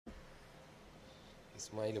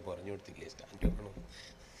ഇസ്മായിൽ പറഞ്ഞു കൊടുത്തില്ലേ സ്റ്റാൻഡ് വെക്കണം.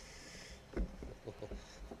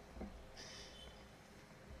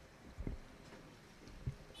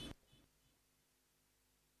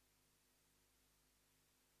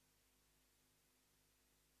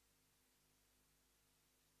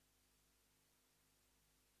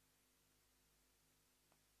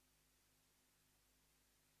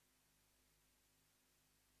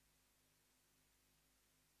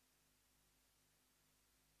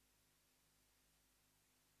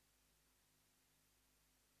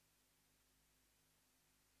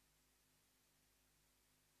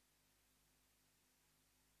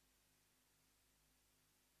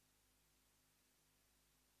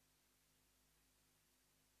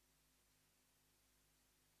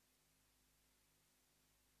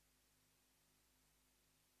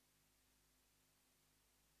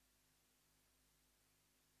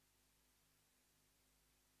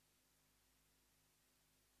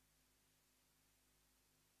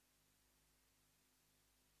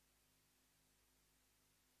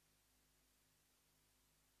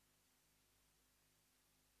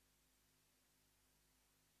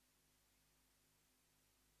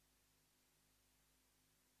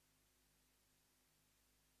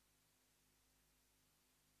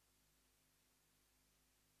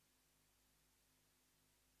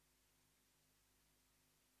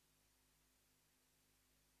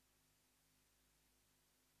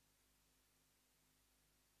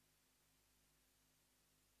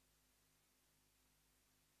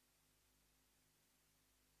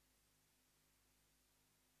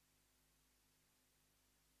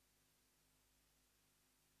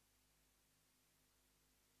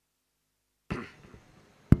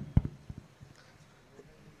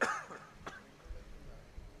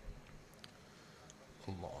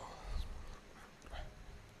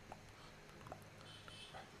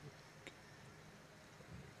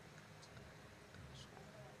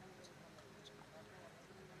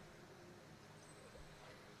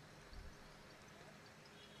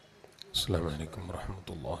 السلام عليكم ورحمة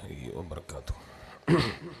الله وبركاته.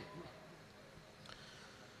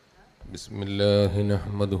 بسم الله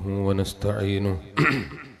نحمده ونستعينه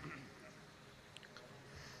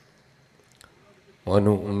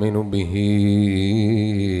ونؤمن به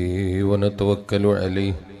ونتوكل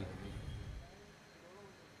عليه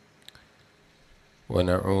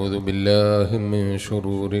ونعوذ بالله من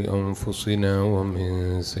شرور أنفسنا ومن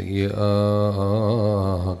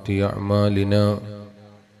سيئات أعمالنا.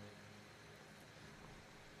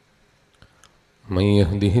 من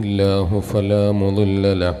يهده الله فلا مضل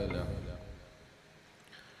له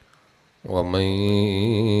ومن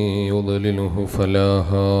يضلله فلا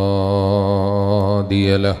هادي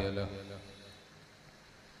له.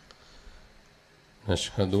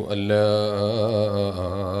 نشهد أن لا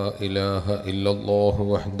إله إلا الله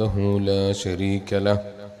وحده لا شريك له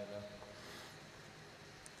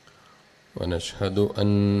ونشهد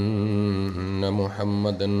أن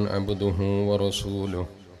محمدا عبده ورسوله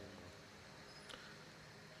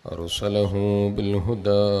أرسله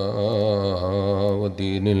بالهدى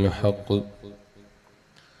ودين الحق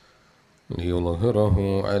ليظهره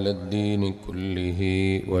على الدين كله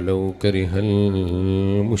ولو كره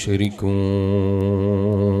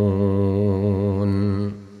المشركون.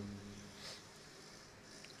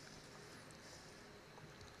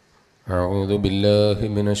 أعوذ بالله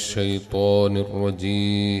من الشيطان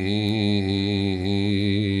الرجيم.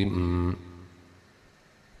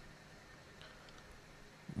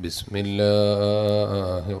 بسم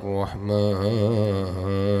الله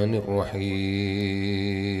الرحمن الرحيم.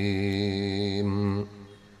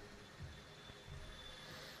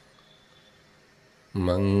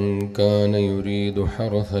 من كان يريد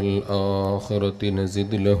حرث الآخرة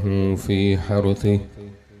نزد له في حرثه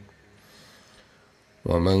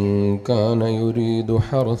ومن كان يريد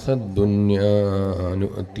حرث الدنيا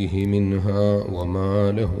نؤته منها وما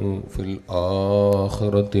له في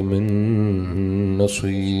الآخرة من نصيب.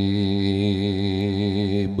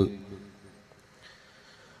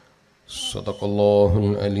 صدق الله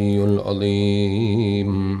العلي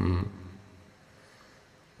العظيم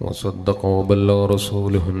وصدق وبلغ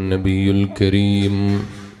رسوله النبي الكريم.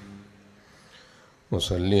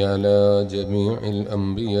 وصل على جميع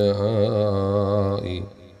الأنبياء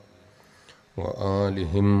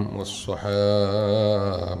وآلهم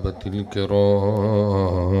والصحابة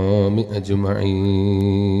الكرام أجمعين.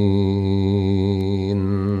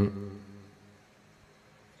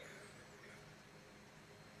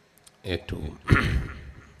 ഏറ്റവും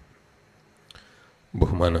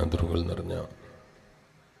ബഹുമാനാദരവുകൾ നിറഞ്ഞ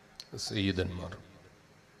സയ്യിദന്മാർ,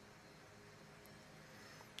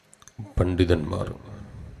 പണ്ഡിതന്മാർ,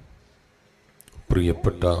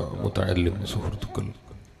 പ്രിയപ്പെട്ട മുതഅല്ലിം സുഹൃത്തുക്കൾ,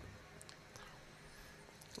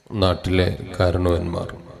 നാട്ടിലെ കാരണവന്മാർ,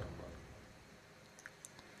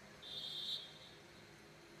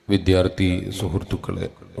 വിദ്യാർത്ഥി സുഹൃത്തുക്കളെ,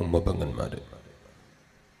 ഉമ്മപെങ്ങന്മാരെ,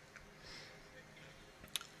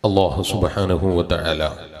 അല്ലാഹു സുബ്ഹാനഹു വ തആല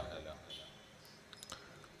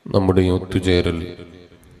നമ്മുടെ ഒത്തുചേരൽ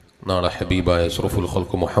നാളെ ഹബീബായ അഷ്റഫുൽ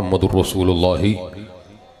ഖൽഖ് മുഹമ്മദുർ റസൂലുള്ളാഹി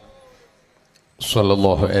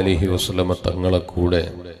സ്വല്ലല്ലാഹു അലൈഹി വസല്ലമ തങ്ങളെ കൂടെ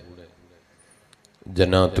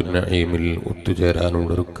ജന്നാത്തുൻ നഈമിൽ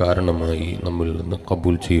ഒത്തുചേരാനുള്ളൊരു കാരണമായി നമ്മിൽ നിന്ന്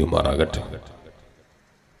ഖബൂൽ ചെയ്യുമാറാകട്ടെ.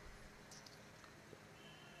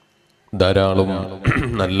 ധാരാളം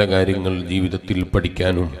നല്ല കാര്യങ്ങൾ ജീവിതത്തിൽ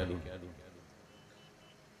പഠിക്കാനും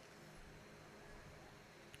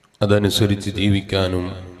അതനുസരിച്ച് ജീവിക്കാനും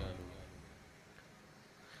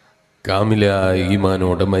കാമിലായ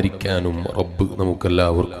ഈമാനോടെ മരിക്കാനും റബ്ബ്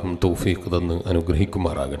നമുക്കെല്ലാവർക്കും തൗഫീഖ് തന്ന്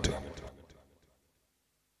അനുഗ്രഹിക്കുമാറാകട്ടെ.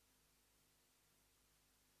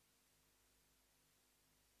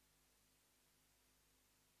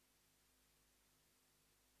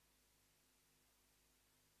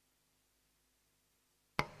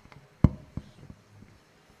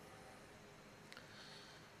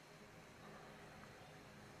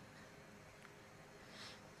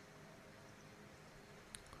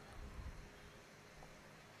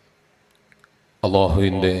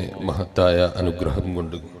 അല്ലാഹുവിൻ്റെ മഹത്തായ അനുഗ്രഹം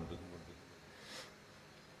കൊണ്ട്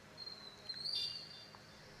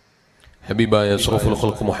ഹബീബായ അഷ്റഫുൽ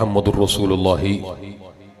ഖൽഖ് മുഹമ്മദുർ റസൂലുള്ളാഹി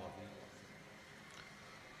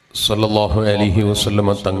സ്വല്ലല്ലാഹു അലൈഹി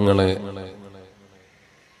വസല്ലമ തങ്ങളെ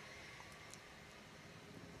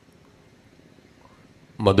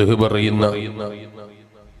മദ്ഹ് പറയുന്ന,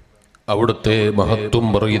 അവിടുത്തെ മഹത്വം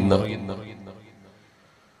പറയുന്ന,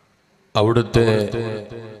 അവിടുത്തെ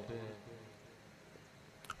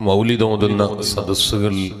മൗലിദോതുന്ന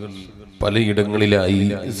സദസ്സുകൾ പലയിടങ്ങളിലായി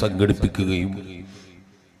സംഘടിപ്പിക്കുകയും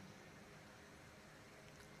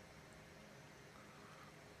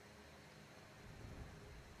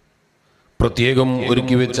പ്രത്യേകം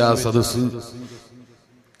ഒരുക്കി വെച്ച ആ സദസ്സ്,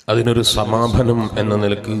 അതിനൊരു സമാപനം എന്ന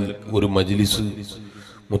നിലക്ക് ഒരു മജ്ലിസ്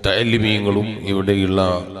മുതഅല്ലിമീങ്ങളും ഇവിടെയുള്ള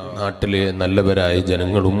നാട്ടിലെ നല്ലവരായ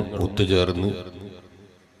ജനങ്ങളും ഒത്തുചേർന്ന്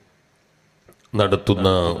നടത്തുന്ന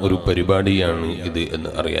ഒരു പരിപാടിയാണ് ഇത് എന്ന്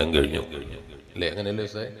അറിയാൻ കഴിഞ്ഞു. അല്ലേ? അങ്ങനെയല്ലേ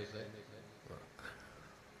സാർ?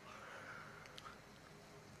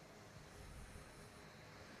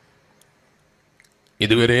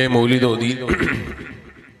 ഇതുവരെ മൗലിദ് ഓതി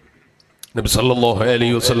നബി സല്ലല്ലാഹു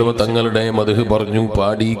അലൈഹി വസല്ലം തങ്ങളുടെ മദ്ഹ് പറഞ്ഞു,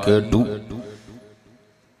 പാടി, കേട്ടു.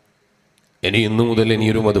 ഇന്നു മുതൽ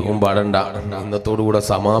ഇനിയൊരു മദ്ഹും പാടണ്ട, ഇന്നത്തോടുകൂടെ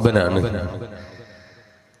സമാപനാണ്.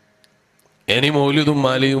 ഇനി മൗലിദും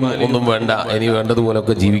മാലിയും ഒന്നും വേണ്ട, ഇനി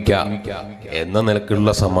വേണ്ടതുപോലൊക്കെ ജീവിക്കാം എന്ന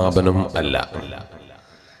നിലക്കുള്ള സമാപനം അല്ല.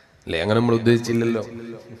 അല്ലേ? അങ്ങനെ നമ്മൾ ഉദ്ദേശിച്ചില്ലല്ലോ.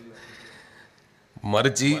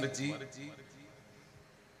 മറിച്ച്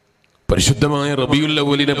പരിശുദ്ധമായ റബീഉൽ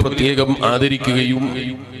അവ്വലിനെ പ്രത്യേകം ആദരിക്കുകയും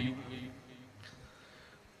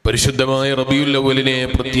പരിശുദ്ധമായ റബീഉൽ അവ്വലിനെ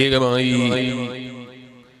പ്രത്യേകമായി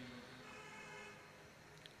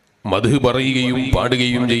മദ്ഹ് പറയുകയും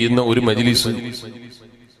പാടുകയും ചെയ്യുന്ന ഒരു മജ്ലിസ്,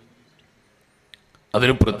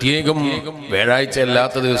 അതിന് പ്രത്യേകം വ്യാഴാഴ്ച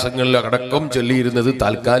അല്ലാത്ത ദിവസങ്ങളിൽ അടക്കം ചൊല്ലിയിരുന്നത്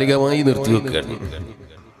താൽക്കാലികമായി നിർത്തിവെക്കുകയാണ്.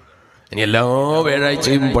 ഇനി എല്ലാ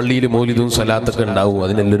വ്യാഴാഴ്ചയും പള്ളിയിൽ മൗലിദും സലാത്തൊക്കെ ഉണ്ടാവും,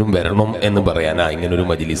 അതിനെല്ലാവരും വരണം എന്ന് പറയാനാ ഇങ്ങനൊരു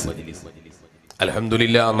മജ്ലിസ്.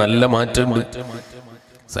 അൽഹംദുലില്ലാ, നല്ല മാറ്റമുണ്ട്.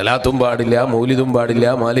 സലാത്തും പാടില്ല, മൗലിദും പാടില്ല,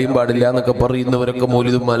 മാലയും പാടില്ല എന്നൊക്കെ പറയുന്നവരൊക്കെ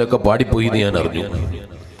മൗലിദും മാലൊക്കെ പാടിപ്പോയി എന്ന് ഞാൻ അറിഞ്ഞു.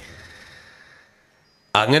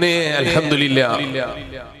 അങ്ങനെ അൽഹംദുലില്ലാ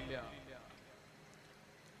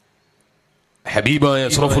ഹബീബായ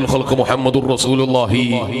അഷ്റഫുൽ ഖൽഖ് മുഹമ്മദുർ റസൂലുള്ളാഹി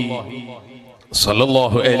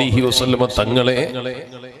സ്വല്ലല്ലാഹു അലൈഹി വസല്ലമ തങ്ങളെ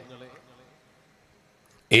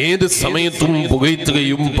ഏത് സമയത്തും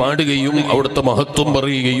പുകഴ്ത്തുകയും പാടുകയും അവിടുത്തെ മഹത്വം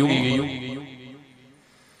പറയുകയും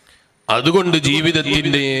അതുകൊണ്ട്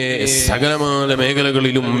ജീവിതത്തിന്റെ സകലമായ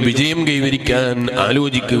മേഖലകളിലും വിജയം കൈവരിക്കാൻ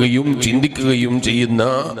ആലോചിക്കുകയും ചിന്തിക്കുകയും ചെയ്യുന്ന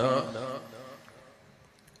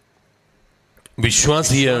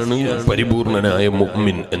വിശ്വാസിയാണ് പരിപൂർണനായ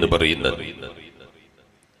മുഅ്മിൻ എന്ന് പറയുന്നത്.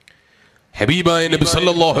 ഹബീബായ നബി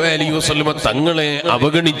സല്ലല്ലാഹു അലൈഹി വസല്ലമ തങ്ങളെ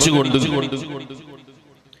അവഗണിച്ചുകൊണ്ട്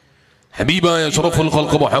ഹബീബായ അഷ്റഫുൽ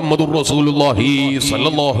ഖൽഖ് മുഹമ്മദുർ റസൂലുള്ളാഹി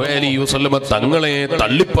സ്വല്ലല്ലാഹു അലൈഹി വസല്ലമ തങ്ങളെ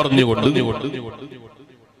തള്ളിപ്പറഞ്ഞുകൊണ്ട്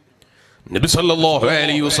നബി സല്ലല്ലാഹു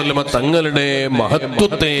അലൈഹി വസല്ലമ തങ്ങളുടെ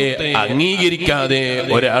മഹത്വത്തെ അംഗീകരിക്കാതെ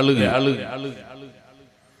ഒരാള്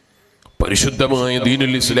പരിശുദ്ധമായ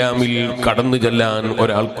ദീനുൽ ഇസ്ലാമിൽ കടന്നു ചെല്ലാൻ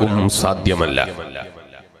ഒരാൾക്കും സാധ്യമല്ല.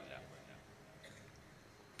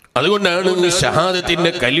 അതുകൊണ്ടാണ്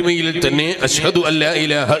ഷഹാദത്തിന്റെ കലിമയിൽ തന്നെ അശ്ഹദു അല്ലാ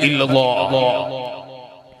ഇലാഹ ഇല്ലല്ലാഹ്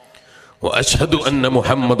വഅശ്ഹദു അന്ന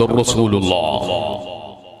മുഹമ്മദുർ റസൂലുള്ളാഹ്.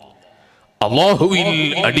 അല്ലാഹുവിൽ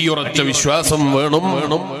അടിയുറച്ച വിശ്വാസം വേണം.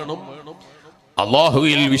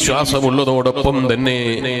 അല്ലാഹുവിൽ വിശ്വാസമുള്ളതോടൊപ്പം തന്നെ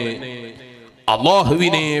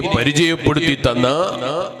അല്ലാഹുവിനെ പരിചയപ്പെടുത്തി തന്ന,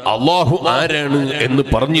 അല്ലാഹു ആരാണ് എന്ന്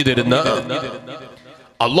പറഞ്ഞു തരുന്ന,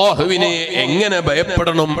 അല്ലാഹുവിനെ എങ്ങനെ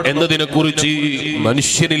ഭയപ്പെടണം എന്നതിനെ കുറിച്ച്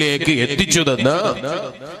മനുഷ്യരിലേക്ക് എത്തിച്ചു തന്ന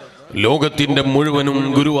ലോകത്തിന്റെ മുഴുവനും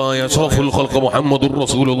ഗുരുവായ അഷ്റഫുൽ ഖൽഖ് മുഹമ്മദുർ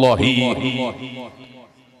റസൂലുള്ളാഹി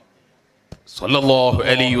സ്വല്ലല്ലാഹു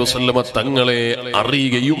അലൈഹി വസല്ലമ തങ്ങളെ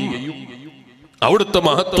അറിയുകയും അവിടുത്തെ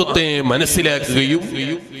മഹത്വത്തെ മനസ്സിലാക്കുകയും,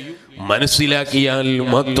 മനസ്സിലാക്കിയാൽ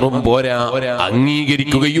മാത്രം പോരാ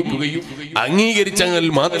അംഗീകരിക്കുകയും, അംഗീകരിച്ചാൽ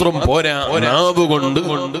മാത്രം പോരാ നാവ് കൊണ്ട്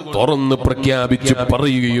തുറന്ന് പ്രഖ്യാപിച്ച്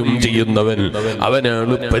പറയുകയും ചെയ്യുന്നവൻ,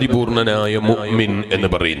 അവനാണ് പരിപൂർണനായ മുഅ്മിൻ എന്ന്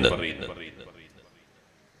പറയുന്നത്.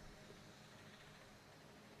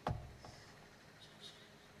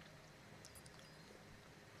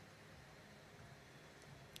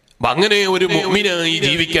 അങ്ങനെ ഒരു മുഅ്മിനായി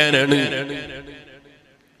ജീവിക്കാനാണ്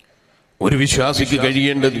ഒരു വിശ്വാസിക്ക്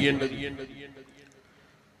കഴിയേണ്ടത്.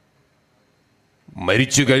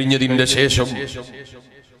 മരിച്ചു കഴിഞ്ഞതിന്റെ ശേഷം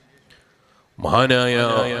മഹാനായ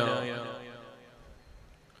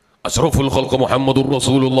അഷ്റഫുൽ ഖൽഖ് മുഹമ്മദുർ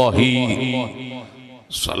റസൂലുള്ളാഹി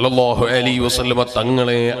സ്വല്ലല്ലാഹു അലൈഹി വസല്ലമ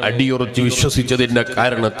തങ്ങളെ അടിയുറച്ച് വിശ്വസിച്ചതിന്റെ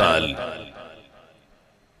കാരണത്താൽ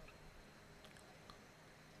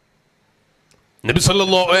നബി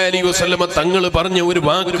സല്ലല്ലാഹു അലൈഹി വസല്ലമ തങ്ങൾ പറഞ്ഞ ഒരു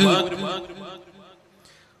വാക്ക്,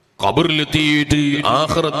 ഖബറിലെത്തിയിട്ട്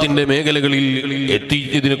ആഖിറത്തിന്റെ മേഖലകളിൽ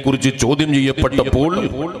എത്തിയതിനെ കുറിച്ച് ചോദ്യം ചെയ്യപ്പെട്ടപ്പോൾ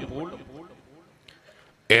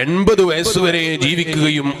 80 വയസ്സുവരെ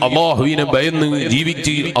ജീവിക്കുകയും അല്ലാഹുവിനെ ഭയന്ന്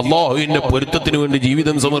ജീവിച്ച് അല്ലാഹുവിന്റെ പൊരുത്തത്തിന് വേണ്ടി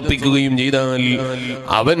ജീവിതം സമർപ്പിക്കുകയും ചെയ്താൽ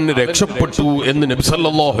അവൻ രക്ഷപ്പെട്ടു എന്ന് നബി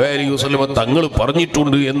സല്ലല്ലാഹു അലൈഹി വസല്ലമ തങ്ങൾ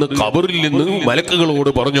പറഞ്ഞിട്ടുണ്ട് എന്ന് ഖബറിൽ നിന്ന്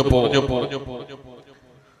മലക്കുകളോട് പറഞ്ഞപ്പോ,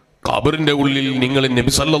 ഖബറിന്റെ ഉള്ളിൽ നിങ്ങൾ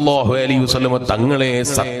നബി സല്ലല്ലാഹു അലൈഹി വസല്ലമ തങ്ങളെ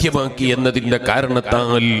സത്യമാക്കി എന്നതിന്റെ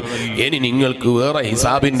കാരണത്താൽ ഇനി നിങ്ങൾക്ക് വേറെ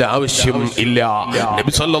ഹിസാബിന്റെ ആവശ്യം ഇല്ല.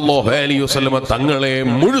 നബി സല്ലല്ലാഹു അലൈഹി വസല്ലമ തങ്ങളെ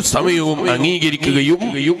മുഴു സമയവും അംഗീകരിക്കുകയും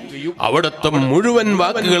അവിടുത്തെ മുഴുവൻ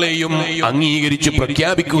വാക്കുകളെയും അംഗീകരിച്ച്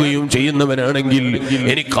പ്രഖ്യാപിക്കുകയും ചെയ്യുന്നവനാണെങ്കിൽ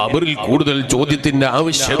ഇനി ഖബറിൽ കൂടുതൽ ചോദ്യത്തിന്റെ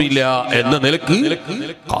ആവശ്യമില്ല എന്ന നിലക്ക്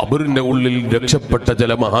ഖബറിന്റെ ഉള്ളിൽ രക്ഷപ്പെട്ട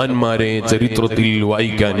ചില മഹാന്മാരെ ചരിത്രത്തിൽ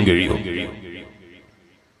വായിക്കാൻ കഴിയും.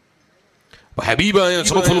 ഹബീബായ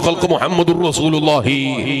അഷ്റഫുൽ ഖൽഖ് മുഹമ്മദുർ റസൂലുള്ളാഹി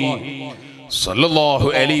സല്ലല്ലാഹു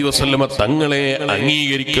അലൈഹി വസല്ലമ തങ്ങളെ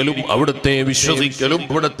അംഗീകരിക്കലും അവിടുത്തെ വിശ്വസിക്കലും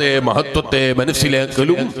അവിടുത്തെ മഹത്വത്തെ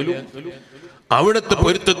മനസ്സിലാക്കലും അവിടുത്തെ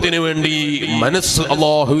പൊരുത്തത്തിന് വേണ്ടി മനസ്സ്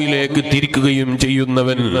അല്ലാഹുവിലേക്ക് തിരിക്കുകയും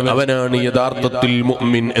ചെയ്യുന്നവൻ, അവനാണ് യഥാർത്ഥത്തിൽ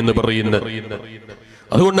മുഅ്മിൻ എന്ന് പറയുന്നത്.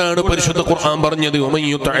 അതുകൊണ്ടാണ് പരിശുദ്ധ ഖുർആൻ പറഞ്ഞത്,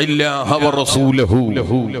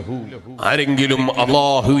 ആരെങ്കിലും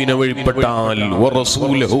അല്ലാഹുവിനെ വഴിപ്പെട്ടാൽ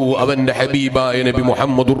അവന്റെ ഹബീബായ നബി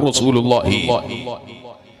മുഹമ്മദുർ റസൂലുള്ളാഹി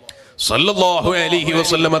സല്ലല്ലാഹു അലൈഹി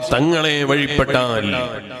വസല്ലമ തങ്ങളെ വഴിപ്പെട്ടാൽ,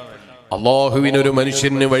 അല്ലാഹുവിനൊരു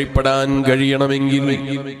മനുഷ്യന് വഴിപ്പെടാൻ കഴിയണമെങ്കിൽ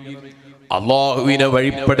അല്ലാഹുവിനെ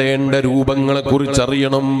വഴിപ്പെടേണ്ട രൂപങ്ങളെ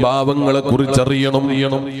കുറിച്ചറിയണം, ഭാവങ്ങളെ കുറിച്ചറിയണം.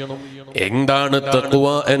 എന്താണ് തഖ്വ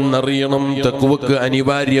എന്നറിയണം. തഖ്വക്ക്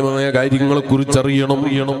അനിവാര്യമായ കാര്യങ്ങളെ കുറിച്ചറിയണം.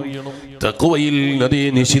 തഖ്വയിൽ അതേ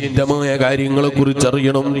നിഷിദ്ധമായ കാര്യങ്ങളെ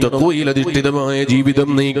കുറിച്ചറിയണം. തഖ്വയിൽ അധിഷ്ഠിതമായ ജീവിതം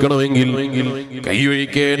നയിക്കണമെങ്കിൽ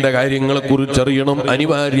കൈയൊഴിക്കേണ്ട കാര്യങ്ങളെ കുറിച്ചറിയണം.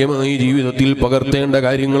 അനിവാര്യമായി ജീവിതത്തിൽ പകർത്തേണ്ട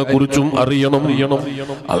കാര്യങ്ങളെ കുറിച്ചും അറിയണം.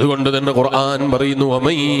 അതുകൊണ്ട് തന്നെ ഖുർആൻ പറയുന്നു,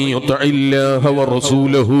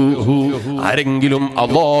 ആരെങ്കിലും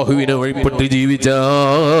അല്ലാഹുവിനെ വഴിപ്പെട്ട് ജീവിച്ചാൽ,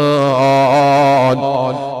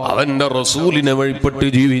 അവന്റെ റസൂലിനെ വഴിപ്പെട്ട്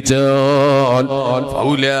ജീവിച്ചാൽ,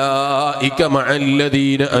 ഫൗലായിക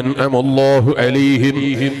മഅല്ലദീന അൻഅമല്ലാഹു അലൈഹിം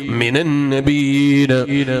മിനൻ നബിയ്യീന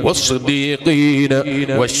വസ്സദീഖീന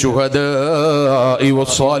വശുഹദാഇ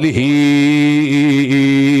വസ്സാലിഹീൻ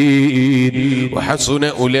വഹസുന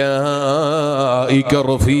ഉലൈക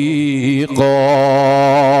റഫീഖാ.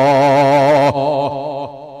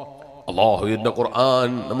 അല്ലാഹുവിന്റെ ഖുർആൻ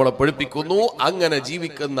നമ്മളെ പഠിപ്പിക്കുന്നു, അങ്ങനെ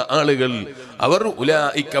ജീവിക്കുന്ന ആളുകൾ അവർ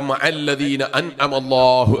ഉലൈക മഅല്ലദീന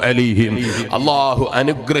അൻഅമല്ലാഹു അലൈഹിം, അല്ലാഹു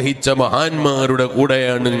അനുഗ്രഹിച്ച മഹാന്മാരുടെ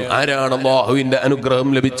കൂടെയാണ്. ആരാണ് അല്ലാഹുവിന്റെ അനുഗ്രഹം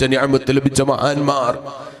ലഭിച്ച, നിഅമത്ത് ലഭിച്ച മഹാന്മാർ?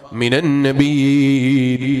 മിനൻ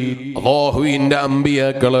നബിയ്യീൻ, അല്ലാഹുവിന്റെ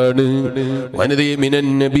അംബിയാക്കളാണ്. വനദീ മിനൻ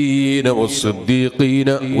നബിയ്യീന വസ്സദ്ദീഖീന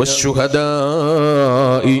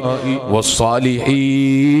വശുഹദാഇ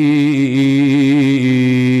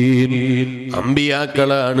വസ്സാലിഹീൻ.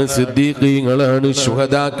 അമ്പിയാക്കളാണ്, സിദ്ദീഖീങ്ങളാണ്,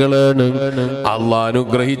 ശുഹദാക്കളാണ്, അള്ളാഹ്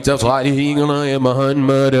അനുഗ്രഹിച്ച സാലിഹീങ്ങളായ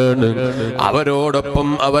മഹാന്മാരാണ്. അവരോടൊപ്പം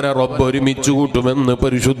അവരെ റബ്ബ് ഒരുമിച്ച് കൂട്ടുമെന്ന്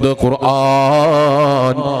പരിശുദ്ധ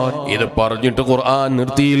ഖുർആൻ. ഇത് പറഞ്ഞിട്ട് ഖുർആൻ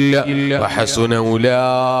നിർത്തിയില്ല. വഹസുന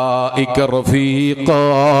ഉലൈക റഫീഖാ.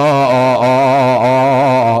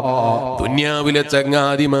 ദുനിയാവിലെ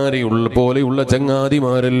ചങ്ങാതിമാരെ പോലെയുള്ള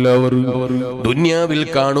ചങ്ങാതിമാരെല്ലാവർ, ദുനിയാവിൽ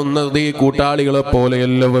കാണുന്നതേ കൂട്ടാളികളെ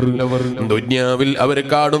പോലെയല്ലവർ, ദുനിയാവിൽ അവർ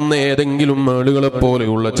കാണുന്ന ഏതെങ്കിലും ആളുകളെ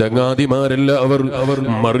പോലെയുള്ള ചങ്ങാതിമാരല്ല അവർ.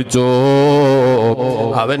 മറിച്ചോ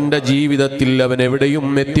അവന്റെ ജീവിതത്തിൽ അവൻ എവിടെയും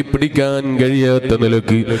എത്തിപ്പിടിക്കാൻ കഴിയാത്ത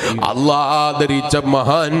നിലക്ക് അല്ലാഹ് ആദരിച്ച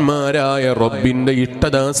മഹാന്മാരായ റബ്ബിന്റെ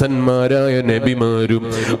ഇഷ്ടദാസന്മാരായ നബിമാരും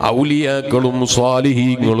ഔലിയാക്കളും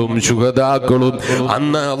സ്വാലിഹീങ്ങളും ശുഹദാക്കളും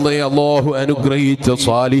അന്ന് അല്ലാഹു അനുഗ്രഹിച്ച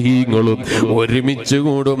സ്വാലിഹീങ്ങളും ഒരുമിച്ച്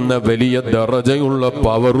കൂടുന്ന വലിയ ദറജയുള്ള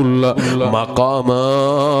പവറുള്ള മഖാമാണ്.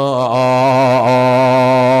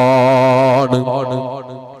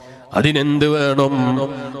 അതിനെന്ത് വേണം?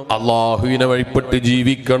 അള്ളാഹുവിനെ വഴിപ്പെട്ട്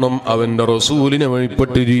ജീവിക്കണം, അവന്റെ റസൂലിനെ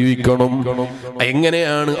വഴിപ്പെട്ട് ജീവിക്കണം.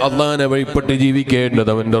 എങ്ങനെയാണ് അള്ളാഹിനെ വഴിപ്പെട്ട് ജീവിക്കേണ്ടത്,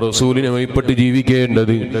 അവന്റെ റസൂലിനെ വഴിപ്പെട്ട്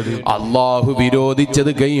ജീവിക്കേണ്ടത്? അള്ളാഹു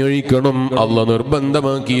വിരോധിച്ചത് കൈയൊഴിക്കണം, അള്ളാഹ്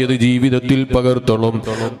നിർബന്ധമാക്കിയത് ജീവിതത്തിൽ പകർത്തണം,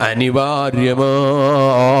 അനിവാര്യമാണ്.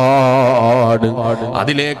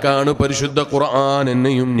 അതിലേക്കാണ് പരിശുദ്ധ ഖുർആൻ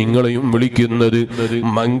എന്നെയും നിങ്ങളെയും വിളിക്കുന്നത്.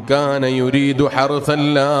 മൻ കാന യുരീദു ഹർസൽ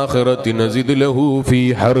ആഖിറതി നസിദ് ലഹു ഫീ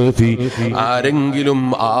ഹർസി. ആരെങ്കിലും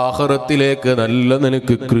ആഖിറത്തിലേക്ക് നല്ല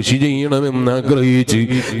നിലക്ക് കൃഷി ചെയ്യണമെന്ന് ആഗ്രഹിച്ച്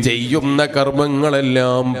ചെയ്യുന്ന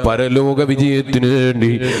കർമ്മങ്ങളെല്ലാം പരലോക വിജയത്തിനു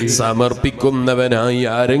വേണ്ടി സമർപ്പിക്കുന്നവനായി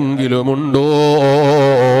ആരെങ്കിലും ഉണ്ടോ?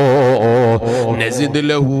 നസിദ്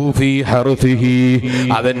ലഹു ഫീ ഹർസിഹി.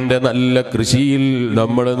 അവന്റെ നല്ല കൃഷിയിൽ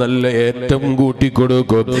നമ്മൾ നല്ല ഏറ്റം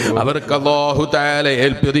കൂട്ടിക്കൊടുക്കും. അവർക്ക് അല്ലാഹു തആല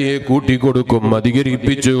ഏൽപ്പിയതിയെ കൂട്ടിക്കൊടുക്കും,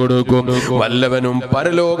 അധികരിപ്പിച്ചു കൊടുക്കും. വല്ലവനും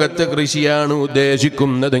പരലോകത്തെ കൃഷിയാണ്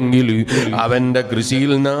ഉദ്ദേശിക്കുന്നതെങ്കിൽ അവന്റെ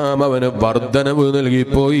കൃഷിയിൽ നാം അവന് വർദ്ധനവ്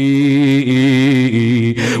നൽകിപ്പോയി.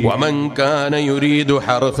 വമൻ കാന യുരീദു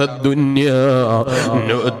ഹർസദ് ദുനിയാ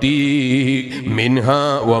നുഅതി മിൻഹാ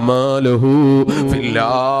വമാ ലഹു ഫിൽ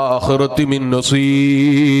ആഖിറതി മിൻ നസീബ്.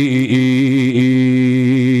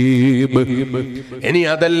 ഇനി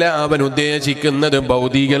അതല്ല അവൻ ഉദ്ദേശിക്കുന്നത്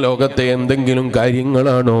ഭൗതിക ലോകത്തെ എന്തെങ്കിലും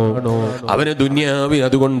കാര്യങ്ങളാണോ, അവന് ദുനിയാവ്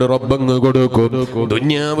അതുകൊണ്ട് റബ്ബങ്ങ് കൊടുക്കും.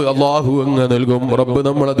 ദുനിയാവ് അല്ലാഹു അങ്ങ് നൽകും. റബ്ബ്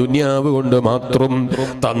നമ്മളെ ദുനിയാവ് കൊണ്ട് മാത്രം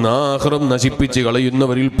തന്നാഖിറം നശിപ്പിച്ച്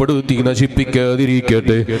കളയുന്നവരിൽ പെടുത്തി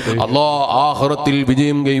നശിപ്പിക്കാതിരിക്കട്ടെ. അല്ലാഹ് ആഖിറത്തിൽ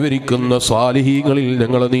വിജയം കൈവരിക്കുന്ന സാലിഹീങ്ങളിൽ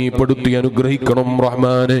ഞങ്ങളെ നീ പെടുത്തി അനുഗ്രഹിക്കണം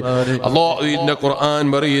റഹ്മാനെ. അല്ലാഹുവിന്റെ ഖുർആൻ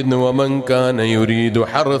പറയുന്നു, വമൻ കാന യുരീദു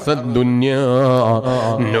ഹർസദ് ദുനിയാ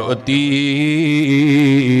നുഅതി.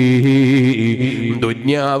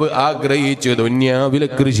 ദുനിയാവ് ആഗ്രഹിച്ച്, ദുനിയാവിലെ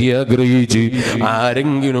കൃഷി ആഗ്രഹിച്ച്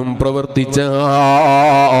ആരെങ്കിലും പ്രവർത്തിച്ചാൽ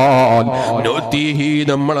നുഅതിഹി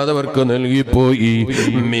നമ്മൾ അതവർക്ക് നൽകിപ്പോയി.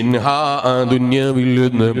 മിൻഹാ ദുനിയാവിൽ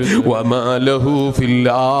നിന്ന് വമാ ലഹു ഫിൽ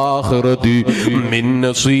ആഖിറതി മിൻ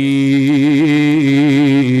നസീബ്.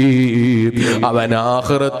 അവൻ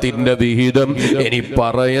ആഖിറത്തിന്റെ വിഹിതം ഇനി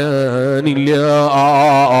പറയാനില്ല.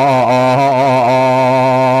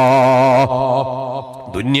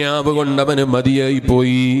 ദുന്യാവ് കൊണ്ടവന് മതിയായി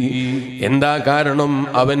പോയി. എന്താ കാരണം?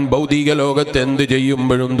 അവൻ ഭൗതിക ലോകത്ത് എന്ത്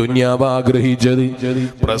ചെയ്യുമ്പോഴും ദുന്യാവ് ആഗ്രഹിച്ചത്.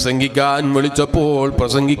 പ്രസംഗിക്കാൻ വിളിച്ചപ്പോൾ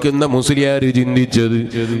പ്രസംഗിക്കുന്ന മുസ്ലിയാര് ചിന്തിച്ചത്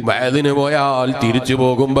വയതിന് പോയാൽ തിരിച്ചു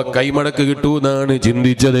പോകുമ്പോ കൈമടക്ക് കിട്ടൂന്നാണ്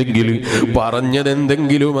ചിന്തിച്ചതെങ്കിൽ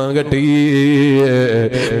പറഞ്ഞതെന്തെങ്കിലും ആകട്ടെ,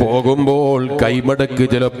 പോകുമ്പോൾ കൈമടക്ക്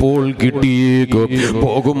ചിലപ്പോൾ കിട്ടിയേക്കും,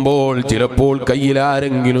 പോകുമ്പോൾ ചിലപ്പോൾ കയ്യിൽ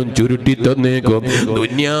ആരെങ്കിലും ചുരുട്ടി തന്നേക്കും.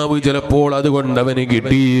 ദുന്യാവ് ചിലപ്പോൾ അതുകൊണ്ട് അവന്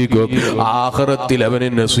കിട്ടിയേക്കും, ആഖിറത്തിൽ അവന്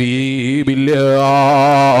നസീബില്ല,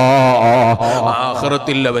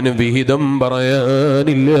 ആഖിറത്തിൽ അവന് വിഹിതം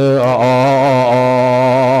പറയാനില്ല.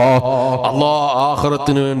 അല്ലാഹ്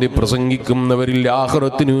ആഖിറത്തിന് വേണ്ടി പ്രസംഗിക്കുന്നവരിൽ,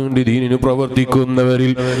 ആഖിറത്തിന് വേണ്ടി ദീനിന്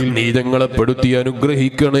പ്രവർത്തിക്കുന്നവരിൽ നീ ഞങ്ങളെ പെടുത്തി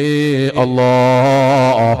അനുഗ്രഹിക്കണേ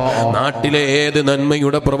അല്ലാഹ്. നാട്ടിലെ ഏത്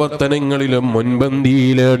നന്മയുടെ പ്രവർത്തനങ്ങളിലും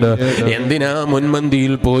മുൻപന്തിയിലാണ്. എന്തിനാ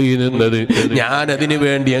മുൻപന്തിയിൽ പോയി നിന്നത്? ഞാൻ അതിനു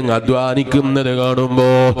വേണ്ടി അങ്ങ് അധ്വാനിക്കുന്നത് കാണുമ്പോ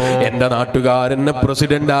എന്റെ നാട്ടുകാരനെ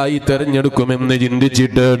പ്രസിഡന്റായി തെരഞ്ഞെടുക്കുമെന്ന്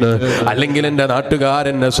ചിന്തിച്ചിട്ടാണ്, അല്ലെങ്കിൽ എന്റെ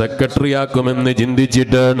നാട്ടുകാരനെ സെക്രട്ടറി ആക്കുമെന്ന്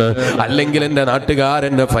ചിന്തിച്ചിട്ടാണ്, അല്ലെങ്കിൽ എന്റെ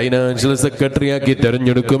നാട്ടുകാരനെ ഫൈനാൻഷ്യൽ സെക്രട്ടറി ആക്കി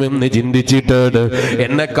തെരഞ്ഞെടുക്കുമെന്ന് ചിന്തിച്ചിട്ടാണ്,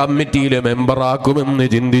 എന്നെ കമ്മിറ്റിയിലെ മെമ്പറാക്കുമെന്ന്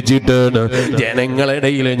ചിന്തിച്ചിട്ടാണ്,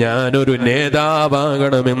 ജനങ്ങളിടയിൽ ഞാനൊരു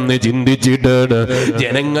നേതാവാകണമെന്ന് ചിന്തിച്ചിട്ടാണ്,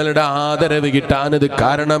 ജനങ്ങളുടെ ആദരവ് കിട്ടാനത്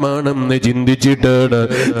കാരണമാണെന്ന് ചിന്തിച്ചിട്ടാണ്.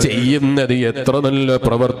 ചെയ്യുന്നത് എത്ര നല്ല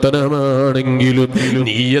പ്രവർത്തനമാണെങ്കിലും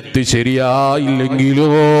നീയത്ത് ശരിയായില്ലെങ്കിലോ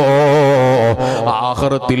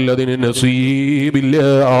ആഖിറത്തിൽ അതിന് നസീബില്ല.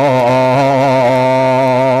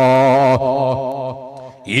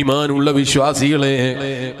 ഈമാനുള്ള വിശ്വാസികളെ,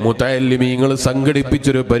 മുതഅല്ലിമീങ്ങൾ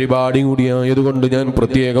സംഘടിപ്പിച്ചൊരു പരിപാടി കൂടിയായതുകൊണ്ട് ഞാൻ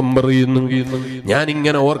പ്രത്യേകം പറയുന്നു. ഞാൻ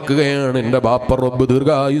ഇങ്ങനെ ഓർക്കുകയാണ്, എൻ്റെ ബാപ്പ റബ്ബ്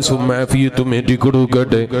ദീർഘായുസ്സും ആഫിയത്തും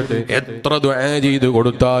ഏറ്റിക്കൊടുക്കട്ടെ. എത്ര ദുആ ചെയ്ത്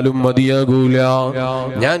കൊടുത്താലും മതിയാകൂല.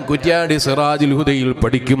 ഞാൻ കുറ്റ്യാടി സിറാജുൽ ഹുദയിൽ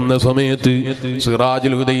പഠിക്കുന്ന സമയത്ത്,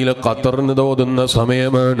 സിറാജുൽ ഹുദയിൽ ഖത്തറിന് തോന്നുന്ന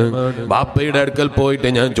സമയമാണ്. ബാപ്പയുടെ അടുക്കൽ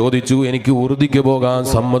പോയിട്ട് ഞാൻ ചോദിച്ചു, എനിക്ക് ഉറുദിക്ക് പോകാൻ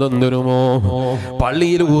സമ്മതം തരുമോ?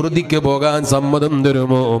 പള്ളിയിൽ ഉറുദിക്ക് പോകാൻ സമ്മതം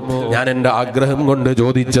തരുമോ? ഞാൻ എൻ്റെ ആഗ്രഹം കൊണ്ട്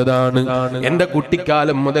ചോദിച്ചതാണ്. എൻ്റെ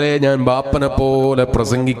കുട്ടിക്കാലം മുതലേ ഞാൻ ബാപ്പനെ പോലെ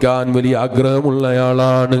പ്രസംഗിക്കാൻ വലിയ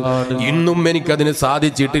ആഗ്രഹമുള്ളയാളാണ്. ഇന്നും എനിക്കതിന്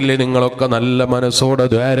സാധിച്ചിട്ടില്ലേ. നിങ്ങളൊക്കെ നല്ല മനസ്സോടെ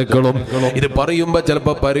ദ്വാരക്കളും. ഇത് പറയുമ്പോൾ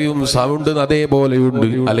ചിലപ്പോൾ പറയും സൗണ്ട് അതേപോലെയുണ്ട്,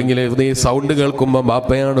 അല്ലെങ്കിൽ ഇതേ സൗണ്ട് കേൾക്കുമ്പോൾ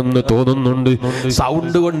ബാപ്പയാണെന്ന് തോന്നുന്നുണ്ട്.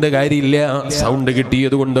 സൗണ്ട് കൊണ്ട് കാര്യമില്ല, സൗണ്ട്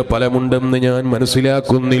കിട്ടിയത് കൊണ്ട് ഫലമുണ്ടെന്ന് ഞാൻ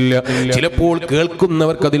മനസ്സിലാക്കുന്നില്ല. ചിലപ്പോൾ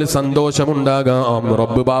കേൾക്കുന്നവർക്ക് അതിൽ സന്തോഷമുണ്ടാകാം.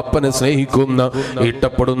 റബ്ബ് ബാപ്പനെ സ്നേഹിക്കുന്ന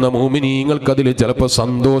ഇഷ്ടപ്പെടുന്ന മുഅ്മിനീങ്ങൾക്ക് അതിൽ ചിലപ്പോൾ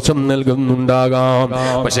സന്തോഷം നൽകുന്നുണ്ടാകാം.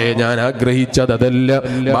 പക്ഷേ ഞാൻ ആഗ്രഹിച്ചത് അതല്ല.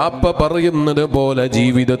 ബാപ്പ പറയുന്നത് പോലെ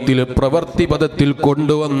ജീവിതത്തിൽ പ്രവൃത്തി പദത്തിൽ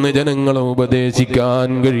കൊണ്ടുവന്ന് ജനങ്ങളെ ഉപദേശിക്കാൻ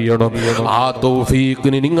കഴിയണം. ആ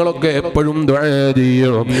തൗഫീഖിന് നിങ്ങളൊക്കെ എപ്പോഴും ദുആ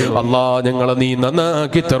ചെയ്യണം. അല്ലാഹ് ഞങ്ങളെ നീ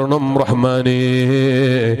നന്നാക്കി തരണം റഹ്മാനേ.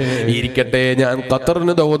 ഇരിക്കട്ടെ, ഞാൻ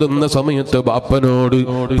ഖത്തറിന് ഓതുന്ന സമയത്ത് ബാപ്പനോട്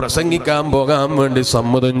പ്രസംഗിക്കാൻ പോകാൻ വേണ്ടി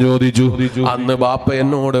സമ്മതം ചോദിച്ചു. അന്ന് ബാപ്പ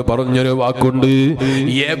എന്നോട് പറഞ്ഞൊരു വാക്കുണ്ട്,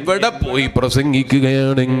 എവിടെ പോയി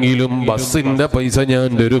പ്രസംഗിക്കുകയാണെങ്കിലും ബസ്സിന്റെ പൈസ ഞാൻ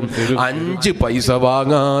തരും. 5 പൈസ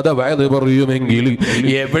വാങ്ങാതെ വയത് പറയുമെങ്കിൽ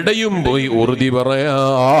എവിടെയും പോയി ഉറുദി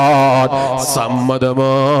പറയാൻ സമ്മതമാണ്.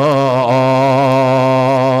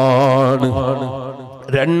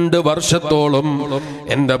 2 വർഷത്തോളം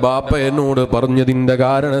എൻ്റെ ബാപ്പ എന്നോട് പറഞ്ഞതിൻ്റെ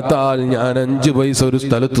കാരണത്താൽ ഞാൻ 5 പൈസ ഒരു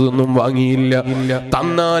സ്ഥലത്ത് നിന്നും വാങ്ങിയില്ല.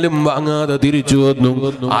 തന്നാലും വാങ്ങാതെ തിരിച്ചു വന്നു.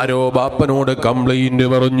 ആരോ ബാപ്പനോട് കംപ്ലൈന്റ്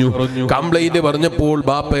പറഞ്ഞപ്പോൾ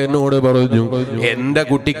ബാപ്പ എന്നോട് പറഞ്ഞു, എൻ്റെ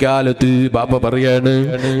കുട്ടിക്കാലത്ത് ബാപ്പ പറയാണ്,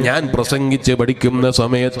 ഞാൻ പ്രസംഗിച്ച് പഠിക്കുന്ന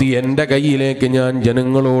സമയത്ത് എൻ്റെ കയ്യിലേക്ക് ഞാൻ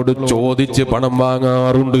ജനങ്ങളോട് ചോദിച്ച് പണം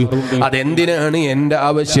വാങ്ങാറുണ്ട്. അതെന്തിനാണ്? എൻ്റെ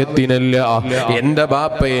ആവശ്യത്തിനല്ല. എൻ്റെ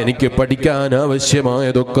ബാപ്പ എനിക്ക് പഠിക്കാൻ ആവശ്യമായ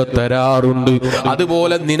തൊക്കെ തരാറുണ്ട്.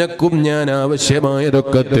 അതുപോലെ നിനക്കും ഞാൻ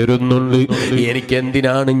ആവശ്യമായതൊക്കെ തരുന്നുണ്ട്. എനിക്ക്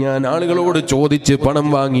എന്തിനാണ് ഞാൻ ആളുകളോട് ചോദിച്ച് പണം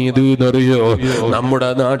വാങ്ങിയത് എന്നറിയോ? നമ്മുടെ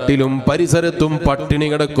നാട്ടിലും പരിസരത്തും പട്ടിണി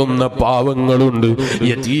കിടക്കുന്ന പാവങ്ങളുണ്ട്,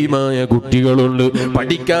 യതീമായ കുട്ടികളുണ്ട്,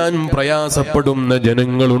 പഠിക്കാൻ പ്രയാസപ്പെടുന്ന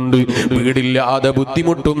ജനങ്ങളുണ്ട്, വീടില്ലാതെ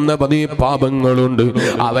ബുദ്ധിമുട്ടുന്ന പതി പാപങ്ങളുണ്ട്.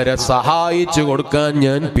 അവരെ സഹായിച്ചു കൊടുക്കാൻ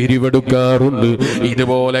ഞാൻ പിരിവെടുക്കാറുണ്ട്.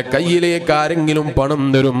 ഇതുപോലെ കയ്യിലേക്ക് ആരെങ്കിലും പണം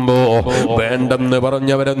തരുമ്പോ വേണ്ടെന്ന്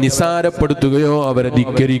പറഞ്ഞവരെ നിസാരപ്പെടുത്തുകയോ അവരെ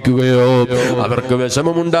ധിക്കരിക്കുകയോ അവർക്ക്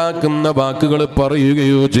വിഷമമുണ്ടാക്കുന്ന വാക്കുകൾ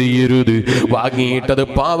പറയുകയോ ചെയ്യരുത്. വാങ്ങിയിട്ടത്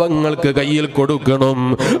പാവങ്ങൾക്ക് കയ്യിൽ കൊടുക്കണം.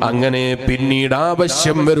 അങ്ങനെ പിന്നീട്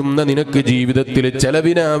ആവശ്യം വരുന്ന, നിനക്ക് ജീവിതത്തിൽ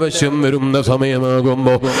ചെലവിന് ആവശ്യം വരുന്ന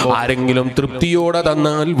സമയമാകുമ്പോൾ ആരെങ്കിലും തൃപ്തിയോടെ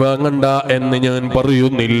തന്നാൽ വാങ്ങണ്ട എന്ന് ഞാൻ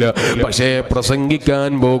പറയുന്നില്ല. പക്ഷേ പ്രസംഗിക്കാൻ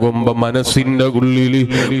പോകുമ്പോ മനസ്സിന്റെ ഉള്ളിൽ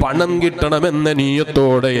പണം കിട്ടണമെന്ന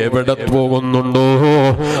നീയത്തോടെ എവിടെ പോകുന്നുണ്ടോ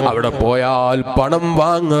അവിടെ പോയാൽ പണം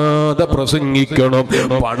വാങ്ങാതെ പ്രസംഗിക്കണം.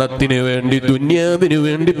 പണത്തിന് വേണ്ടി, ദുന്യാവിന്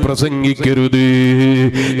വേണ്ടി പ്രസംഗിക്കരുത്.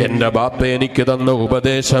 എന്റെ ബാപ്പ എനിക്ക് തന്ന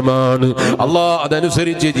ഉപദേശമാണ്. അല്ലാഹ്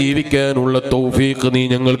അതനുസരിച്ച് ജീവിക്കാനുള്ള തൗഫീഖ് നീ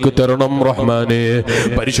ഞങ്ങൾക്ക് തരണം റഹ്മാനേ.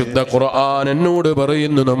 പരിശുദ്ധ ഖുർആൻ എന്നോട്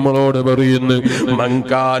പറയുന്നു, നമ്മളോട് പറയുന്നു, മൻ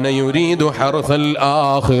കാന യുരീദു ഹർസൽ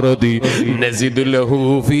ആഖിറതി നസിദ് ലഹു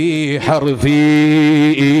ഫീ ഹർസി.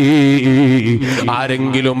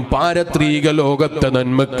 ആരെങ്കിലും പാരത്രിക ലോകത്തെ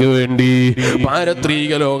നന്മയ്ക്ക് വേണ്ടി,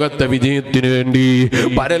 പാരത്രിക ലോകത്തെ വിജയത്തിന് വേണ്ടി,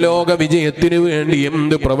 പരലോക വിജയത്തിന് വേണ്ടി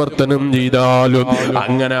എന്ത് പ്രവർത്തനം ചെയ്താലും,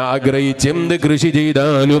 അങ്ങനെ ആഗ്രഹിച്ച് എന്ത് കൃഷി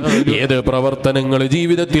ചെയ്താലും, ഏത് പ്രവർത്തനങ്ങൾ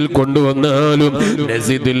ജീവിതത്തിൽ കൊണ്ടുവന്നാലും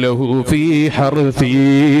നസിദ് ലഹു ഫീ ഹർസി,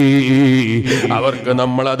 അവർക്ക്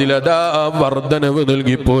നമ്മൾ അതിലതാ വർദ്ധനവ്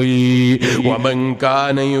നൽകിപ്പോയി. വമൻ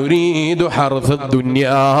കാന യുരീദു ഹർസദ്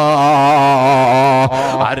ദുനിയാ,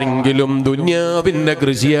 ആരെങ്കിലും ദുനിയാവിന്റെ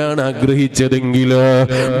കൃഷിയാണ് ആഗ്രഹിച്ചതെങ്കിൽ,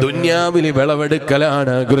 ദുനിയാവിൽ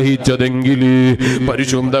വിളവെടുക്കലാണ് ആഗ്രഹിച്ചതെങ്കിൽ,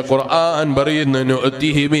 പരിശുദ്ധ ഖുർആൻ പറയുന്നു,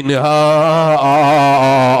 നുഅ്തിഹി മിൻഹാ,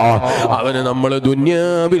 അവന് നമ്മൾ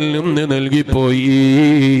ദുനിയാവിൽ നിന്ന് നൽകിപ്പോയി.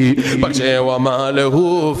 പക്ഷേ വമാ ലഹു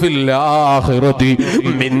ഫിൽ ആഖിറതി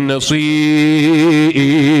മിൻ നസീബ്,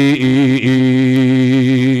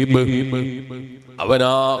 അവൻ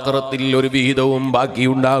ആഖിറത്തിൽ ഒരു വിഹിതവും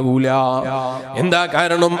ബാക്കിയുണ്ടാകൂല. എന്താ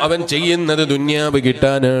കാരണം? അവൻ ചെയ്യുന്നത് ദുന്യാവ്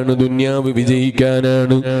കിട്ടാനാണ്, ദുന്യാവ്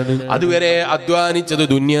വിജയിക്കാനാണ്. അതുവരെ അധ്വാനിച്ചത്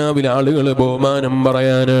ദുന്യാവിൽ ആളുകൾ ബഹുമാനം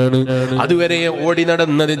പറയാനാണ്. അതുവരെ ഓടി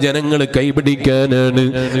നടന്നത് ജനങ്ങൾ കൈപിടിക്കാനാണ്.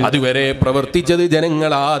 അതുവരെ പ്രവർത്തിച്ചത്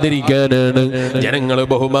ജനങ്ങൾ ആദരിക്കാനാണ്, ജനങ്ങൾ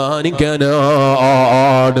ബഹുമാനിക്കാനാണ്.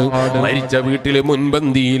 മരിച്ച വീട്ടില്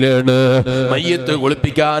മുൻപന്തിയിലാണ്. മയ്യത്ത്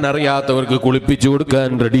കുളിപ്പിക്കാൻ അറിയാത്തവർക്ക് കുളിപ്പിച്ചു കൊടുക്കാൻ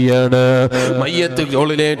റെഡിയാണ്. മയ്യത്ത്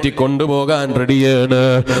ജോളിലേറ്റി കൊണ്ടുപോകാൻ റെഡിയാണ്.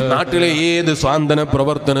 നാട്ടിലെ ഏത് സ്വാന്തന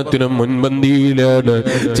പ്രവർത്തനത്തിനും മുൻപന്തിയിലാണ്.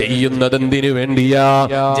 ചെയ്യുന്നതെന്തിനു വേണ്ടിയാ?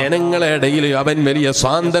 ജനങ്ങളുടെ ഇടയിൽ അവൻ വലിയ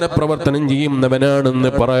സ്വാന്തന പ്രവർത്തനം ചെയ്യുന്നവനാണെന്ന്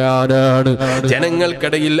പറയാനാണ്.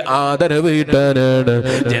 ജനങ്ങൾക്കിടയിൽ ആദരവ് കിട്ടാനാണ്.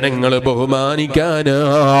 ജനങ്ങൾ ബഹുമാനിക്കാനാണ്,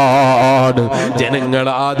 ജനങ്ങൾ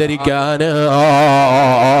ആദരിക്കാനാണ്.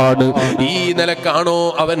 ഈ നിലക്കാണോ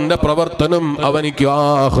അവന്റെ പ്രവർത്തനം? അവനിക്ക്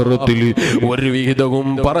ആഖിറത്തിൽ ഒരു വിഹിതവും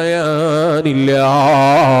പറയാനില്ല.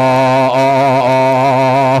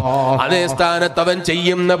 അതേ സ്ഥാനത്ത് അവൻ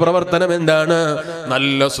ചെയ്യുന്ന പ്രവർത്തനം എന്താണ്?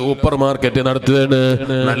 നല്ല സൂപ്പർ മാർക്കറ്റ് നടത്തുകയാണ്,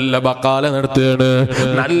 നല്ല ബക്കാല നടത്തുകയാണ്,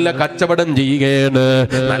 നല്ല കച്ചവടം ചെയ്യുകയാണ്,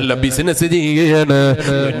 നല്ല ബിസിനസ് ചെയ്യുകയാണ്,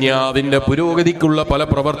 ദുനിയാവിന്റെ പുരോഗതിക്കുള്ള പല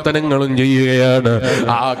പ്രവർത്തനങ്ങളും ചെയ്യുകയാണ്.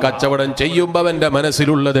 ആ കച്ചവടം ചെയ്യുമ്പോൾ അവന്റെ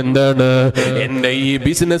മനസ്സിലുള്ളത് എന്താണ്? എന്റെ ഈ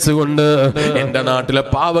ബിസിനസ് കൊണ്ട് എന്റെ നാട്ടിലെ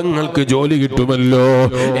പാവങ്ങൾക്ക് ജോലി കിട്ടുമല്ലോ,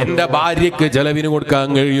 എന്റെ ഭാര്യയ്ക്ക് ചെലവിന് കൊടുക്കാൻ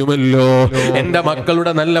കഴിയുമല്ലോ, എന്റെ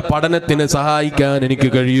മക്കളുടെ നല്ല പഠനത്തിന് സഹായിക്കാൻ എനിക്ക്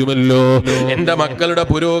കഴിയുമല്ലോ, എന്റെ മക്കളുടെ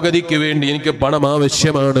പുരോഗതിക്ക് വേണ്ടി എനിക്ക് പണം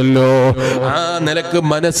ആവശ്യമാണല്ലോ. ആ നിലക്ക്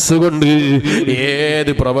മനസ്സുകൊണ്ട്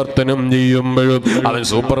ഏത് പ്രവർത്തനം ചെയ്യുമ്പോഴും അവൻ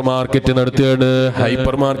സൂപ്പർ മാർക്കറ്റ് നടത്തുകയാണ്,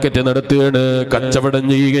 ഹൈപ്പർ മാർക്കറ്റ് നടത്തുകയാണ്, കച്ചവടം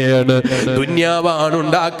ചെയ്യുകയാണ്. ദുന്യാവാണ്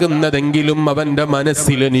ഉണ്ടാക്കുന്നതെങ്കിലും അവന്റെ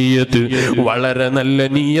മനസ്സിലെ നീയത്ത് വളരെ നല്ല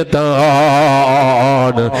നീയത്താണ്.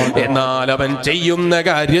 എന്നാൽ അവൻ ചെയ്യുന്ന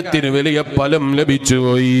കാര്യത്തിന് വലിയ ഫലം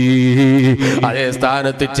ലഭിച്ചുപോയി. അതേ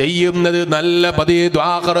സ്ഥാനത്ത് ചെയ്യുന്നത് നല്ല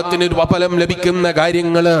ആഖിറത്തിന് ഫലം ലഭിക്കുന്ന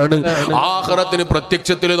കാര്യങ്ങളാണ്. ആഖിറത്തിന്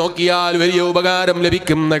പ്രത്യക്ഷത്തിൽ നോക്കിയാൽ വലിയ ഉപകാരം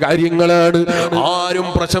ലഭിക്കുന്ന കാര്യങ്ങളാണ്. ആരും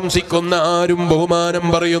പ്രശംസിക്കുന്ന, ആരും ബഹുമാനം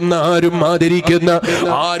പറയുന്ന, ആരും ആദരിക്കുന്ന,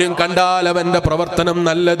 ആരും കണ്ടാൽ അവന്റെ പ്രവർത്തനം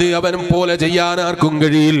നല്ലത്, അവൻ പോലെ ചെയ്യാൻ ആർക്കും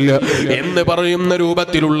കഴിയില്ല എന്ന് പറയുന്ന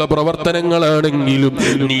രൂപത്തിലുള്ള പ്രവർത്തനങ്ങളാണെങ്കിലും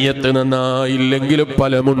നിയത്ത് നന്നായില്ലെങ്കിലും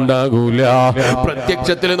ഫലമുണ്ടാകൂല.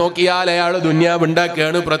 പ്രത്യക്ഷത്തിൽ നോക്കിയാൽ അയാൾ ദുന്യാവ്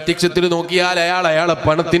ഉണ്ടാക്കുകയാണ്, പ്രത്യക്ഷത്തിൽ നോക്കിയാൽ അയാളെ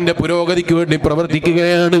പണത്തിന്റെ പുരോഗതിക്ക് വേണ്ടി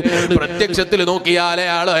പ്രവർത്തിക്കുകയാണ്, പ്രത്യക്ഷത്തിൽ നോക്കിയാൽ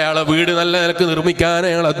അയാളെ വീട് നല്ല നിലക്ക് നിർമ്മിക്കാൻ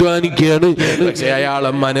അയാൾ അധ്വാനിക്കുകയാണ്. പക്ഷെ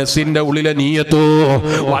അയാളെ മനസ്സിന്റെ ഉള്ളിലെ നീയത്തോ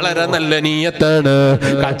വളരെ നല്ല നീയത്താണ്.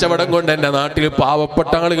 കച്ചവടം കൊണ്ട് എന്റെ നാട്ടിൽ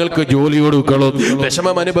പാവപ്പെട്ട ആളുകൾക്ക് ജോലി കൊടുക്കണം,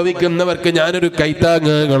 വിഷമം അനുഭവിക്കുന്നവർക്ക് ഞാനൊരു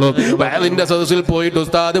കൈത്താങ്ങണം. വയലിന്റെ സദസ്സിൽ പോയിട്ട്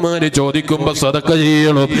ഉസ്താദുമാര് ചോദിക്കുമ്പോ സദഖ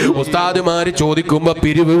ചെയ്യണം, ഉസ്താദുമാര് ചോദിക്കുമ്പോ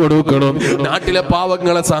പിരിവ് കൊടുക്കണം, നാട്ടിലെ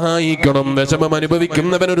പാവങ്ങളെ സഹായിക്കണം, വിഷമം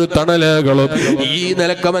അനുഭവിക്കുന്നവനൊരു തണലാകണം. ഈ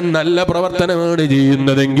നിലക്കവൻ നല്ല പ്രവർത്തനമാണ്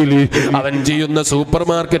ചെയ്യുന്നതെങ്കിൽ, അവൻ ചെയ്യുന്ന സൂപ്പർ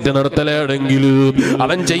മാർക്കറ്റ് നടത്തലാണെങ്കിലും,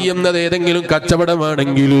 അവൻ ചെയ്യുന്നത് ഏതെങ്കിലും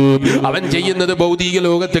കച്ചവടമാണെങ്കിലും, അവൻ ചെയ്യുന്നത് ഭൗതിക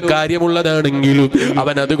ലോകത്ത് കാര്യമുള്ളതാണെങ്കിലും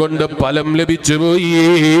അവൻ അതുകൊണ്ട് ഫലം ലഭിച്ചു പോയി.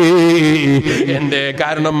 എന്റെ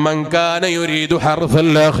കാരണം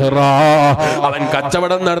അവൻ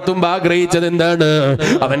കച്ചവടം നടത്തുമ്പോൾ ആഗ്രഹിച്ചത് എന്താണ്?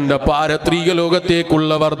 അവന്റെ പാരത്രിക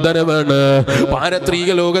ലോകത്തേക്കുള്ള വർധനമാണ്, പാരത്രിക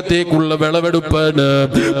ലോകത്തേക്കുള്ള വിളവെടുപ്പാണ്,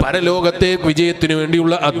 പരലോകത്തേക്ക് വിജയത്തിന്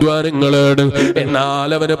വേണ്ടിയുള്ള അധ്വാനങ്ങളാണ്. എന്നാൽ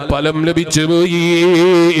അവന് ഫലം ലഭിച്ചു പോയി.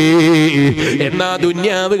 എന്നാ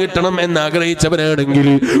ദുന്യാവ് കിട്ടണം എന്നാഗ്രഹിച്ചവനാണെങ്കിൽ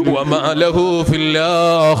വമാലഹു ഫിൽ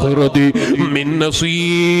ആഖിറതി മിൻ നസീബ്,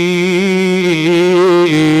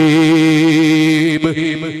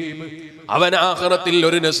 അവൻ ആഖിറത്തിൽ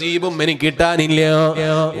ഒരു നസീബും എനിക്ക് കിട്ടാനില്ല,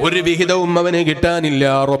 ഒരു വിഹിതവും അവന് കിട്ടാനില്ല.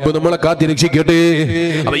 റബ്ബ് നമ്മളെ കാത്തിരക്ഷിക്കട്ടെ.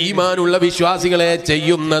 അപ്പൊ ഈമാനുള്ള വിശ്വാസികളെ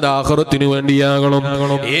ചെയ്യുന്നത് ആഖിറത്തിന് വേണ്ടിയാകണം.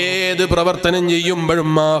 ഏത് പ്രവർത്തനം ചെയ്യുമ്പോഴും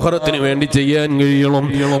ആഖിറത്തിന് വേണ്ടി ചെയ്യാൻ കഴിയണം.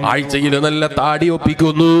 ആഴ്ചയിൽ നല്ല താടി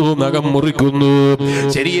ഒപ്പിക്കുന്നു, നഖം മുറിക്കുന്നു,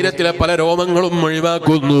 ശരീരത്തിലെ പല രോമങ്ങളും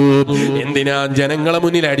ഒഴിവാക്കുന്നു. എന്തിനാ? ജനങ്ങളെ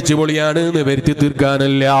മുന്നിൽ അടിച്ചുപൊളിയാണ് എന്ന് വരുത്തി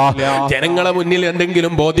തീർക്കാനല്ല, ജനങ്ങളെ മുന്നിൽ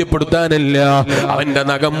എന്തെങ്കിലും ബോധ്യപ്പെടുത്താനല്ല. അവന്റെ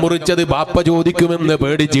നഖം മുറിച്ചത് ബാപ്പ ചോദിക്കുമെന്ന്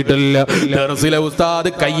പേടിച്ചിട്ടല്ല, ദർസിലെ ഉസ്താദ്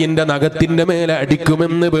കയ്യിന്റെ നഖത്തിന്റെ മേലെ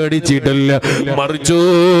അടിക്കുമെന്ന് പേടിച്ചിട്ടല്ല, മറിച്ചോ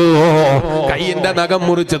കയ്യിന്റെ നഖം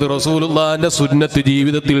മുറിച്ചത് റസൂലുള്ളാഹിന്റെ സുന്നത്ത്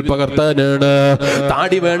ജീവിതത്തിൽ പകർത്താനാണ്.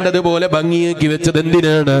 താടി വേണ്ടതുപോലെ ഭംഗിയാക്കി വെച്ചത്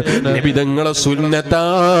എന്തിനാണ്? നബി തങ്ങളെ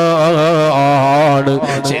സുന്നത്താണ്.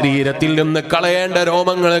 ശരീരത്തിൽ നിന്ന് കളയേണ്ട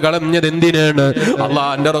രോമങ്ങൾ കളഞ്ഞത് എന്തിനാണ്?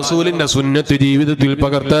 അള്ളാഹിന്റെ റസൂലിന്റെ സുന്നത്ത് ജീവിതത്തിൽ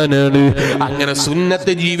പകർത്താനാണ്. അങ്ങനെ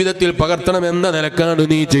സുന്നത്ത് ജീവിതത്തിൽ പകർത്തണം എന്ന നിലക്കാണ്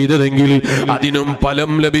നീ ചെയ്തതെങ്കിൽ അതിനും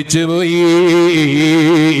ഫലം ലഭിച്ചു പോയി.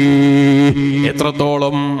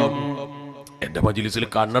 എത്രത്തോളം എന്റെ മജ്‌ലിസിൽ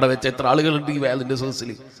കണ്ണട വെച്ച എത്ര ആളുകളുണ്ട്? ഈ വേലിന്റെ സദസ്സിൽ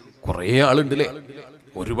കുറെ ആളുണ്ടല്ലേ,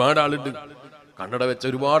 ഒരുപാട് ആളുണ്ട്. കണ്ണട വെച്ച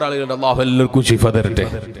ഒരുപാട് ആളുകളുണ്ട്. അല്ലാഹു എല്ലാവർക്കും ശിഫ തരട്ടെ.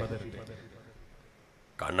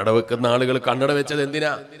 കണ്ണട വെക്കുന്ന ആളുകൾ കണ്ണട വെച്ചത്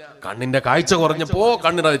എന്തിനാ? കണ്ണിന്റെ കാഴ്ച കുറഞ്ഞപ്പോ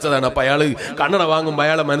കണ്ണട വെച്ചതാണ്. അപ്പൊ അയാള് കണ്ണട വാങ്ങുമ്പോൾ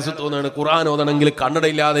അയാളെ മനസ്സിൽ തോന്നുകയാണ്, ഖുർആൻ ഓതണമെങ്കിൽ കണ്ണട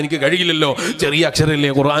ഇല്ലാതെ എനിക്ക് കഴിയില്ലല്ലോ, ചെറിയ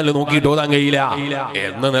അക്ഷരമില്ലേ ഖുർആനിൽ നോക്കിയിട്ട് ഓതാൻ കഴിയില്ല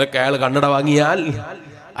എന്ന നിലക്ക് അയാൾ കണ്ണട വാങ്ങിയാൽ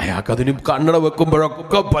അയാൾക്ക് അതിന് കണ്ണട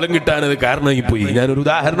വെക്കുമ്പോഴൊക്കെ ഫലം കിട്ടാനത് കാരണമായി പോയി. ഞാനൊരു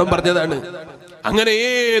ഉദാഹരണം പറഞ്ഞതാണ്. അങ്ങനെ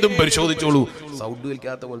ഏതും പരിശോധിച്ചോളൂ. സൗണ്ട്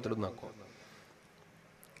വലിക്കാത്ത പോലത്തെ ഒന്നാക്കോ.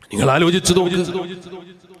 നിങ്ങൾ ആലോചിച്ചു നോക്ക്.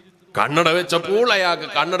 കണ്ണട വെച്ചപ്പോൾ അയാൾക്ക്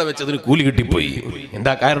കണ്ണട വെച്ചതിന് കൂലി കിട്ടിപ്പോയി.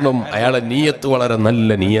 എന്താ കാരണം? അയാളെ നീയത്ത് വളരെ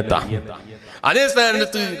നല്ല നീയത്താ. അതേ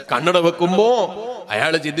സ്ഥാനത്ത് കണ്ണട വെക്കുമ്പോ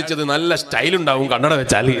അയാൾ ചിന്തിച്ചത് നല്ല സ്റ്റൈലുണ്ടാവും കണ്ണട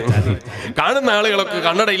വെച്ചാല്. കാണുന്ന ആളുകളൊക്കെ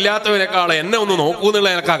കണ്ണട ഇല്ലാത്തവരെക്കാൾ എന്നെ ഒന്ന്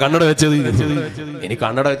നോക്കൂന്നുള്ളതിനൊക്കെ കണ്ണട വെച്ചത്. ഇനി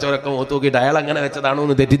കണ്ണട വെച്ചവരൊക്കെ മുഖത്ത് നോക്കിയിട്ട് അയാൾ അങ്ങനെ വെച്ചതാണോ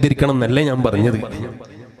എന്ന് തെറ്റിദ്ധരിക്കണം എന്നല്ലേ ഞാൻ പറഞ്ഞത്.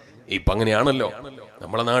 ഇപ്പൊ അങ്ങനെയാണല്ലോ.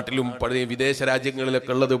 നമ്മളെ നാട്ടിലും പഴയ വിദേശ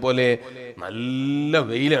രാജ്യങ്ങളിലൊക്കെ ഉള്ളത് പോലെ നല്ല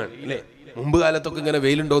വെയിലാണ് അല്ലേ? മുമ്പ് കാലത്തൊക്കെ ഇങ്ങനെ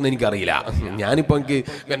വെയിലുണ്ടോ എന്ന് എനിക്കറിയില്ല. ഞാനിപ്പോ എനിക്ക്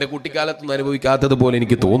എന്റെ കുട്ടിക്കാലത്തൊന്നും അനുഭവിക്കാത്തത് പോലെ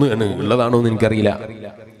എനിക്ക് തോന്നുകയാണ്. ഉള്ളതാണോ എന്ന് എനിക്കറിയില്ല.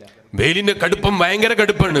 വെയിലിന്റെ കടുപ്പം ഭയങ്കര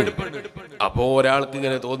കടുപ്പാണ്. അപ്പോ ഒരാൾക്ക്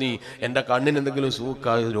ഇങ്ങനെ തോന്നി എന്റെ കണ്ണിന് എന്തെങ്കിലും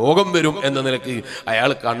രോഗം വരും എന്ന നിലക്ക്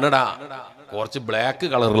അയാൾ കണ്ണട കുറച്ച് ബ്ലാക്ക്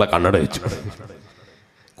കളറുള്ള കണ്ണട വെച്ചു,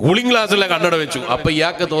 കൂളിംഗ് ഗ്ലാസ്സുള്ള കണ്ണട വെച്ചു. അപ്പൊ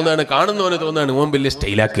ഇയാൾക്ക് തോന്നാണ്, കാണുന്നവന് തോന്നാണ് ഓൻ വലിയ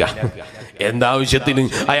സ്റ്റൈലാക്കുക. എന്താവശ്യത്തിന്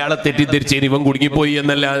അയാളെ തെറ്റിദ്ധരിച്ച് ഇവൻ കുടുങ്ങിപ്പോയി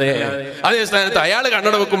എന്നല്ലാതെ. അതേ സ്ഥാനത്ത് അയാൾ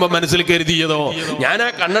കണ്ണട വെക്കുമ്പോ മനസ്സിൽ കരുതിയതോ, ഞാൻ ആ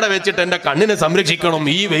കണ്ണട വെച്ചിട്ട് എന്റെ കണ്ണിനെ സംരക്ഷിക്കണം,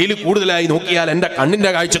 ഈ വെയിൽ കൂടുതലായി നോക്കിയാൽ എന്റെ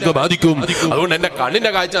കണ്ണിന്റെ കാഴ്ചക്ക് ബാധിക്കും, അതുകൊണ്ട് എന്റെ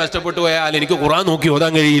കണ്ണിന്റെ കാഴ്ച നഷ്ടപ്പെട്ടു പോയാൽ എനിക്ക് ഖുർആൻ നോക്കി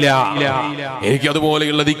ഓതാൻ കഴിയില്ല, എനിക്ക്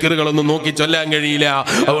അതുപോലെയുള്ള ദിക്റുകളൊന്നും നോക്കി ചൊല്ലാൻ കഴിയില്ല,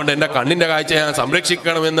 അതുകൊണ്ട് എന്റെ കണ്ണിന്റെ കാഴ്ച ഞാൻ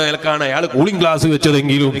സംരക്ഷിക്കണം എന്ന നിലക്കാണ് അയാൾ കൂളിംഗ് ഗ്ലാസ്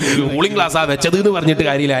വെച്ചതെങ്കിലും കൂളിംഗ് ഗ്ലാസ്സാ വെച്ചത് എന്ന് പറഞ്ഞിട്ട്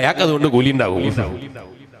കാര്യമില്ല, അയാൾക്ക് അതുകൊണ്ട് കൂലി ഉണ്ടാവും.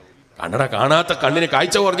 കണ്ണട കാണാത്ത കണ്ണിന്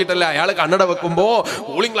കാഴ്ച കുറഞ്ഞിട്ടല്ല അയാൾ കണ്ണട വെക്കുമ്പോ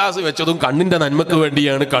കൂളിംഗ് ഗ്ലാസ് വെച്ചതും കണ്ണിന്റെ നന്മക്ക്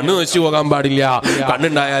വേണ്ടിയാണ്. കണ്ണ് നശിച്ചു പോകാൻ പാടില്ല,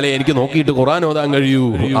 കണ്ണുണ്ടായാലേ എനിക്ക് നോക്കിയിട്ട് ഖുർആൻ ഓതാൻ കഴിയൂ.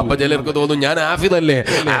 അപ്പൊ ചിലർക്ക് തോന്നും ഞാൻ ഹാഫിദല്ലേ.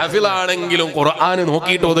 ഹാഫിദാണെങ്കിലും ഖുർആൻ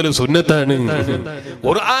നോക്കിയിട്ട് ഓതൽ സുന്നത്താണ്.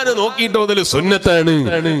 ഖുർആൻ നോക്കിയിട്ട് ഓതൽ സുന്നത്താണ്.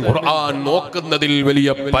 ഖുർആൻ നോക്കുന്നതിൽ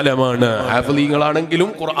വലിയ ഫലമാണ്. ഹാഫിദീങ്ങളാണെങ്കിലും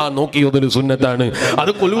ഖുർആൻ നോക്കി ഓതൽ സുന്നത്താണ്.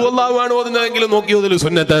 അത് ഖുൽ ഹുവല്ലാഹു ആണ് ഓതുന്നതെങ്കിലും നോക്കി ഓതൽ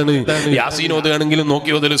സുന്നത്താണ്. യാസീൻ ഓതുകയാണെങ്കിലും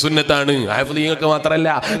നോക്കി ഓതൽ സുന്നത്താണ്. ഹാഫിദീങ്ങൾക്ക് മാത്രമല്ല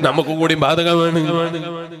നമുക്ക് കൂടി ബാധകമാണ്.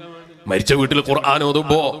 മരിച്ച വീട്ടിൽ ഖുർആൻ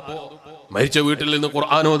ഓതുമ്പോ, മരിച്ച വീട്ടിൽ നിന്ന്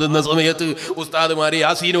ഖുർആൻ ഓതുന്ന സമയത്ത് ഉസ്താദുമാര്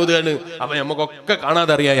യാസീൻ ഓതുകയാണ്. അപ്പൊ നമുക്കൊക്കെ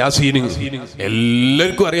കാണാതെ അറിയാം യാസീന്,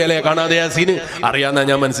 എല്ലാവർക്കും അറിയാലേ കാണാതെ യാസീന്. അറിയാന്നാ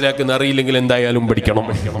ഞാൻ മനസ്സിലാക്കുന്നത്. അറിയില്ലെങ്കിൽ എന്തായാലും പഠിക്കണം,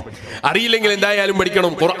 അറിയില്ലെങ്കിൽ എന്തായാലും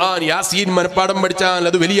പഠിക്കണം. ഖുർആൻ യാസീൻ മനപ്പാഠം പഠിച്ചാൽ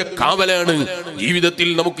അത് വലിയ കാവലാണ്. ജീവിതത്തിൽ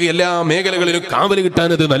നമുക്ക് എല്ലാ മേഖലകളിലും കാവൽ കിട്ടാൻ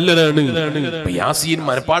അത് നല്ലതാണ്. യാസീൻ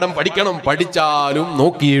മനപ്പാഠം പഠിക്കണം, പഠിച്ചാലും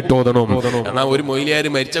നോക്കിയിട്ട് ഓതണം. എന്നാൽ ഒരു മൊയ്ലിയാർ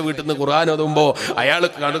മരിച്ച വീട്ടിൽ നിന്ന് ഖുർആൻ ഓതുമ്പോ അയാൾ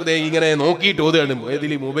കണ്ടതേ ഇങ്ങനെ നോക്കിയിട്ട് ഓതുകയാണ്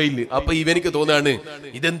ഏതിൽ മൊബൈലിൽ. അപ്പൊ ഇവനിക്ക് തോന്നാണ്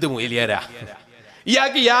ഇതെന്ത് മൊയ്ലിയാരാ,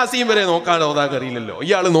 ഇയാൾക്ക് യാസീൻ വരെ നോക്കാൻ ഓതാൻ അറിയില്ലല്ലോ,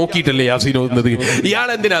 ഇയാൾ നോക്കിയിട്ടല്ലേ യാസീൻ ഓതുന്നത്, ഇയാൾ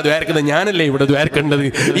എന്തിനാ ദ്വാരക്കുന്നത്, ഞാനല്ലേ ഇവിടെ ദ്വാരക്കേണ്ടത്,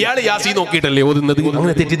 ഇയാൾ യാസീൻ നോക്കിയിട്ടല്ലേ ഓതുന്നത്.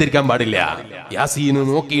 അങ്ങനെ തെറ്റിദ്ധരിക്കാൻ പാടില്ല. യാസീൻ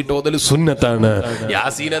നോക്കിയിട്ട് ഓതൽ സുന്നത്താണ്.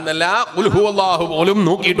 യാസീൻ എന്നല്ല ഖുൽ ഹുവല്ലാഹു പോലും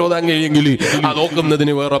നോക്കിയിട്ട് ഓതാൻ കഴിയെങ്കിൽ ആ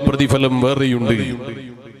നോക്കുന്നതിന് വേറെ പ്രതിഫലം വേറെയുണ്ട്.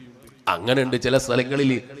 അങ്ങനെയുണ്ട് ചില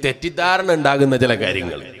സ്ഥലങ്ങളിൽ തെറ്റിദ്ധാരണ ഉണ്ടാകുന്ന ചില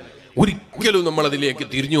കാര്യങ്ങൾ. ഒരിക്കലും നമ്മൾ അതിലേക്ക്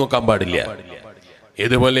തിരിഞ്ഞു നോക്കാൻ പാടില്ല.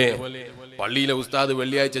 ഇതുപോലെ പള്ളിയിലെ ഉസ്താദ്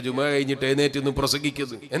വെള്ളിയാഴ്ച ജുമ കഴിഞ്ഞിട്ട് എഴുന്നേറ്റ് നിന്ന്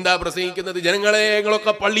പ്രസംഗിക്കുന്നത്. എന്താ പ്രസംഗിക്കുന്നത്? ജനങ്ങളെ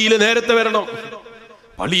നിങ്ങളൊക്കെ പള്ളിയിൽ നേരത്തെ വരണം,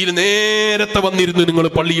 പള്ളിയിൽ നേരത്തെ വന്നിരുന്ന് നിങ്ങൾ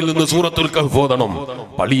പള്ളിയിൽ നിന്ന് സൂറത്തുൽ കഹ്ഫ് ഓതണം,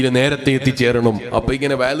 പള്ളിയിൽ നേരത്തെ എത്തിച്ചേരണം. അപ്പൊ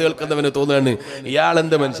ഇങ്ങനെ വയല് കേൾക്കുന്നവന് തോന്നുകയാണ് ഇയാൾ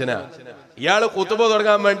എന്ത് മനുഷ്യനാ, ഇയാള് ഖുതുബ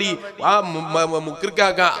തുടങ്ങാൻ വേണ്ടി ആ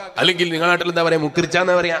മുക്രിക്കാക്ക, അല്ലെങ്കിൽ നിങ്ങളുടെ നാട്ടിൽ എന്താ പറയാ,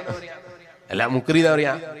 മുക്രിച്ചാന്നാ പറയാ, അല്ല മുക്രി എന്താ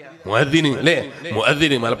പറയാ, മുഅദ്ദിന് അല്ലേ,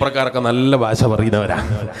 മുഅദ്ദിന്. മലപ്പുറക്കാരൊക്കെ നല്ല ഭാഷ പറയുന്നവരാ.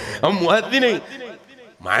 ആ മുഅദ്ദിന്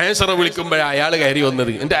മഹേശ്വറ വിളിക്കുമ്പോഴാണ് അയാൾ കയറി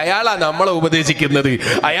വന്നത്. എന്നിട്ട് അയാളാ നമ്മളെ ഉപദേശിക്കുന്നത്.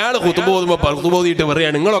 അയാൾ ഖുതുബ ഓതുമ്പോൾ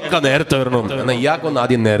പറയാണ് നിങ്ങളൊക്കെ നേരത്തെ വരണം. എന്നാൽ ഇയാൾക്കൊന്ന്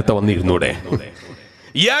ആദ്യം നേരത്തെ വന്നിരുന്നൂടെ,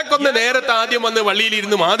 ഇയാൾക്കൊന്ന് നേരത്തെ ആദ്യം വന്ന്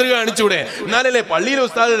പള്ളിയിലിരുന്ന് മാതൃക കാണിച്ചൂടെ, എന്നാലല്ലേ പള്ളിയിൽ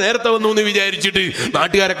ഉസ്താദ് നേരത്തെ വന്നു എന്ന് വിചാരിച്ചിട്ട്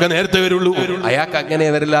നാട്ടുകാരൊക്കെ നേരത്തെ വരുള്ളൂ. അയാൾക്ക് അങ്ങനെ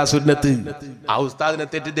വരില്ല ആ സുന്നത്ത്. ആ ഉസ്താദിനെ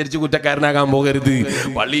തെറ്റിദ്ധരിച്ച് കുറ്റക്കാരനാകാൻ പോകരുത്.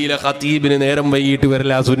 പള്ളിയിലെ ഖത്തീബിന് നേരം വൈകിട്ട്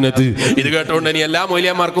വരില്ല ആ സുന്നത്ത്. ഇത് കേട്ടോണ്ട് ഇനി എല്ലാ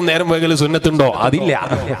മൊയ്ലിയാമാർക്കും നേരം വൈകൽ സുന്നത്തുണ്ടോ? അതില്ല.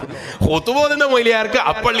 ഖുതുബ ഓതുന്ന മൊയ്ലിയാർക്ക്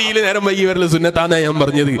അപ്പള്ളിയിൽ നേരം വൈകി വരൽ സുന്നത്താന്നാ ഞാൻ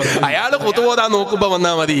പറഞ്ഞത്. അയാൾ ഖുതുബ ഓതാൻ നോക്കുമ്പോ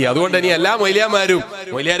വന്നാൽ മതി. അതുകൊണ്ട് ഇനി എല്ലാ മൊയ്ലിയാമാരും,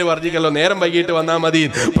 മൊയ്ലിയാർ പറഞ്ഞിക്കല്ലോ നേരം വൈകിട്ട് വന്നാൽ മതി.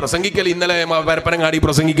 പ്രസംഗിക്കൽ ഇന്നലെ പരപ്പനങ്ങാടി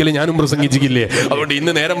പ്രസംഗിക്കല് ഞാനും പ്രസംഗിച്ചില്ലേ, അതുകൊണ്ട്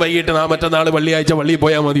ഇന്ന് നേരം വൈകിട്ട് മറ്റന്നാൾ വെള്ളിയാഴ്ച പള്ളിയിൽ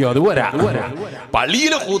പോയാൽ മതിയോ? അത് പോരാ.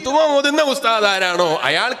 പള്ളിയിൽ ഖുതുബ ഓതുന്ന ഉസ്താദ് ആരാണോ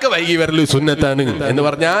അയാൾക്ക് വൈകി വരല് സുന്നത്താണ്. എന്ന്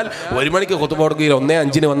പറഞ്ഞാൽ 1 മണിക്ക് ഖുതുബ തുടങ്ങുകയിൽ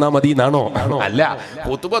 1:05 വന്നാൽ മതി എന്നാണോ? അല്ല,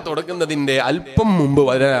 ഖുതുബ തുടങ്ങുന്നതിന്റെ അല്പം മുമ്പ്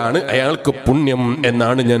വരാനാണ് അയാൾക്ക് പുണ്യം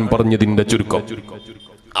എന്നാണ് ഞാൻ പറഞ്ഞതിന്റെ ചുരുക്കം.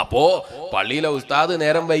 അപ്പോ പള്ളിയിലെ ഉസ്താദ്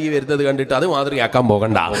നേരം വൈകി വരുന്നത് കണ്ടിട്ട് അത് മാതൃകയാക്കാൻ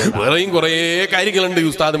പോകണ്ട. വേറെയും കുറേ കാര്യങ്ങളുണ്ട്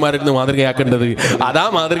ഉസ്താദുമാരിന്ന് മാതൃകയാക്കേണ്ടത്. അതാ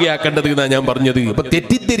മാതൃകയാക്കേണ്ടത് എന്നാ ഞാൻ പറഞ്ഞത്. അപ്പൊ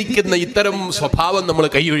തെറ്റിദ്ധരിക്കുന്ന ഇത്തരം സ്വഭാവം നമ്മൾ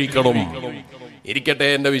കൈയൊഴിക്കണം. ഇരിക്കട്ടെ,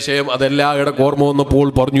 എന്റെ വിഷയം അതല്ല. ഇടക്ക് ഓർമ്മ വന്നപ്പോൾ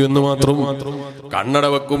പറഞ്ഞു എന്ന് മാത്രം. കണ്ണട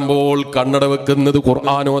വെക്കുമ്പോൾ കണ്ണട വെക്കുന്നത്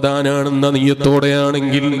ഖുർആൻ ഓതാനാണെന്ന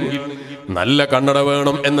നിയ്യത്തോടെയാണെങ്കിൽ നല്ല കണ്ണട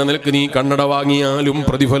വേണം എന്ന നിലക്ക് നീ കണ്ണട വാങ്ങിയാലും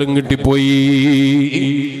പ്രതിഫലം കിട്ടിപ്പോയി.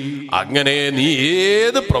 അങ്ങനെ നീ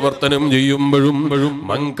ഏത് പ്രവർത്തനം ചെയ്യുമ്പോഴും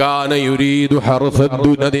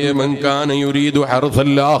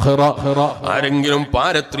ആരെങ്കിലും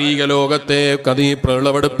പാരത്രീക ലോകത്തെ കഥ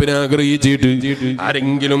പ്രളവെടുപ്പിന് ആഗ്രഹിച്ചിട്ട്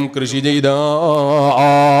ആരെങ്കിലും കൃഷി ചെയ്താൽ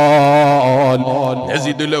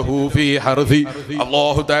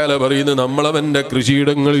അല്ലാഹു തആല പറയുന്നു, നമ്മളവന്റെ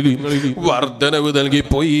കൃഷിയിടങ്ങളിൽ വർധനവ്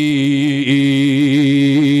നൽകിപ്പോയി.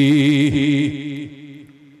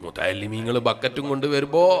 മുതല്ലിമീങ്ങൾ ബക്കറ്റും കൊണ്ട്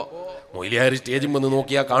വരുമ്പോ മൊയ്ലിയാർ സ്റ്റേജിൽ വന്ന്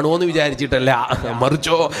നോക്കിയാ കാണുമോന്ന് വിചാരിച്ചിട്ടല്ല,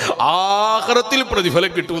 മറിച്ചോ ആഖിറത്തിൽ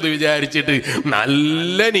പ്രതിഫലം കിട്ടുമെന്ന് വിചാരിച്ചിട്ട്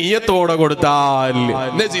നല്ല നിയ്യത്തോടെ കൊടുത്താൽ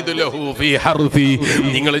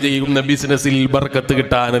നിങ്ങൾ ചെയ്യുന്ന ബിസിനസ്സിൽ ബർക്കത്ത്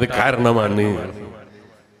കിട്ടാൻ അത് കാരണമാണ്.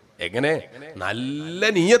 എങ്ങനെ? നല്ല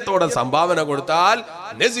നിയ്യത്തോടെ സംഭാവന കൊടുത്താൽ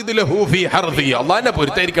അള്ളാന്റെ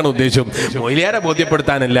പൊരുത്തായിരിക്കണം ഉദ്ദേശം. മൊയ്ലിയാരെ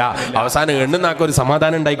ബോധ്യപ്പെടുത്താനല്ല, അവസാനം എണ്ണുന്നാക്ക ഒരു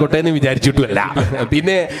സമാധാനം ഉണ്ടായിക്കോട്ടെ എന്ന് വിചാരിച്ചിട്ടുമല്ല.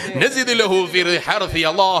 പിന്നെ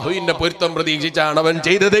അള്ളാഹുവിന്റെ പൊരുത്തം പ്രതീക്ഷിച്ചാണ് അവൻ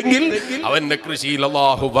ചെയ്തതെങ്കിൽ അവന്റെ കൃഷിയിൽ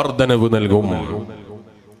അള്ളാഹു വർധനവ് നൽകും.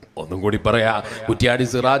 ഒന്നും കൂടി പറയാ, കുറ്റ്യാടി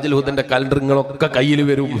സിറാജുൽ ഹുദന്റെ കലണ്ടറുകളൊക്കെ കയ്യിൽ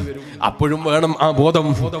വരും. അപ്പോഴും വേണം ആ ബോധം.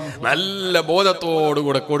 നല്ല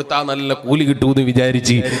ബോധത്തോടുകൂടെ കൊടുത്താൽ നല്ല കൂലി കിട്ടുമെന്ന്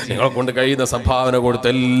വിചാരിച്ച് നിങ്ങളെ കൊണ്ട് കഴിയുന്ന സംഭാവന കൊടുത്ത്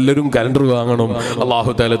എല്ലാവരും കലണ്ടർ വാങ്ങണം.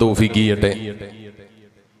 അല്ലാഹു തആല തൗഫീഖ് ചെയ്യട്ടെ.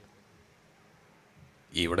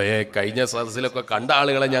 ഇവിടെ കഴിഞ്ഞ സദസ്സിലൊക്കെ കണ്ട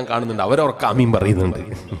ആളുകളെ ഞാൻ കാണുന്നുണ്ട്, അവരൊക്കെ ആമീൻ പറയുന്നുണ്ട്.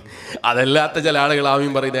 അതല്ലാത്ത ചില ആളുകൾ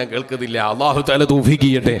ആമീൻ പറയുന്നത് ഞാൻ കേൾക്കുന്നില്ല. അല്ലാഹു തആല തൗഫീഖ്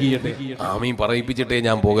ചെയ്യട്ടെ. ആമീൻ പറയിപ്പിച്ചിട്ടേ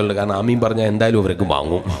ഞാൻ പോകലുള്ളൂ. കാരണം ആമീൻ പറഞ്ഞാൽ എന്തായാലും അവരൊക്കെ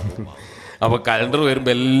വാങ്ങും. അപ്പൊ കലണ്ടർ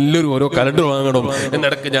വരുമ്പോൾ എല്ലാവരും ഓരോ കലണ്ടർ വാങ്ങണം.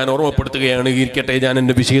 എന്നിടക്ക് ഞാൻ ഓർമ്മപ്പെടുത്തുകയാണ്. ഇരിക്കട്ടെ, ഞാൻ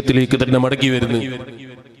എന്റെ വിഷയത്തിലേക്ക് തന്നെ മടക്കി വരുന്നു.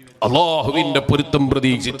 അല്ലാഹുവിന്റെ പൊരുത്തം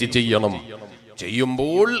പ്രതീക്ഷിച്ച് ചെയ്യണം.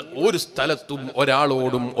 ചെയ്യുമ്പോൾ ഒരു സ്ഥലത്തും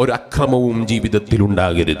ഒരാളോടും ഒരു അക്രമവും ജീവിതത്തിൽ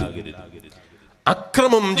ഉണ്ടാകരുത്.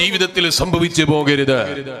 അക്രമം ജീവിതത്തിൽ സംഭവിച്ചു പോകരുത്.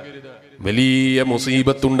 വലിയ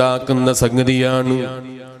മുസീബത്തുണ്ടാക്കുന്ന സംഗതിയാണ്.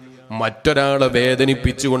 മറ്റൊരാളെ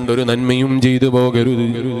വേദനിപ്പിച്ചുകൊണ്ടൊരു നന്മയും ചെയ്തു പോകരുത്.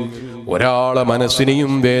 ഒരാളെ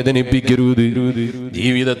മനസ്സിനെയും വേദനിപ്പിക്കരുത്.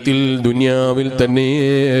 ജീവിതത്തിൽ ദുനിയാവിൽ തന്നെ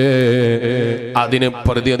അതിന്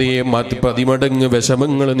പ്രതിമടങ്ങ്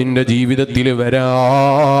വിഷമങ്ങൾ നിന്റെ ജീവിതത്തിൽ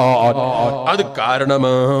വരാൻ അത്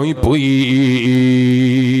കാരണമായി പോയി.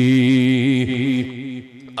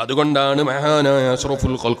 അതുകൊണ്ടാണ് മഹാനായ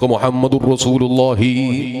അഷ്റഫുൽ ഖൽഖ് മുഹമ്മദുർ റസൂലുള്ളാഹി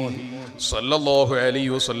സല്ലല്ലാഹു അലൈഹി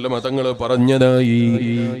വസല്ലം തങ്ങൾ പറഞ്ഞതായി,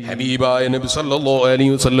 ഹബീബായ നബി സല്ലല്ലാഹു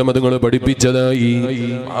അലൈഹി വസല്ലം തങ്ങൾ പഠിപ്പിച്ചതായി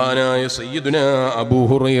മഹാനായ സയ്യിദുനാ അബൂ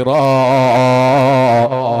ഹുറൈറ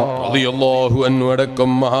റളിയല്ലാഹു അൻഹു അടക്കം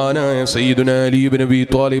മഹാനായ സയ്യിദുനാ അലി ഇബ്നു അബീ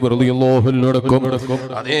ത്വാലിബ് റളിയല്ലാഹു അൻഹു അടക്കം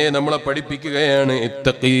അതേ നമ്മളെ പഠിപ്പിക്കുകയാണ്,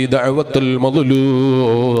 ഇത്തഖീ ദഅവത്തുൽ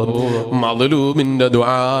മദ്ലൂം, മദ്ലൂമിന്റെ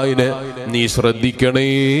ദുആഇനെ നീ ശ്രദ്ധിക്കണേ.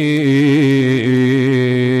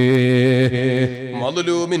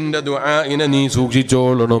 മദ്ലൂമിന്റെ ദുആഇനെ നീ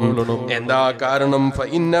സൂക്ഷിച്ചോളണം. എന്താ കാരണം?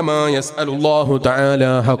 ഫഇന്നമാ യസ്അലുല്ലാഹു തആല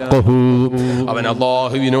ഹഖ്ഖഹു, അവൻ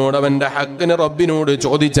അല്ലാഹുവിനോട് അവന്റെ ഹഖ്ഖിനെ റബ്ബിനോട്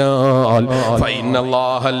ചോദിച്ചാൽ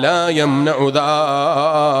ഫഇന്നല്ലാഹ ലാ യംനഉ ദാ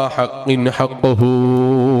ഹഖ്ഖിൻ ഹഖ്ഖഹു,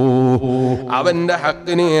 അവന്റെ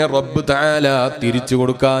ഹഖ്ഖിനെ റബ്ബ് തആല തിരിച്ചു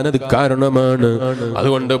കൊടുക്കാൻ അത് കാരണമാണ്.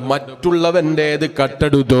 അതുകൊണ്ട് മറ്റുള്ളവന്റേത്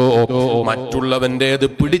കട്ടെടുത്തോ, മറ്റുള്ളവന്റേത്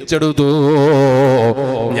പിടിച്ചെടുത്തോ,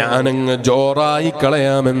 ഞാനങ്ങ് ജോറായി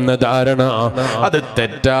കളയാമെന്ന ധാരണ അത്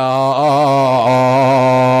തെറ്റാണ്.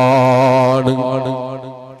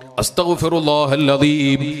 അസ്തഗ്ഫിറുല്ലാഹൽ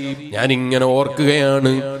അദീം. ഞാൻ ഇങ്ങനെ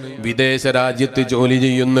ഓർക്കുകയാണ്, വിദേശ രാജ്യത്ത് ജോലി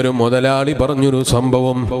ചെയ്യുന്നൊരു മുതലാളി പറഞ്ഞൊരു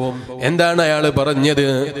സംഭവം. എന്താണ് അയാൾ പറഞ്ഞത്?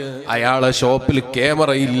 അയാളെ ഷോപ്പിൽ ക്യാമറ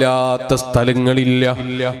ഇല്ലാത്ത സ്ഥലങ്ങളില്ല.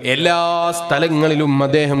 എല്ലാ സ്ഥലങ്ങളിലും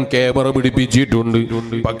അദ്ദേഹം ക്യാമറ പിടിപ്പിച്ചിട്ടുണ്ട്.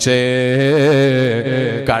 പക്ഷേ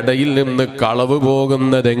കടയിൽ നിന്ന് കളവ്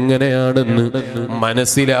പോകുന്നത് എങ്ങനെയാണെന്ന്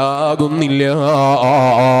മനസ്സിലാകുന്നില്ല.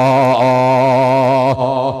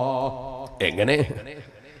 എങ്ങനെ?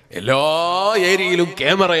 എല്ലാ ഏരിയയിലും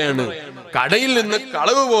ക്യാമറയാണ്, കടയിൽ നിന്ന്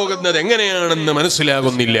കളവ് പോകുന്നത് എങ്ങനെയാണെന്ന്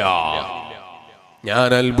മനസ്സിലാകുന്നില്ല. ഞാൻ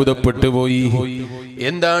അത്ഭുതപ്പെട്ടു പോയി.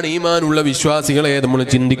 എന്താണ് ഈമാനുള്ള വിശ്വാസികളെ നമ്മൾ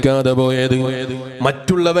ചിന്തിക്കാതെ പോയത്?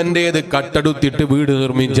 മറ്റുള്ളവന്റേത് കട്ടെടുത്തിട്ട് വീട്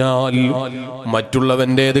നിർമ്മിച്ചാൽ,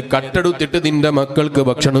 മറ്റുള്ളവന്റേത് കട്ടെടുത്തിട്ട് നിന്റെ മക്കൾക്ക്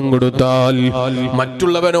ഭക്ഷണം കൊടുത്താൽ,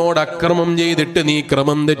 മറ്റുള്ളവനോട് അക്രമം ചെയ്തിട്ട് നീ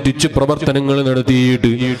ക്രമം തെറ്റിച്ച് പ്രവർത്തനങ്ങൾ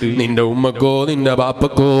നടത്തിയിട്ട് നിന്റെ ഉമ്മക്കോ നിന്റെ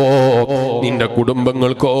ബാപ്പക്കോ നിന്റെ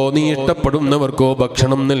കുടുംബങ്ങൾക്കോ നീ ഇഷ്ടപ്പെടുന്നവർക്കോ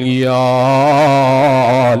ഭക്ഷണം നൽകിയാൽ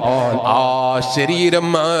ആ ശരീരം,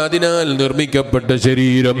 അതിനാൽ നിർമ്മിക്കപ്പെട്ട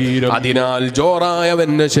ശരീരം, അതിനാൽ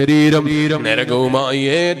ജോറായവന്റെ ശരീരം നരകവുമായി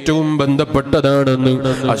ഏറ്റവും ബന്ധപ്പെട്ടതാണെന്ന്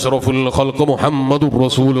അഷ്റഫുൽ ഖൽഖ് മുഹമ്മദുർ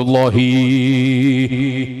റസൂലുള്ളാഹി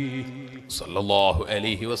സ്വല്ലല്ലാഹു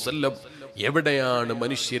അലൈഹി വസല്ലം. എവിടെയാണ്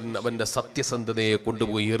മനുഷ്യൻ അവന്റെ സത്യസന്ധതയെ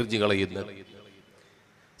കൊണ്ടുപോയി എറിഞ്ഞു കളയുന്നത്?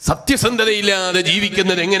 സത്യസന്ധതയില്ലാതെ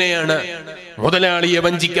ജീവിക്കുന്നത് എങ്ങനെയാണ്? മുതലാളിയെ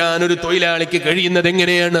വഞ്ചിക്കാൻ ഒരു തൊഴിലാളിക്ക് കഴിയുന്നത്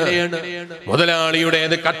എങ്ങനെയാണ്?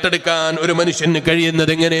 മുതലാളിയുടേത് കട്ടെടുക്കാൻ ഒരു മനുഷ്യന്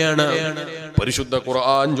കഴിയുന്നത് എങ്ങനെയാണ്? പരിശുദ്ധ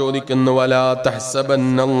ഖുർആൻ ചോദിക്കുന്നു, വലാ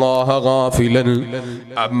തഹ്സബന്നല്ലാഹ ഗാഫിലൻ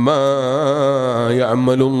അമ്മാ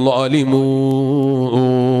യഅമലുൽ ളാലിമൂൻ.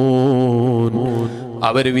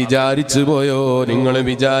 അവര് വിചാരിച്ചു പോയോ, നിങ്ങൾ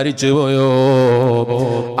വിചാരിച്ചു പോയോ,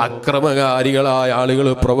 അക്രമകാരികളായ ആളുകൾ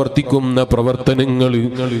പ്രവർത്തിക്കുന്ന പ്രവർത്തനങ്ങൾ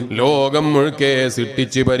ലോകം മുഴുക്കെ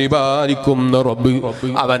സൃഷ്ടിച്ച് പരിപാലിക്കുന്ന റബ്ബ്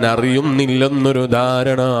അവൻ അറിയുന്നില്ലെന്നൊരു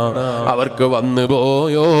ധാരണ അവർക്ക് വന്നു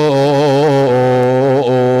പോയോ?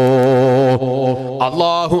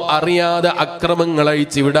 അള്ളാഹു അറിയാതെ അക്രമങ്ങൾ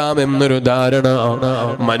അഴിച്ചുവിടാമെന്നൊരു ധാരണ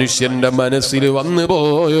മനുഷ്യന്റെ മനസ്സിൽ വന്നു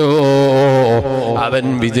പോയോ? അവൻ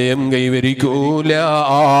വിജയം കൈവരിക്കൂല.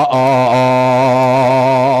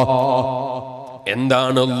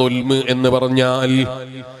 എന്താണ് ളുൽമ് എന്ന് പറഞ്ഞാൽ?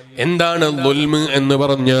 എന്താണ് ളുൽമ് എന്ന്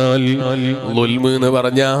പറഞ്ഞാൽ? ളുൽമ് എന്ന്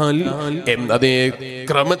പറഞ്ഞാൽ അതേ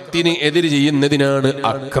ക്രമത്തിന് എതിര് ചെയ്യുന്നതിനാണ്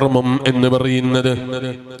അക്രമം എന്ന് പറയുന്നത്.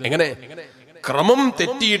 എങ്ങനെ? ക്രമം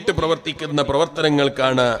തെറ്റിയിട്ട് പ്രവർത്തിക്കുന്ന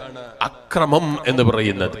പ്രവർത്തനങ്ങൾക്കാണ് അക്രമം എന്ന്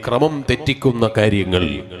പറയുന്നത്. ക്രമം തെറ്റിക്കുന്ന കാര്യങ്ങൾ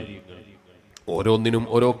ഓരോന്നിനും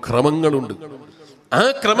ഓരോ ക്രമങ്ങളുണ്ട്. ആ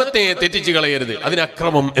ക്രമത്തെ തെറ്റിച്ച് കളയരുത്, അതിന്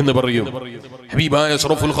അക്രമം എന്ന് പറയും. ഹബീബായ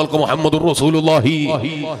അഷ്റഫുൽ ഖൽഖ് മുഹമ്മദുർ റസൂലുള്ളാഹി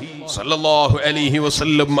സ്വല്ലല്ലാഹു അലൈഹി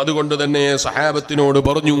വസല്ലം അതുകൊണ്ട് തന്നെ സഹാബത്തിനോട്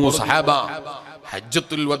പറഞ്ഞു, സഹാബ,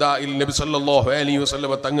 ഹജ്ജത്തുൽ വദാഇൽ നബി സ്വല്ലല്ലാഹു അലൈഹി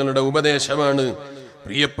വസല്ലം തങ്ങളുടെ ഉപദേശമാണ്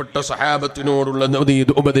പ്രിയപ്പെട്ട സഹാബത്തിനോടുള്ള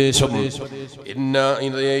ഉപദേശം.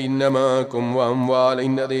 ഇന്നമാകും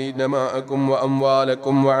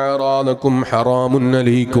വഅംവാലകും വഅറാദകും ഹറാമുൻ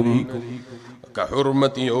അലൈക്കും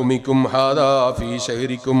كحرمة يومكم هذا في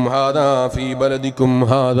شهركم هذا في بلدكم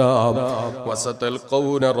هذا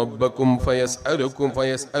وستلقون ربكم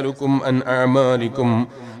فيسألكم عن أعمالكم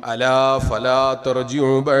ألا فلا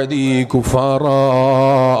ترجعوا بعدي كفارا.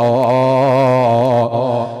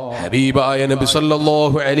 ഹബീബായ നബി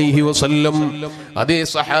സല്ലല്ലാഹു അലൈഹി വസല്ലം അതേ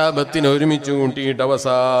സഹാബത്തിനെ ഒരുമിച്ച് കൂട്ടിയിട്ട്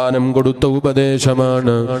അവസാനം കൊടുത്ത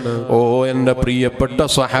ഉപദേശമാണ്, ഓ എന്റെ പ്രിയപ്പെട്ട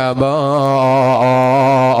സഹാബ,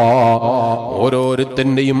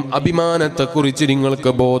 ഓരോരുത്തന്റെയും അഭിമാനത്തെക്കുറിച്ച്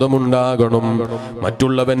നിങ്ങൾക്ക് ബോധമുണ്ടാകണം.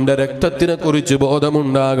 മറ്റുള്ളവന്റെ രക്തത്തിനെ കുറിച്ച്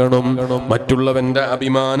ബോധമുണ്ടാകണം. മറ്റുള്ളവന്റെ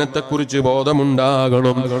അഭിമാനത്തെക്കുറിച്ച്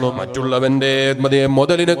ബോധമുണ്ടാകണം. മറ്റുള്ളവന്റെ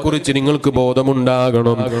മുതലിനെ കുറിച്ച് നിങ്ങൾക്ക്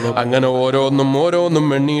ബോധമുണ്ടാകണം. അങ്ങനെ ഓരോന്നും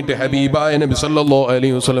എണ്ണീട്ട് ഹബീബായ നബി സല്ലല്ലാഹു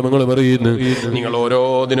അലൈഹി വസല്ലം നിങ്ങൾ പറയുന്നു, നിങ്ങൾ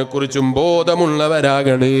ഓരോന്നിനെ കുറിച്ചും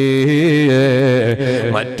ബോധമുള്ളവരാകണേ.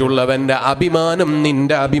 മറ്റുള്ളവന്റെ അഭിമാനം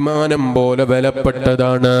നിന്റെ അഭിമാനം പോലെ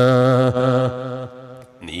വിലപ്പെട്ടതാണ്.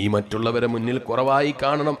 നീ മറ്റുള്ളവരെ മുന്നിൽ കുറവായി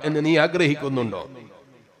കാണണം എന്ന് നീ ആഗ്രഹിക്കുന്നുണ്ടോ?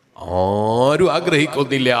 ആരും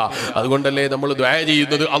ആഗ്രഹിക്കുന്നില്ല. അതുകൊണ്ടല്ലേ നമ്മൾ ദുആ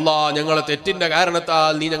ചെയ്യുന്നത്, അല്ലാ ഞങ്ങളെ തെറ്റിന്റെ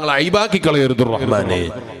കാരണത്താൽ നീ ഞങ്ങളെ അയ്ബാക്കി കളയരുത് റഹ്മാനേ.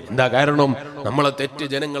 എന്താ കാരണം? നമ്മളെ തെറ്റ്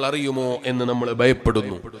ജനങ്ങൾ അറിയുമോ എന്ന് നമ്മൾ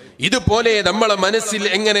ഭയപ്പെടുന്നു. ഇതുപോലെ നമ്മളെ മനസ്സിൽ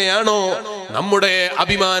എങ്ങനെയാണോ നമ്മുടെ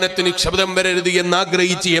അഭിമാനത്തിന് ശബ്ദം വരരുത് എന്ന്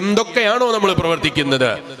ആഗ്രഹിച്ച് എന്തൊക്കെയാണോ നമ്മൾ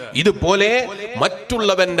പ്രവർത്തിക്കുന്നത്, ഇതുപോലെ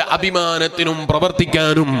മറ്റുള്ളവന്റെ അഭിമാനത്തിനും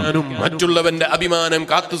പ്രവർത്തിക്കാനും മറ്റുള്ളവന്റെ അഭിമാനം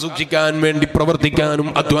കാത്തു സൂക്ഷിക്കാൻ വേണ്ടി പ്രവർത്തിക്കാനും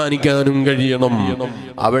അധ്വാനിക്കാനും കഴിയണം.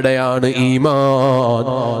 അവിടെയാണ് ഈമാൻ.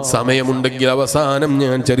 സമയമുണ്ടെങ്കിൽ അവസാനം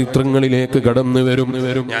ഞാൻ ചരിത്രങ്ങളിലേക്ക് കടന്നു വരും.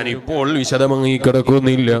 ഞാൻ ഇപ്പോൾ വിശദമായി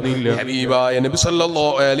കിടക്കുന്നില്ല. ഹബീബായ നബി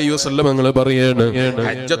സല്ലല്ലാഹു അലൈഹി വസല്ലം ഞങ്ങൾ പറയാണ്,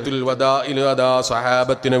 ഹജ്ജത്തുൽ വദാഇൽ അദാ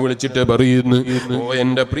സഹാബത്തിനെ വിളിച്ചിട്ട് പറയുന്നു, ഓ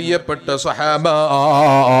എന്റെ പ്രിയപ്പെട്ട സഹാബ,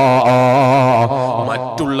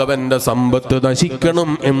 മറ്റുള്ളവന്റെ സമ്പത്ത് നശിക്കാൻ നശിക്കണം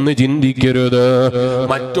എന്ന് ചിന്തിക്കരുത്.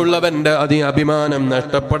 മറ്റുള്ളവന്റെ അഭിമാനം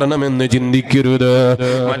നഷ്ടപ്പെടണമെന്ന് ചിന്തിക്കരുത്.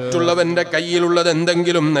 മറ്റുള്ളവന്റെ കയ്യിലുള്ളത്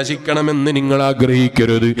എന്തെങ്കിലും നശിക്കണമെന്ന് നിങ്ങൾ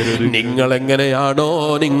ആഗ്രഹിക്കരുത്. നിങ്ങൾ എങ്ങനെയാണോ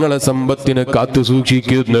നിങ്ങളെ സമ്പത്തിനെ കാത്തു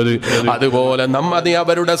സൂക്ഷിക്കുന്നത്, അതുപോലെ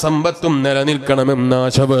അവരുടെ സമ്പത്തും നിലനിൽക്കണമെന്ന്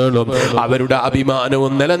ആശ വേണം. അവരുടെ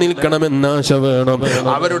അഭിമാനവും നിലനിൽക്കണമെന്ന് ആശ വേണം.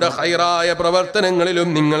 അവരുടെ ഖൈറായ പ്രവർത്തനങ്ങളിലും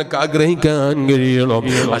നിങ്ങൾക്ക് ആഗ്രഹിക്കാൻ കഴിയണം.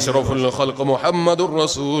 അഷ്റഫുൽ ഖൽഖ് മുഹമ്മദുർ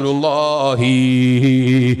റസൂലുള്ളാഹി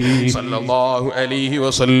സല്ലല്ലാഹു അലൈഹി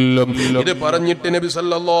വസല്ലം ഇത് പറഞ്ഞിട്ട് നബി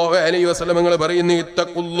സല്ലല്ലാഹു അലൈഹി വസല്ലം നിങ്ങൾ പറയുന്നു,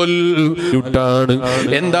 ഇത്തഖുല്ലുൽ ഇരുട്ടാണ്.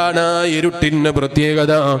 എന്താണ് ആ ഇരുട്ടിന്റെ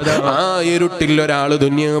പ്രത്യേകത? ആ ഇരുട്ടിൽ ഒരാൾ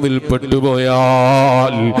ദുനിയാവിൽ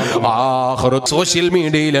പെട്ടുപോയാൽ സോഷ്യൽ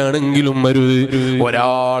മീഡിയയിലാണെങ്കിലും അരുത്,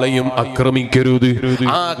 ഒരാളെയും ആക്രമിക്കരുത്.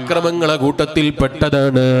 ആ അക്രമങ്ങളെ കൂട്ടത്തിൽ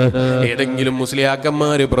പെട്ടതാണ് ഏതെങ്കിലും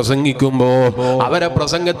മുസ്ലിയാക്കന്മാര് പ്രസംഗിക്കുമ്പോ അവരെ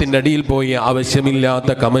പ്രസംഗത്തിന്റെ അടിയിൽ പോയി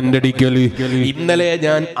ആവശ്യമില്ലാത്ത കമന്റ് അടിക്കൽ. ഇന്നലെ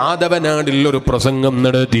ഞാൻ ആദവനാടിൽ ഒരു പ്രസംഗം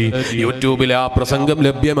നടത്തി. യൂട്യൂബിൽ ആ പ്രസംഗം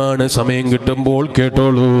ലഭ്യമാണ്, സമയം കിട്ടുമ്പോൾ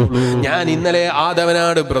കേട്ടോളൂ. ഞാൻ ഇന്നലെ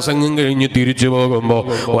ആദവനാട് പ്രസംഗം കഴിഞ്ഞ് തിരിച്ചു പോകുമ്പോ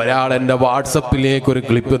ഒരാൾ എന്റെ വാട്സപ്പിലേക്ക് ഒരു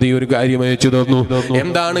ക്ലിപ്പ്, ഒരു കാര്യം അയച്ചു തന്നു.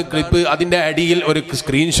 എന്താണ് ക്ലിപ്പ്? അതിന്റെ അടിയിൽ ഒരു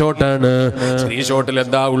സ്ക്രീൻഷോട്ടാണ്. സ്ക്രീൻഷോട്ടിൽ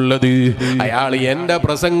എന്താ ഉള്ളത്? അയാൾ എന്റെ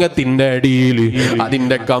പ്രസംഗത്തിന്റെ അടിയിൽ,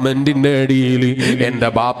 അതിന്റെ കമന്റിന്റെ അടിയിൽ എന്റെ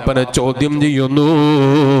ബാപ്പനെ ചോദ്യം ചെയ്യുന്നു.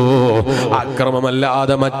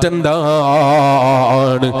 അക്രമമല്ലാതെ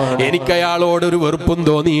മറ്റെന്താണ്? എനിക്ക് അയാളോടൊരു വെറുപ്പും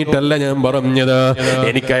തോന്നിയിട്ടല്ല ഞാൻ പറഞ്ഞത്.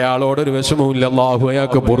 എനിക്ക് അയാളോടൊരു വിഷമവുമില്ല. അല്ലാഹു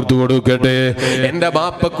അയാൾക്ക് പുറത്തു കൊടുക്കട്ടെ. എന്റെ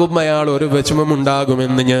ബാപ്പക്കും അയാൾ ഒരു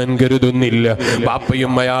വിഷമമുണ്ടാകുമെന്ന് ഞാൻ കരുതുന്നില്ല.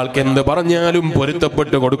 ബാപ്പയും അയാൾക്ക് എന്ത് പറഞ്ഞാലും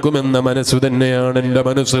പൊരുത്തപ്പെട്ട് കൊടുക്കുമെന്ന മനസ്സ് തന്നെയാണ് എന്റെ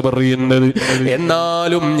മനസ്സ് പറയുന്നത്.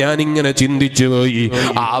 എന്നാലും ഞാൻ ഇങ്ങനെ ചിന്തിച്ചു പോയി,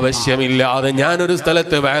 ആവശ്യമില്ലാതെ ഞാനൊരു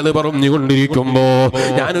സ്ഥലത്ത് വഅദ് പറഞ്ഞുകൊണ്ടിരിക്കുമ്പോ,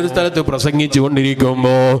 ഞാനൊരു സ്ഥലത്ത് പ്രസംഗിച്ചു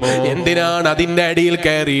കൊണ്ടിരിക്കുമ്പോ എന്തിനാണ് അതിന്റെ അടിയിൽ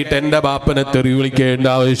കയറിയിട്ട് എന്റെ ബാപ്പനെ തെറി വിളിക്കേണ്ട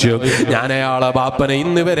ആവശ്യം? ഞാൻ അയാളെ ബാപ്പനെ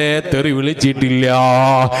ഇന്ന് വരെ തെറി വിളിച്ചിട്ടില്ല.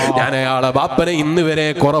 ഞാൻ അയാളെ ബാപ്പനെ ഇന്ന് വരെ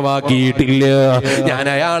കുറവാക്കിയിട്ടില്ല. ഞാൻ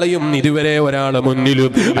അയാളെയും ഇതുവരെ ഒരാളെ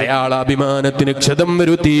മുന്നിലും അയാളെ അഭിമാനത്തിന് ക്ഷതം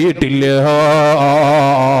വരുത്തിയിട്ടില്ല.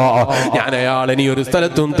 ഞാൻ അയാളെ ഇനി ഒരു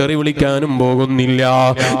സ്ഥലത്തും തെറി വിളിക്കാനും പോകുന്നില്ല.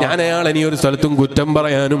 ഞാൻ അയാളെ ഇനി ഒരു സ്ഥലത്തും കുറ്റം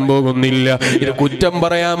പറയാനും പോകുന്നില്ല. ഇത് കുറ്റം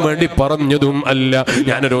പറയാൻ വേണ്ടി പറഞ്ഞതും അല്ല,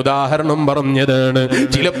 ഞാനൊരു ഉദാഹരണം പറഞ്ഞതാണ്.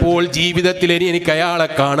 ചിലപ്പോൾ ജീവിതത്തിൽ എനിക്ക് അയാളെ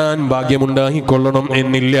കാണാൻ ഭാഗ്യമുണ്ടായിക്കൊള്ളണം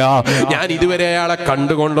എന്നില്ല. ഞാൻ ഇതുവരെ അയാളെ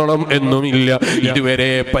കണ്ടുകൊള്ളണം എന്നുമില്ല.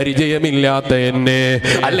 ഇതുവരെ പരിചയമില്ലാത്ത എന്നെ,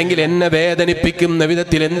 അല്ലെങ്കിൽ എന്നെ വേദനിപ്പിക്കുന്ന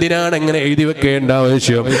വിധത്തിൽ എന്തിനാണ് എങ്ങനെ എഴുതി വെക്കേണ്ട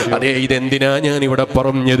ആവശ്യം? അതെ, ഇതെന്തിനാ ഞാൻ ഇവിടെ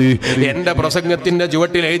പറഞ്ഞത്? എന്റെ പ്രസംഗത്തിന്റെ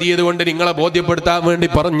ചുവട്ടിൽ എഴുതിയത് കൊണ്ട് നിങ്ങളെ ബോധ്യപ്പെടുത്താൻ വേണ്ടി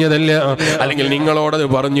പറഞ്ഞതല്ല, അല്ലെങ്കിൽ നിങ്ങളോടത്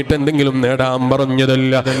പറഞ്ഞിട്ട് എന്തെങ്കിലും നേടാൻ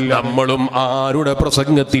പറഞ്ഞതല്ല. നമ്മളും ആരുടെ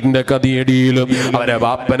പ്രസംഗത്തിന്റെ കഥയടിയിലും അവരെ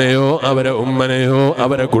ബാപ്പനെയോ അവരെ ഉമ്മനെയോ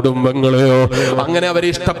അവരെ കുടുംബങ്ങളെയോ, അങ്ങനെ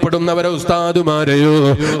അവരിഷ്ടപ്പെടുന്നവരെ ഉസ്താദുമാരെയോ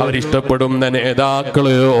അവരിഷ്ടപ്പെടുന്ന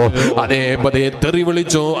നേതാക്കളെയോ അതേപതേ തെറി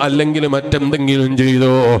വിളിച്ചോ അല്ലെങ്കിൽ മറ്റെന്തെങ്കിലും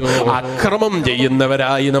ചെയ്തോ അക്രമം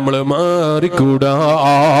ചെയ്യുന്നവരായി നമ്മൾ മാറിക്കൂടാ.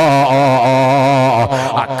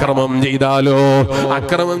 അക്രമം ചെയ്താലോ,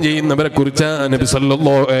 അക്രമം ചെയ്യുന്നവരെ കുറിച്ച് നബി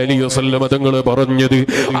സല്ലല്ലാഹു അലൈഹി വസല്ലം തങ്ങൾ പറഞ്ഞത്,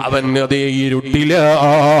 അവൻ അതേ ഇരുട്ടിലാണ്.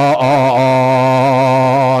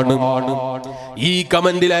 ഈ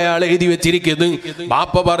കമന്റിൽ അയാൾ എഴുതി വെച്ചിരിക്കുന്നത്,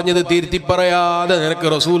 ബാപ്പ പറഞ്ഞത് തിരുത്തി പറയാതെ നിനക്ക്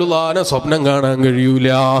റസൂലുള്ളാഹിനെ സ്വപ്നം കാണാൻ കഴിയൂല.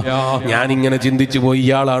 ഞാൻ ഇങ്ങനെ ചിന്തിച്ചു പോയി,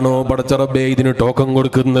 ഇയാളാണോ പടച്ച റബ്ബേ ഇതിന് ടോക്കൺ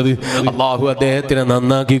കൊടുക്കുന്നത്? അല്ലാഹു അദ്ദേഹത്തിനെ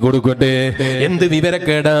നന്നാക്കി കൊടുക്കട്ടെ. എന്ത്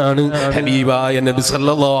വിവരക്കേടാണ്! ഹബീബായ നബി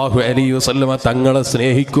സല്ലല്ലാഹു അലൈഹി വസല്ലമ തങ്ങളെ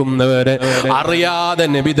സ്നേഹിക്കുന്നവരെ അറിയാതെ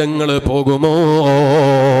നബിതങ്ങൾ പോകുമോ?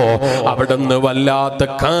 അവിടുന്ന് വല്ലാത്ത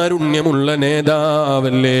കാരുണ്യമുള്ള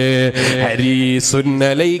നേതാവല്ലേ. ഹരീസുൻ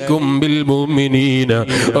അലൈക്കും ബിൽ മുഅ്മിനീന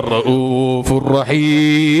റഊഫുർ റഹീം.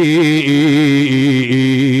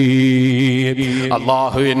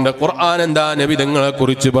 അല്ലാഹുവിന്റെ ഖുർആൻ എന്താ നബിതങ്ങളെ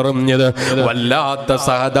കുറിച്ച് പറഞ്ഞത്? വല്ലാത്ത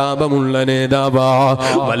സഹതാപമുള്ള നേതാവാ,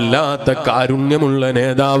 വല്ലാത്ത കാരുണ്യമുള്ള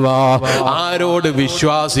നേതാവാ. ആരോട്?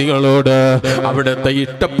 വിശ്വാസികളോട്, അവിടുത്തെ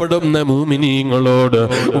ഇഷ്ടപ്പെടുന്ന മുഅ്മിനീങ്ങളോട്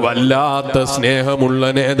വല്ലാത്ത സ്നേഹമുള്ള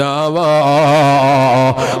നേതാവാ.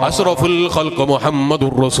 അഷ്റഫുൽ ഖൽഖ്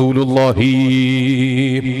മുഹമ്മദുർ റസൂലുള്ളാഹി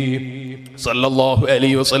സല്ലല്ലാഹു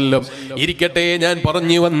അലൈഹി വസല്ലം. ഇരിക്കട്ടെ, ഞാൻ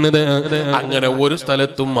പറഞ്ഞു വന്നത്, അങ്ങനെ ഒരു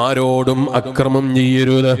സ്ഥലത്തും ആരോടും അക്രമം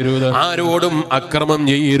ചെയ്യരുത്, ആരോടും അക്രമം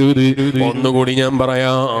ചെയ്യരുത്. ഒന്നുകൂടി ഞാൻ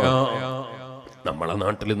പറയാം. നമ്മളെ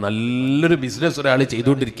നാട്ടിൽ നല്ലൊരു ബിസിനസ് ഒരാൾ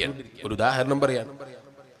ചെയ്തുകൊണ്ടിരിക്കുകയാണ്. ഒരു ഉദാഹരണം പറയാം.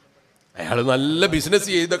 അയാൾ നല്ല ബിസിനസ്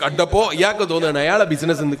ചെയ്ത് കണ്ടപ്പോ ഇയാൾക്ക് തോന്നുകയാണ് അയാളെ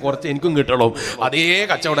ബിസിനസ് കുറച്ച് എനിക്കും കിട്ടണം. അതേ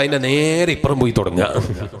കച്ചവടം അതിന്റെ നേരെ ഇപ്പുറം പോയി തുടങ്ങുക.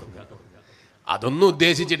 അതൊന്നും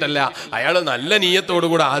ഉദ്ദേശിച്ചിട്ടല്ല. അയാൾ നല്ല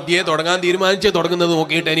നീയത്തോടുകൂടെ ആദ്യമേ തുടങ്ങാൻ തുടങ്ങുന്നത്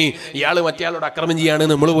നോക്കിയിട്ട് ഇനി ഇയാൾ മറ്റേയാളോട് അക്രമം ചെയ്യാണ്,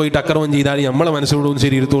 നമ്മൾ പോയിട്ട് അക്രമം ചെയ്താൽ നമ്മളെ മനസ്സോടും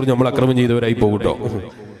ശരീരത്തോടും നമ്മൾ അക്രമം ചെയ്തവരായി പോകട്ടോ.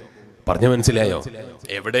 പറഞ്ഞ മനസ്സിലായോ?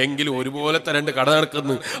 എവിടെയെങ്കിലും ഒരുപോലത്തെ രണ്ട് കട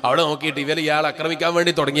നടക്കുന്നു, അവിടെ നോക്കിയിട്ട് ഇയാൾ ആക്രമിക്കാൻ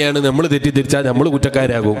വേണ്ടി തുടങ്ങിയാണ്, നമ്മൾ തെറ്റിദ്ധരിച്ചാൽ നമ്മൾ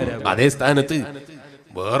കുറ്റക്കാരാകും. അതേ സ്ഥാനത്ത്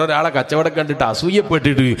വേറൊരാളെ കച്ചവടം കണ്ടിട്ട്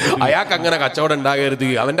അസൂയപ്പെട്ടിട്ട് അയാൾക്ക് അങ്ങനെ കച്ചവടം ഉണ്ടാകരുത്,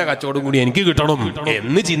 അവന്റെ കച്ചവടം കൂടി എനിക്ക് കിട്ടണം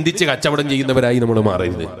എന്ന് ചിന്തിച്ച് കച്ചവടം ചെയ്യുന്നവരായി നമ്മൾ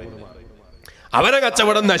മാറരുത്. അവരെ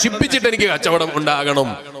കച്ചവടം നശിപ്പിച്ചിട്ട് എനിക്ക് കച്ചവടം ഉണ്ടാകണം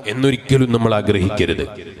എന്നൊരിക്കലും നമ്മൾ ആഗ്രഹിക്കരുത്.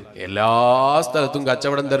 എല്ലാ സ്ഥലത്തും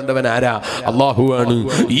കച്ചവടം തരേണ്ടവൻ ആരാ? അള്ളാഹുവാണ്.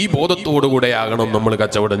 ഈ ബോധത്തോടുകൂടെ ആകണം നമ്മൾ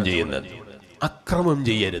കച്ചവടം ചെയ്യുന്നത്. അക്രമം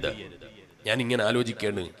ചെയ്യരുത്. ഞാൻ ഇങ്ങനെ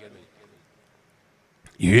ആലോചിക്കേണ്,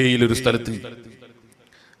 യുഎഇയിലൊരു സ്ഥലത്ത്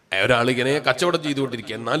ഒരാളിങ്ങനെ കച്ചവടം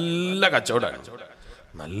ചെയ്തുകൊണ്ടിരിക്കുക. നല്ല കച്ചവടമാണ്.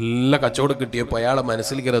 നല്ല കച്ചവടം കിട്ടിയപ്പോൾ അയാളെ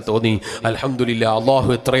മനസ്സിൽ ഇങ്ങനെ തോന്നി, അൽഹംദുലില്ലാ, അള്ളാഹു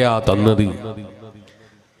എത്രയാ തന്നത്,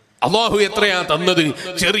 അള്ളാഹു എത്രയാ തന്നത്.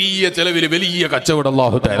 ചെറിയ ചെലവിൽ വലിയ കച്ചവടം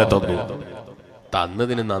അള്ളാഹു തആല തന്നു.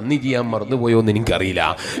 തന്നതിന് നന്ദി ചെയ്യാൻ മറന്നുപോയോന്ന് എനിക്കറിയില്ല.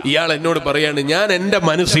 ഇയാൾ എന്നോട് പറയാണ്, ഞാൻ എൻ്റെ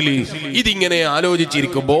മനസ്സിൽ ഇതിങ്ങനെ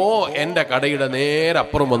ആലോചിച്ചിരിക്കുമ്പോ എൻ്റെ കടയുടെ നേരെ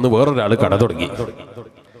അപ്പുറം വന്ന് വേറൊരാൾ കട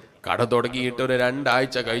തുടങ്ങിയിട്ട് ഒരു 2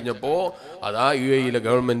 ആഴ്ച കഴിഞ്ഞപ്പോ അതാ യുഎഇയിലെ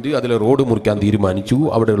ഗവൺമെന്റ് അതിലെ റോഡ് മുറിക്കാൻ തീരുമാനിച്ചു.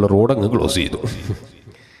 അവിടെയുള്ള റോഡ് അങ്ങ് ക്ലോസ് ചെയ്തു.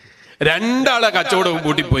 2 ആളെ കച്ചവടവും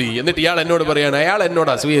പൂട്ടിപ്പോയി. എന്നിട്ട് ഇയാൾ എന്നോട് പറയാണ്, അയാൾ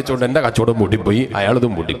എന്നോട് അസൂയിച്ചുകൊണ്ട് എൻ്റെ കച്ചവടം പൂട്ടിപ്പോയി,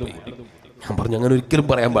 അയാളതും പൂട്ടിപ്പോയി. ഞാൻ പറഞ്ഞു, അങ്ങനെ ഒരിക്കലും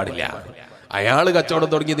പറയാൻ പാടില്ല. അയാൾ കച്ചവടം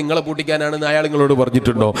തുടങ്ങി നിങ്ങളെ പൂട്ടിക്കാനാണെന്ന് അയാൾ നിങ്ങളോട്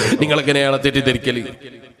പറഞ്ഞിട്ടുണ്ടോ? നിങ്ങളെങ്ങനെ അയാളെ തെറ്റിദ്ധരിക്കല്?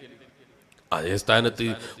 അതേ സ്ഥാനത്ത്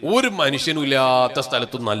ഒരു മനുഷ്യനും ഇല്ലാത്ത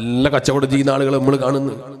സ്ഥലത്തും നല്ല കച്ചവടം ചെയ്യുന്ന ആളുകൾ നമ്മൾ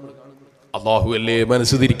കാണുന്നു. അല്ലാഹു അല്ലേ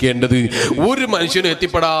മനസ്സ് തിരിക്കേണ്ടത്. ഒരു മനുഷ്യനും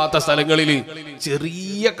എത്തിപ്പെടാത്ത സ്ഥലങ്ങളിൽ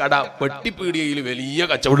ചെറിയ കട, പെട്ടിപ്പീടികയിൽ വലിയ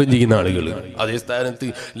കച്ചവടം ചെയ്യുന്ന ആളുകൾ, അതേ സ്ഥാനത്ത്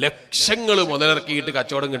ലക്ഷങ്ങൾ മുതലിറക്കിയിട്ട്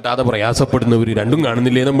കച്ചവടം കിട്ടാതെ പ്രയാസപ്പെടുന്നവർ രണ്ടും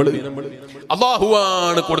കാണുന്നില്ലേ നമ്മൾ?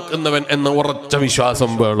 അല്ലാഹുവാണ് കൊടുക്കുന്നവൻ എന്ന ഉറച്ച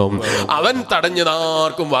വിശ്വാസം വേണം. അവൻ തടഞ്ഞത്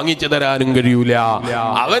ആർക്കും വാങ്ങിച്ചു തരാനും കഴിയൂല,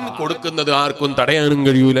 അവൻ കൊടുക്കുന്നത് ആർക്കും തടയാനും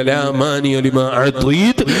കഴിയൂല. ലാ മാനിയ ലിമാ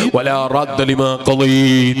അഅ്തീത് വലാ റദ്ദ ലിമാ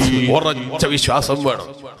ഖളീത്. ഉറച്ച വിശ്വാസം വേണം.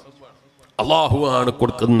 അല്ലാഹുവാണ്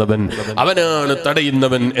കൊടുക്കുന്നവൻ, അവനാണ്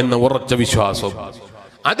തടയുന്നവൻ എന്ന ഉറച്ച വിശ്വാസം.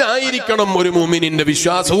 അതായിരിക്കണം ഒരു മുഅ്മിനിന്റെ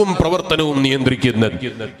വിശ്വാസവും പ്രവർത്തനവും നിയന്ത്രിക്കുന്നത്.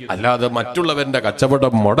 അല്ലാതെ മറ്റുള്ളവന്റെ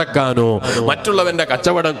കച്ചവടം മുടക്കാനോ മറ്റുള്ളവന്റെ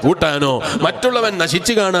കച്ചവടം കൂട്ടാനോ മറ്റുള്ളവൻ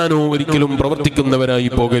നശിച്ചു കാണാനോ ഒരിക്കലും പ്രവർത്തിക്കുന്നവരായി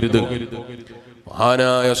പോകരുത്.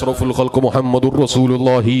 മഹാനായ അഷ്റഫുൽ ഖൽഖ് മുഹമ്മദുർ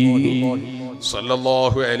റസൂലുള്ളാഹി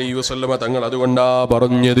സല്ലല്ലാഹു അലൈഹി വസല്ലമ തങ്ങൾ അതുകൊണ്ടാ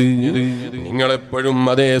പറഞ്ഞത്, നിങ്ങളെപ്പോഴും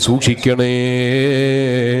അതേ സൂക്ഷിക്കണേ,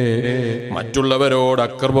 മറ്റുള്ളവരോട്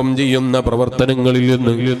അക്രമം ചെയ്യുന്ന പ്രവർത്തനങ്ങളിൽ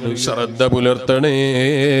നിന്ന് ശ്രദ്ധ പുലർത്തണേ.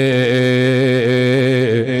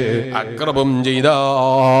 അക്രമം ചെയ്താൽ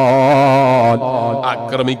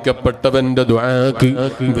ആക്രമിക്കപ്പെട്ടവന്റെ ദുആക്ക്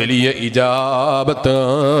വലിയ ഇജാബത്താണ്.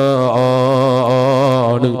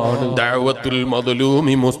 ദഅവത്തുൽ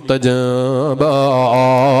മദ്ലൂമി മുസ്തജാബ.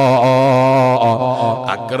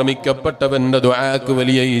 ആക്രമിക്കപ്പെട്ടവന്റെ ദുആക്ക്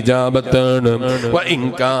വലിയ ഇജാബത്താണ്. വഇൻ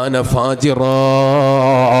കാന ഫാജിറാ.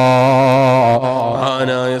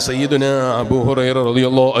 മഹാനായ സയ്യിദുനാ അബൂ ഹുറൈറ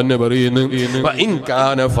റളിയല്ലാഹു അൻഹു പറയുന്നു, വഇൻ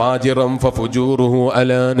കാന ഫാജിറൻ ഫഫുജൂറുഹു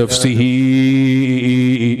അലാ നഫ്സിഹി.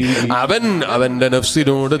 അവന്റെ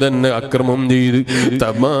നഫ്സിനോട് തന്നെ അക്രമം ചെയ്ത്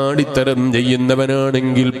തമാടിത്തരം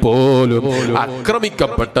ചെയ്യുന്നവനാണെങ്കിൽ പോലും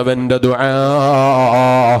ആക്രമിക്കപ്പെട്ടവന്റെ ദുആ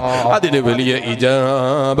അതിന് വലിയ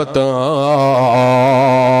ഇജാബത്താണ്.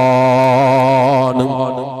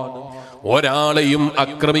 ഒരാളെയും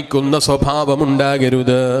ആക്രമിക്കുന്ന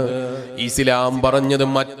സ്വഭാവമുണ്ടാകരുത്. ഇസ്ലാം പറഞ്ഞത്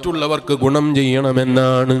മറ്റുള്ളവർക്ക് ഗുണം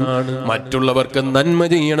ചെയ്യണമെന്നാണ്, മറ്റുള്ളവർക്ക് നന്മ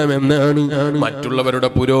ചെയ്യണമെന്നാണ്, മറ്റുള്ളവരുടെ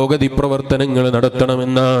പുരോഗതി പ്രവർത്തനങ്ങൾ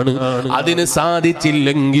നടത്തണമെന്നാണ്. അതിന്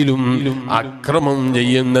സാധിച്ചില്ലെങ്കിലും അക്രമം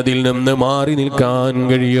ചെയ്യുന്നതിൽ നിന്ന് മാറി നിൽക്കാൻ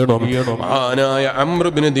കഴിയണം. മഹാനായ അംർ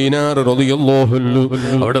ഇബ്നു ദീനാർ റളിയല്ലാഹു അൻഹു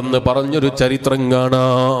അവിടുന്ന് പറഞ്ഞൊരു ചരിത്രം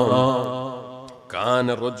കാണാം. കാന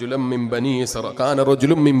റജുലൻ മിൻ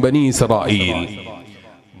ബനി ഇസ്രായീൽ.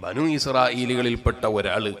 ബനു ഇസ്രായീലുകളിൽപ്പെട്ട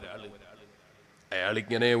ഒരാള്,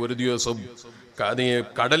 അയാളിങ്ങനെ ഒരു ദിവസം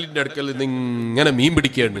കടലിന്റെ അടുക്കൽ നിന്ന് ഇങ്ങനെ മീൻ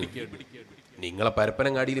പിടിക്കുകയാണ്. നിങ്ങളെ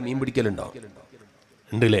പരപ്പനങ്ങാടിയിൽ മീൻ പിടിക്കലുണ്ടോ?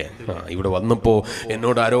 ഉണ്ടല്ലേ? ഇവിടെ വന്നപ്പോ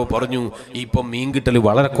എന്നോട് ആരോ പറഞ്ഞു, ഇപ്പം മീൻ കിട്ടൽ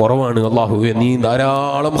വളരെ കുറവാണ്, അല്ലാഹുവേ നീ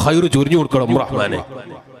ധാരാളം ഹൈറ് ചൊരിഞ്ഞു കൊടുക്കണം റഹ്മാനെ.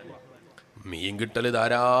 മീൻ കിട്ടൽ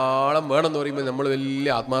ധാരാളം വേണമെന്ന് പറയുമ്പോൾ നമ്മൾ വലിയ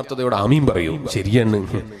ആത്മാർത്ഥതയോടെ ആമീൻ പറയും. ശരിയാണ്.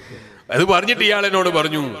 അത് പറഞ്ഞിട്ട് ഇയാൾ എന്നോട്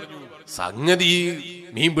പറഞ്ഞു, സംഗതി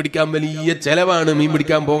മീൻ പിടിക്കാൻ വലിയ ചെലവാണ്, മീൻ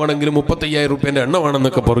പിടിക്കാൻ പോകണമെങ്കിൽ 35,000 രൂപേന്റെ എണ്ണ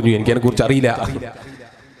വേണമെന്നൊക്കെ പറഞ്ഞു. എനിക്കതിനെ കുറിച്ച് അറിയില്ല.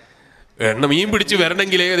 എണ്ണ മീൻ പിടിച്ച്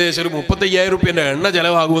വരണമെങ്കിൽ ഏകദേശം ഒരു 35,000 റുപ്യന്റെ എണ്ണ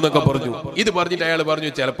ചെലവാകുമെന്നൊക്കെ പറഞ്ഞു. ഇത് പറഞ്ഞിട്ട് അയാൾ പറഞ്ഞു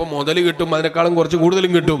ചിലപ്പോൾ മുതൽ കിട്ടും, അതിനേക്കാളും കുറച്ച്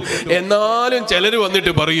കൂടുതലും കിട്ടും. എന്നാലും ചിലർ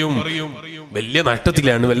വന്നിട്ട് പറയും വലിയ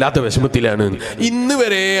നഷ്ടത്തിലാണ്, വല്ലാത്ത വിഷമത്തിലാണ്. ഇന്ന്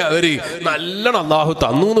വരെ അവര് നല്ലോണം അള്ളാഹു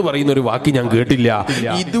തന്നു എന്ന് പറയുന്ന ഒരു വാക്ക് ഞാൻ കേട്ടില്ല.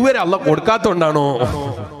 ഇതുവരെ അള്ളാഹ് കൊടുക്കാത്തോണ്ടാണോ?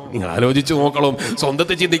 നിങ്ങൾ ആലോചിച്ച് നോക്കണം.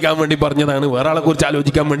 സ്വന്തത്തെ ചിന്തിക്കാൻ വേണ്ടി പറഞ്ഞതാണ്, വേറെ ആളെ കുറിച്ച്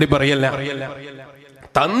ആലോചിക്കാൻ വേണ്ടി പറയല്ല.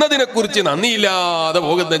 തന്നതിനെ കുറിച്ച് നന്ദിയില്ലാതെ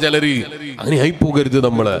പോകുന്ന ചിലര് അങ്ങനെ ആയി പോകരുത്.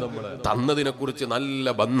 നമ്മള് തന്നതിനെ കുറിച്ച് നല്ല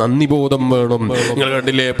നന്ദി ബോധം വേണം. നിങ്ങൾ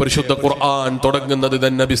കണ്ടില്ലേ, പരിശുദ്ധ ഖുർആൻ തുടങ്ങുന്നത്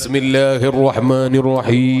തന്നെ ബിസ്മില്ലാഹിർ റഹ്മാനിർ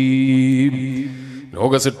റഹീം.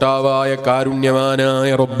 ലോകസിട്ടാവായ കാരുണ്യവാനായ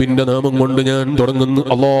റബ്ബിന്റെ നാമം കൊണ്ട് ഞാൻ തുടങ്ങുന്നു,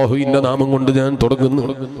 അല്ലാഹുവിന്റെ നാമം കൊണ്ട് ഞാൻ തുടങ്ങുന്നു.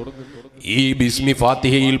 ഈ ബിസ്മി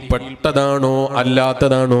ഫാത്തിഹയിൽ പെട്ടതാണോ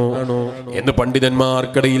അല്ലാത്തതാണോ എന്ന്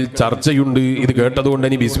പണ്ഡിതന്മാർക്കിടയിൽ ചർച്ചയുണ്ട്. ഇത് കേട്ടതുകൊണ്ട്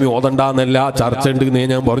ഇനി ബിസ്മി ഓതണ്ടെന്നല്ല, ചർച്ച ഉണ്ട് എന്നേ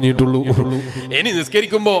ഞാൻ പറഞ്ഞിട്ടുള്ളൂ. ഇനി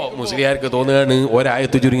നിസ്കരിക്കുമ്പോ മുസ്ലിയാർക്ക് തോന്നുകയാണ്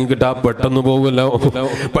ഒരായത്ത് ചുരുങ്ങി കിട്ടാ പെട്ടെന്ന് പോകുമല്ലോ,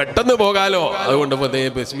 പെട്ടെന്ന് പോകാലോ, അതുകൊണ്ട്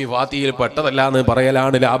ബിസ്മി ഫാത്തിഹയിൽ പെട്ടതല്ല എന്ന്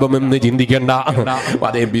പറയലാണ് ലാഭമെന്ന് ചിന്തിക്കേണ്ട.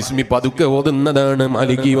 അതേ ബിസ്മി പതുക്കെ ഓതുന്നതാണ്.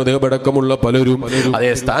 മാലികി മദ്ഹബടക്കമുള്ള പലരും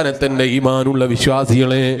അതേ സ്ഥാനത്തിന്റെ ഈമാനുള്ള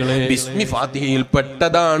വിശ്വാസികളെ ബിസ്മി ഫാത്തിഹയിൽ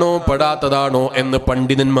പെട്ടതാണോ ാണോ എന്ന്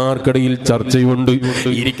പണ്ഡിതന്മാർക്കിടയിൽ ചർച്ചയുണ്ട്.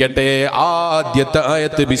 ഇരിക്കട്ടെ, ആദ്യത്തെ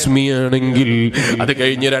ആയത്ത് ബിസ്മിയാണെങ്കിൽ അത്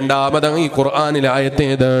കഴിഞ്ഞ് രണ്ടാമതായി ഖുർആനിലെ ആയത്ത്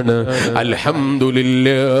ഏതാണ്?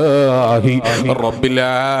 അൽഹംദുലില്ലാഹി റബ്ബിൽ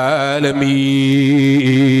ആലമീൻ.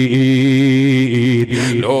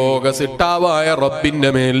 ലോകസിട്ടാവായ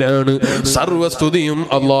റബ്ബിന്റെ മേലാണ് സർവസ്തുതിയും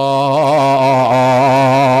അല്ലാഹ്.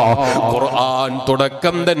 ഖുർആൻ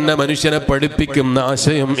തുടക്കം തന്നെ മനുഷ്യനെ പഠിപ്പിക്കുന്ന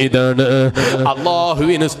ആശയം ഇതാണ്.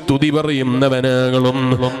 അല്ലാഹുവിനെ സ്തുതി പറയുന്നവനാകളും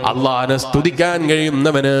അള്ളാഹനെ സ്തുതിക്കാൻ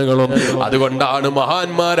കഴിയുന്നവനാകളും. അതുകൊണ്ടാണ്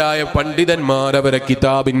മഹാന്മാരായ പണ്ഡിതന്മാർ അവരെ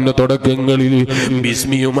കിതാബിന്റെ തുടക്കങ്ങളിൽ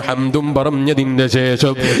ബിസ്മിയും ഹംദും പറഞ്ഞതിന്റെ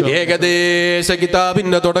ശേഷം ഏകദേശ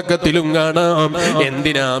കിതാബിന്റെ തുടക്കത്തിലും കാണാം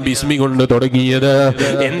എന്തിനാ ബിസ്മി കൊണ്ട് തുടങ്ങിയത്,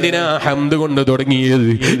 എന്തിനാ ഹംദ് കൊണ്ട് തുടങ്ങിയത്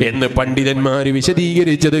എന്ന് പണ്ഡിതന്മാർ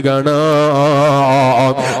വിശദീകരിച്ചത്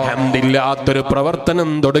കാണാം. ഹംദില്ലാത്തൊരു പ്രവർത്തനം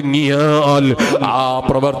തുടങ്ങിയാൽ ആ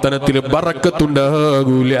പ്രവർത്തനത്തിൽ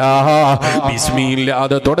ബറക്കത്തുണ്ടാകൂല.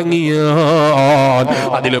 ബിസ്മില്ലാതെ തുടങ്ങിയാൽ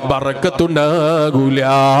അതിൽ ബറക്കത്തുണ്ടാകൂല.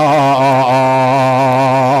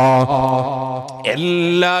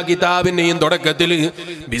 എല്ലാ കിതാബിന്റെയും തുടക്കത്തിൽ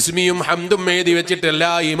ബിസ്മിയും ഹംദും എഴുതി വെച്ചിട്ട്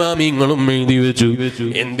എല്ലാ ഇമാമിങ്ങളും എഴുതി വെച്ചു.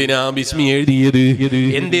 എന്തിനാ ബിസ്മി എഴുതിയത്,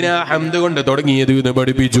 എന്തിനാ ഹംദ് കൊണ്ട് തുടങ്ങിയത് എന്ന്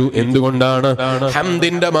പഠിപ്പിച്ചു. എന്തുകൊണ്ടാണ്?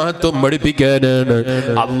 ഹംദിന്റെ മഹത്വം പഠിപ്പിക്കാനാണ്.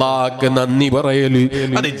 അള്ളാഹ്ക്ക് നന്ദി പറയല്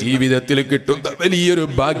അത് ജീവിതത്തിൽ കിട്ടുന്ന വലിയൊരു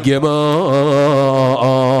ഭാഗ്യമാണ്.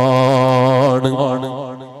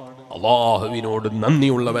 അള്ളാഹുവിനോട്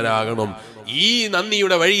നന്ദിയുള്ളവരാകണം. ഈ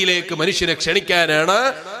നന്ദിയുടെ വഴിയിലേക്ക് മനുഷ്യനെ ക്ഷണിക്കാനാണ്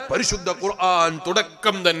പരിശുദ്ധ ഖുർആൻ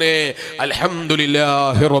തുടക്കം തന്നെ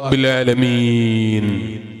അൽഹംദുലില്ലാഹി റബ്ബിൽ ആലമീൻ.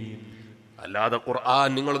 അല്ലാതെ ഖുർആൻ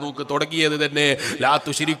നിങ്ങൾ നോക്ക് തുടങ്ങിയത് തന്നെ ലാ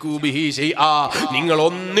തുശ്രികൂ ബിഹി ശൈആ, നിങ്ങൾ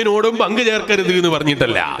ഒന്നിനോടും പങ്കു ചേർക്കരുത് എന്ന്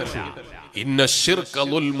പറഞ്ഞിട്ടല്ല. ഇന്ന ശിർക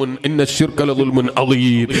ളുൽമുൻ, ഇന്ന ശിർക ലളുൽമുൻ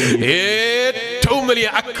അളീം. ഏറ്റവും വലിയ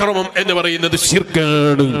അക്രമം എന്ന് പറയുന്നത്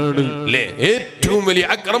ശിർക്കാണ്. ഏറ്റവും വലിയ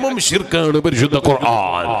അക്രമം ശിർക്കാണ് പരിശുദ്ധ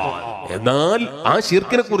ഖുർആൻ. എന്നാൽ ആ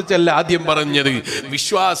ശിർക്കിനെ കുറിച്ചല്ല ആദ്യം പറഞ്ഞത്.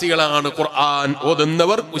 വിശ്വാസികളാണ് ഖുർആൻ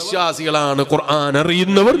ഓതുന്നവർ, വിശ്വാസികളാണ് ഖുർആൻ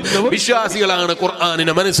അറിയുന്നവർ, വിശ്വാസികളാണ്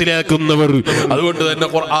ഖുർആനിനെ മനസ്സിലാക്കുന്നവർ. അതുകൊണ്ട് തന്നെ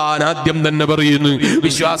ഖുർആൻ ആദ്യം തന്നെ പറയുന്നു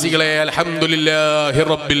വിശ്വാസികളെ അൽഹംദുലില്ലാഹി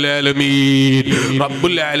റബ്ബിൽ ആലമീൻ,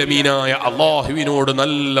 റബ്ബുൽ ആലമീനായ അല്ലാഹുവിനോട്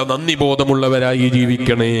നല്ല നന്ദി ബോധമുള്ളവരായി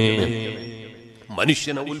ജീവിക്കണേ.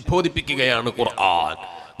 മനുഷ്യനെ ഉത്ബോധിപ്പിക്കുകയാണ് ഖുർആൻ.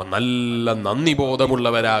 നല്ല നന്ദി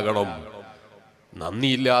ബോധമുള്ളവരാകണം.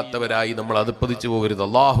 നന്ദിയില്ലാത്തവരായി നമ്മൾ അധപ്പതിച്ചു പോകരുത്.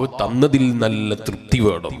 അള്ളാഹു തന്നതിൽ നല്ല തൃപ്തി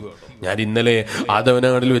വേണം. ഞാൻ ഇന്നലെ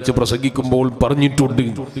ആദവനാടിൽ വെച്ച് പ്രസംഗിക്കുമ്പോൾ പറഞ്ഞിട്ടുണ്ട്,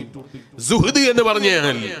 സുഹൃദ് എന്ന്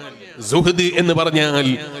പറഞ്ഞാൽ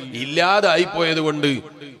ഇല്ലാതായി പോയത് കൊണ്ട്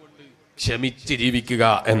ക്ഷമിച്ച് ജീവിക്കുക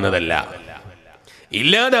എന്നതല്ല.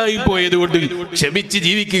 ഇല്ലാതായി പോയത് കൊണ്ട് ക്ഷമിച്ച്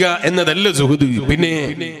ജീവിക്കുക എന്നതല്ല സുഹൃദ്. പിന്നെ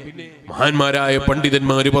മഹാന്മാരായ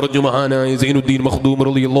പണ്ഡിതന്മാര് പറഞ്ഞു, മഹാനായ സൈനുദ്ദീൻ മഖ്ദൂം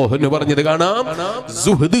റളിയല്ലാഹു അൻഹു പറഞ്ഞത് കാണാം,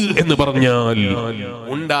 സുഹൃദ് എന്ന് പറഞ്ഞാൽ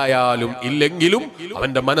ഉണ്ടായാലും ഇല്ലെങ്കിലും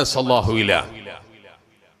അവന്റെ മനസ്സ് അല്ലാഹുവില.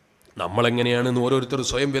 നമ്മളെങ്ങനെയാണെന്ന് ഓരോരുത്തർ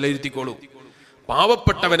സ്വയം വിലയിരുത്തിക്കോളൂ.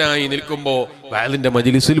 പാവപ്പെട്ടവനായി നിൽക്കുമ്പോ വയലിന്റെ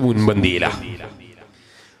മജ്ലിസിൽ മുൻപന്തിയില,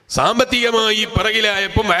 സാമ്പത്തികമായി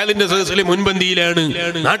പിറകിലായപ്പോൾ വയലിന്റെ സദസ്സിൽ മുൻപന്തിയിലാണ്,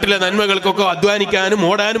 നാട്ടിലെ നന്മകൾക്കൊക്കെ അധ്വാനിക്കാനും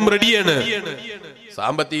ഓടാനും റെഡിയാണ്.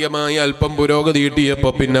 സാമ്പത്തികമായി അല്പം പുരോഗതി കിട്ടിയപ്പോ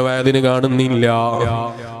പിന്നെ വയലിന് കാണുന്നില്ല.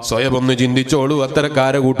 സ്വയം ഒന്ന് ചിന്തിച്ചോളൂ,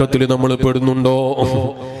 അത്തരക്കാര കൂട്ടത്തിൽ നമ്മൾ പെടുന്നുണ്ടോ?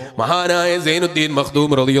 മഹാനായ സൈനുദ്ദീൻ മഖ്ദൂം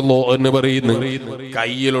റളിയല്ലാഹു അൻഹു പറയുന്നു,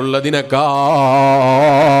 കയ്യിലുള്ളതിനേക്കാൾ,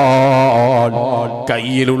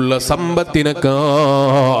 കയ്യിലുള്ള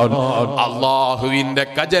സമ്പത്തിനേക്കാൾ അല്ലാഹുവിന്റെ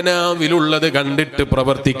ഖജനാവിലുള്ളത് കണ്ടിട്ട്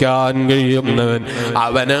പ്രവർത്തിക്കാൻ കഴിയുന്നവൻ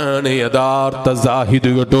അവനാണ് യഥാർത്ഥ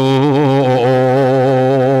സാഹിദ് കേട്ടോ.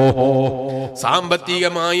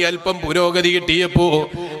 സാമ്പത്തികമായി അല്പം പുരോഗതി കിട്ടിയപ്പോ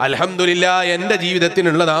അൽഹംദുലില്ലാഹ് എന്റെ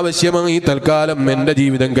ജീവിതത്തിനുള്ളത് ആവശ്യമായി തൽക്കാലം എന്റെ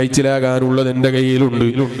ജീവിതം കഴിച്ചിലാകാനുള്ളത് എന്റെ കയ്യിലുണ്ട്.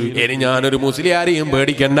 ഇനി ഞാനൊരു മുസ്ലിയാരെയും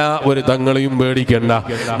പേടിക്കണ്ട, ഒരു തങ്ങളെയും പേടിക്കണ്ട,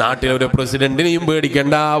 നാട്ടിലെ ഒരു പ്രസിഡന്റിനെയും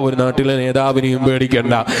പേടിക്കണ്ട, ഒരു നാട്ടിലെ നേതാവിനെയും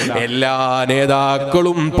പേടിക്കണ്ട. എല്ലാ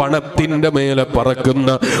നേതാക്കളും പണത്തിന്റെ മേലെ പറക്കുന്ന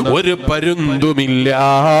ഒരു പരുന്തുമില്ല.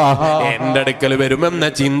 എന്റെ അടുക്കൽ വരുമെന്ന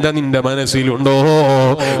ചിന്ത നിന്റെ മനസ്സിലുണ്ടോ?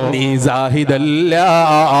 നീ സാഹിദല്ല.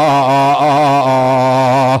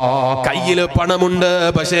 കയ്യില് പണമുണ്ട്,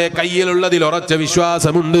 പക്ഷേ കയ്യിലുള്ളതിൽ ഉറച്ച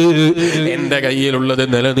വിശ്വാസമുണ്ട്. എന്റെ കയ്യിലുള്ളത്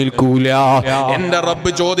നിലനിൽക്കൂല. എന്റെ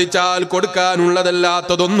റബ്ബ് ചോദിച്ചാൽ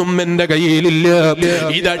കൊടുക്കാനുള്ളതല്ലാത്തതൊന്നും എന്റെ കയ്യിലില്ല.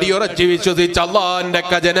 ഇതടിയുറച്ച് വിശ്വസിച്ച് അല്ലാഹുവിന്റെ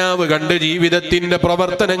ഖജനാവ് കണ്ട് ജീവിതത്തിന്റെ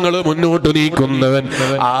പ്രവർത്തനങ്ങൾ മുന്നോട്ട് നീക്കുന്നവൻ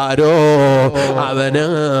ആരോ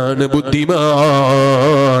അവനാണ്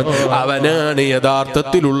ബുദ്ധിമാൻ, അവനാണ്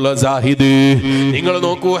യഥാർത്ഥത്തിലുള്ള സാഹിദ്. നിങ്ങൾ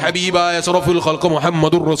നോക്കൂ, ഹബീബായ അഷ്റഫുൽ ഖൽഖ്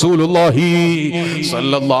മുഹമ്മദുർ റസൂലുള്ളാഹി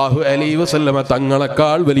സല്ലല്ലാഹു അലൈഹി വസല്ലമ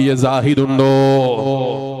തങ്ങളെക്കാൾ വലിയ സാഹിദുണ്ടോ?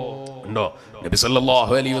 ഉണ്ടോ? നബി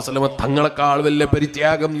സല്ലല്ലാഹു അലൈഹി വസല്ലമ തങ്ങളെക്കാൾ വലിയ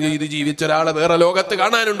പരിത്യാഗം ചെയ്ത് ജീവിച്ച ഒരാളെ വേറെ ലോകത്ത്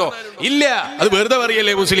കാണാനുണ്ടോ? ഇല്ല. അത് വെറുതെ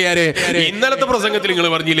പറയല്ലേ മുസ്ലിയാരെ. ഇന്നലത്തെ പ്രസംഗത്തിൽ നിങ്ങൾ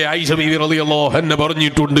പറഞ്ഞില്ലേ, ആയിഷ ബീവി റളിയല്ലാഹു അൻഹ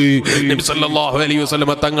പറഞ്ഞിട്ടുണ്ട്, നബി സല്ലല്ലാഹു അലൈഹി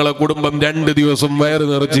വസല്ലമ തങ്ങളെ കുടുംബം 2 ദിവസം വയറ്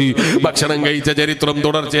നിറച്ച് ഭക്ഷണം കഴിച്ച ചരിത്രം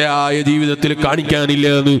തുടർച്ചയായ ജീവിതത്തിൽ കാണിക്കാനില്ല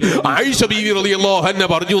എന്ന് ആയിഷ ബീവി റളിയല്ലാഹു അൻഹ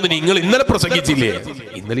പറഞ്ഞു എന്ന് നിങ്ങൾ ഇന്നലെ പ്രസംഗിച്ചില്ലേ?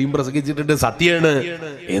 ഇന്നലെയും പ്രസംഗിച്ചിട്ടുണ്ട്, സത്യമാണ്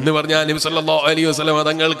എന്ന് പറഞ്ഞാൽ നബി സല്ലല്ലാഹു അലൈഹി വസല്ലമ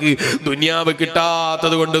തങ്ങൾക്ക് ദുനിയാവ്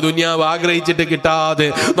കിട്ടാത്തത് കൊണ്ട്, ദുനിയാവ് ആഗ്രഹിച്ചിട്ട് കിട്ടാതെ,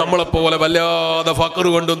 നമ്മളെപ്പോലെ വല്ലാതെ ഫഖർ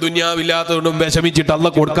കൊണ്ടും ദുനിയാവില്ലാത്തത് കൊണ്ടും വിഷമിച്ചിട്ട്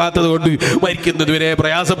അല്ലാഹ് കൊടുക്കാത്തത് കൊണ്ട് മരിക്കുന്നത് വരെ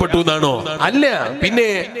പ്രയാസപ്പെട്ടു എന്നാണോ? അല്ല. പിന്നെ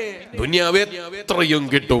ദുനിയാവ് എത്രയും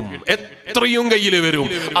കിട്ടും, എത്രയും കയ്യിൽ വരും.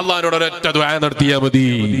 അള്ളാഹിനോട് ഒരൊറ്റ ദുആ നടത്തിയാൽ മതി.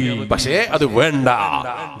 പക്ഷേ അത് വേണ്ട.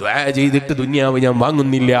 ദുആ ചെയ്തിട്ട് ദുനിയാവ് ഞാൻ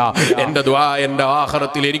വാങ്ങുന്നില്ല, എന്റെ ദുആ എന്റെ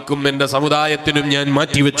ആഖിറത്തിൽ എനിക്കും എന്റെ സമുദായത്തിനും ഞാൻ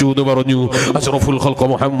മാറ്റിവെച്ചു എന്ന് പറഞ്ഞു അഷ്റഫുൽ ഖൽഖ്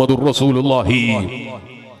മുഹമ്മദുർ റസൂലുള്ളാഹി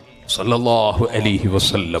സല്ലല്ലാഹു അലൈഹി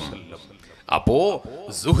വസല്ലം. അപ്പോ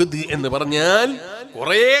സുഹദ് എന്ന് പറഞ്ഞാൽ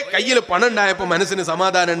കുറെ കയ്യിൽ പണം ഉണ്ടായപ്പോ മനസ്സിന്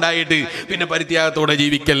സമാധാനം ഉണ്ടായിട്ട് പിന്നെ പരിത്യാഗത്തോടെ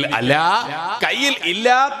ജീവിക്കൽ അല്ല. കയ്യിൽ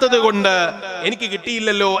ഇല്ലാത്തത് കൊണ്ട് എനിക്ക്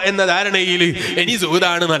കിട്ടിയില്ലല്ലോ എന്ന ധാരണയിൽ ഇനി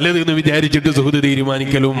സുഹൃതാണ് നല്ലത് എന്ന് വിചാരിച്ചിട്ട് സുഹൃത്ത്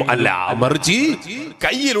തീരുമാനിക്കലും അല്ല. മറിച്ച്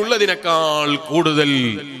കയ്യിലുള്ളതിനേക്കാൾ കൂടുതൽ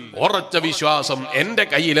ഉറച്ച വിശ്വാസം എന്റെ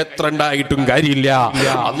കയ്യിൽ എത്ര ഉണ്ടായിട്ടും കാര്യമില്ല,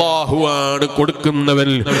 അല്ലാഹുവാണ് കൊടുക്കുന്നവൻ.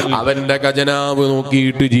 അവന്റെ ഖജനാവ്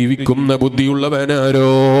നോക്കിയിട്ട് ജീവിക്കുന്ന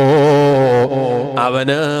ബുദ്ധിയുള്ളവനാരോ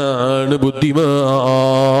അവനാണ് ബുദ്ധിമാൻ.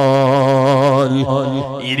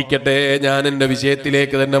 ഇരിക്കട്ടെ, ഞാൻ എന്റെ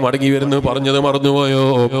വിഷയത്തിലേക്ക് തന്നെ മടങ്ങി വരുന്നു. പറഞ്ഞത് മറന്നുപോയോ?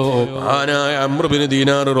 മഹാനായ അംർ ബിൻ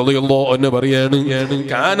ദീനാർ റളിയല്ലാഹു അൻഹു പറയാണ്,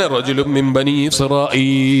 കാന റജുലുൻ മിൻ ബനി ഇസ്രായീൽ,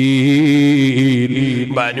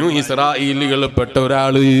 ബനു ഇസ്രായേലുകളിൽ പെട്ട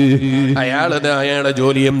ഒരാള്. അയാളുടെ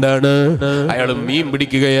ജോലി എന്താണ്? അയാൾ മീൻ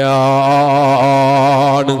പിടിക്കുകയാണ്.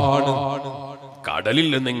 കടലിൽ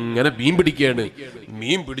നിന്ന് ഇങ്ങനെ മീൻ പിടിക്കുകയാണ്.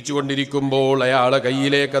 മീൻ പിടിച്ചുകൊണ്ടിരിക്കുമ്പോൾ അയാളെ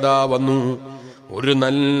കയ്യിലേക്കതാ വന്നു ഒരു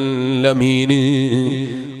നല്ല മീന്.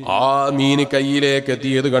 ആ മീന് കയ്യിലേക്ക്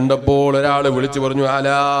എത്തിയത് കണ്ടപ്പോൾ ഒരാൾ വിളിച്ചു പറഞ്ഞു,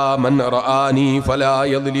 അലാ മൻ റആനി ഫലാ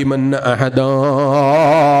യദ്ലിമന്ന അഹദാ.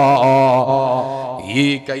 ഈ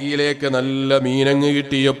കയ്യിലേക്ക് നല്ല മീനങ്ങ്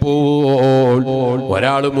കിട്ടിയപ്പോൾ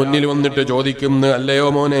ഒരാൾ മുന്നിൽ വന്നിട്ട് ചോദിക്കുന്നു, അല്ലയോ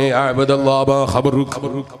മോനെ അബ്ദുല്ലാഹ് ഖബറുക്,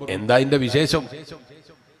 എന്താ ഇതിന്റെ വിശേഷം?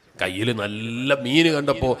 കയ്യിൽ നല്ല മീന്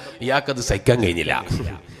കണ്ടപ്പോ ഇയാൾക്കത് സഹിക്കാൻ കഴിഞ്ഞില്ല.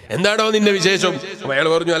 എന്താണോ നിന്റെ വിശേഷം? അപ്പൊ അയാൾ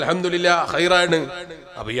പറഞ്ഞു, അൽഹംദുലില്ലാഹ് ഖൈറാണ്.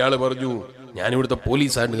 അപ്പൊ ഇയാൾ പറഞ്ഞു, ഞാൻ ഇവിടുത്തെ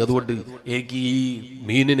പോലീസാണ്, അതുകൊണ്ട് എനിക്ക് ഈ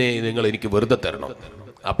മീനിനെ നിങ്ങൾ എനിക്ക് വെറുതെ തരണം.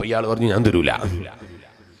 അപ്പൊ ഇയാൾ പറഞ്ഞു, ഞാൻ തരൂല.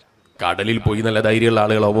 കടലിൽ പോയി നല്ല ധൈര്യമുള്ള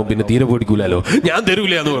ആളുകളാവുമ്പോ പിന്നെ തീരെ പേടിക്കൂലോ. ഞാൻ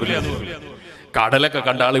തരൂല എന്ന് പറഞ്ഞു. കടലൊക്കെ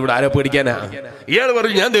കണ്ട ആൾ ഇവിടെ ആരെ പേടിക്കാനാ? ഇയാൾ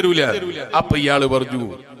പറഞ്ഞു, ഞാൻ തരൂല. അപ്പൊ ഇയാൾ പറഞ്ഞു,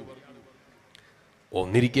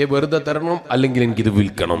 ഒന്നിരിക്കെ വെറുതെ തരണം, അല്ലെങ്കിൽ എനിക്കിത്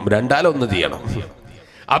വിൽക്കണം, രണ്ടാലൊന്ന് ചെയ്യണം.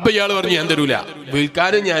 അപ്പൊ ഇയാൾ പറഞ്ഞു, ഞാൻ തരൂല,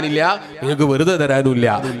 വിൽക്കാനും ഞാനില്ല, നിങ്ങൾക്ക് വെറുതെ തരാനുമില്ല,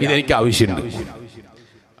 ഇതെനിക്ക് ആവശ്യമുണ്ട്.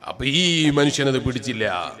 അപ്പൊ ഈ മനുഷ്യനത് പിടിച്ചില്ല.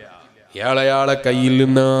 അയാളെ കയ്യിൽ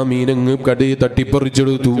നിന്ന് ആ മീനങ്ങ് കടി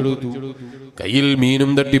തട്ടിപ്പറിച്ചെടുത്തു. കയ്യിൽ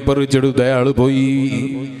മീനും തട്ടിപ്പറിച്ചെടുത്ത് അയാൾ പോയി.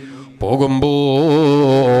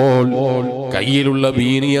 പോകുമ്പോൾ കയ്യിലുള്ള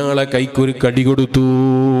മീൻ ഇയാളെ കൈക്കൊരു കടി കൊടുത്തു.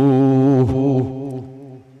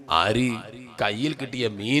 ആര്? കയ്യിൽ കിട്ടിയ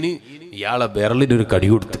മീന് ഇയാളെ വിരലിനൊരു കടി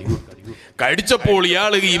കൊടുത്തു. കടിച്ചപ്പോൾ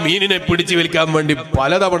ഇയാൾ ഈ മീനിനെ പിടിച്ചു വലിക്കാൻ വേണ്ടി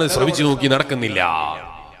പലതവണ ശ്രമിച്ചു നോക്കി, നടക്കുന്നില്ല.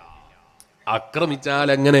 ആക്രമിച്ചാൽ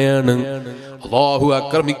എങ്ങനെയാണ്? അല്ലാഹു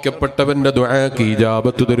ആക്രമിക്കപ്പെട്ടവന്റെ ദുആക്ക്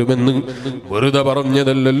ഇജാബത്ത് തരുമെന്ന് വെറുതെ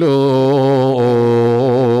പറഞ്ഞതല്ലല്ലോ.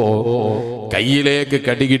 കയ്യിലേക്ക്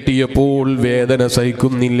കടി കിട്ടിയപ്പോൾ വേദന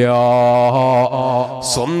സഹിക്കുന്നില്ല.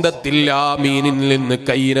 സ്വന്തത്തിൽ ആ മീനിൽ നിന്ന്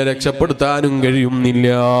കയ്യിനെ രക്ഷപ്പെടുത്താനും കഴിയുന്നില്ല.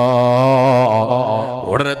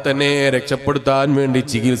 ഉടനെ തന്നെ രക്ഷപ്പെടുത്താൻ വേണ്ടി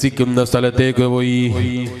ചികിത്സിക്കുന്ന സ്ഥലത്തേക്ക്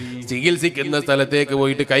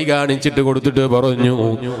പോയിട്ട് കൈ കാണിച്ചിട്ട് കൊടുത്തിട്ട് പറഞ്ഞു,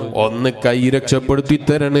 ഒന്ന് കൈ രക്ഷപ്പെടുത്തി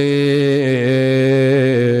തരണേ.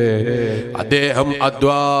 അദ്ദേഹം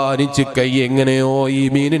അധ്വാനിച്ച് കൈ എങ്ങനെയോ ഈ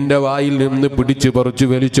മീനിന്റെ വായിൽ നിന്ന് പിടിച്ചു പറിച്ചു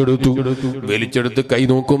വലിച്ചെടുത്ത് കൈ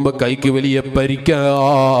നോക്കുമ്പോ കൈക്ക് വലിയ പരിക്കാണ്.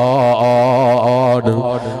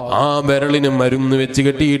 ആ വിരലിന് മരുന്ന് വെച്ച്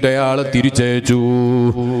കെട്ടിയിട്ട് അയാളെ തിരിച്ചയച്ചു.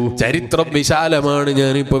 ചരിത്രം വിശാലമാണ്,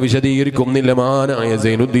 ഞാനിപ്പോ വിശദീകരിക്കുന്നില്ല. മഹാനായ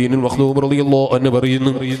സൈനുദ്ദീൻ മഖ്ദൂം റളിയല്ലാഹു അൻഹു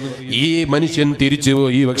പറയുന്നു, ഈ മനുഷ്യൻ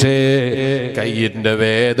തിരിച്ചുപോയി, പക്ഷേ കയ്യിന്റെ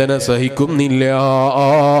വേദന സഹിക്കുന്നില്ല.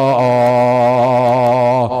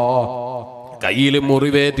 കയ്യിൽ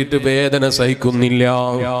മുറിവേറ്റിട്ട് വേദന സഹിക്കുന്നില്ല.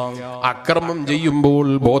 അക്രമം ചെയ്യുമ്പോൾ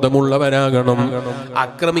ബോധമുള്ളവരാകണം.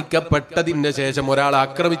 ആക്രമിക്കപ്പെട്ടതിന്റെ ശേഷം, ഒരാൾ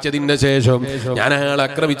ആക്രമിച്ചതിന്റെ ശേഷം ഞാൻ അയാൾ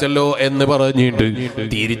ആക്രമിച്ചല്ലോ എന്ന് പറഞ്ഞിട്ട്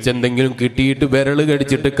തിരിച്ചെന്തെങ്കിലും കിട്ടിയിട്ട് വിരല്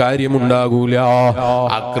കടിച്ചിട്ട് കാര്യമുണ്ടാകൂല.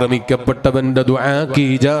 ആക്രമിക്കപ്പെട്ടവന്റെ ദുആക്ക്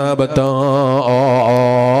ഇജാബത്താണ്.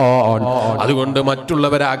 അതുകൊണ്ട്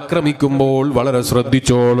മറ്റുള്ളവരെ ആക്രമിക്കുമ്പോൾ വളരെ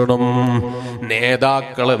ശ്രദ്ധിച്ചോളണം.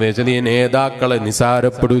 നേതാക്കളെ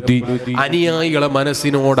നിസാരപ്പെടുത്തി അനുയായികളെ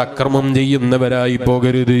മനസ്സിനോട് അക്രമം ചെയ്യുന്നവരായി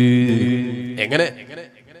പോകരുത്. എങ്ങനെ?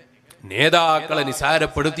 നേതാക്കളെ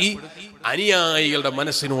നിസാരപ്പെടുത്തി അനുയായികളുടെ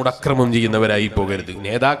മനസ്സിനോട് അക്രമം ചെയ്യുന്നവരായി പോകരുത്.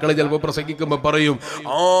 നേതാക്കളെ ചിലപ്പോൾ പ്രസംഗിക്കുമ്പോ പറയും,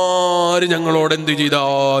 ആര് ഞങ്ങളോട് എന്ത്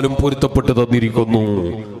ചെയ്താലും പൊരുത്തപ്പെട്ട് തന്നിരിക്കുന്നു,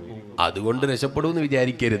 അതുകൊണ്ട് രക്ഷപ്പെടുമെന്ന്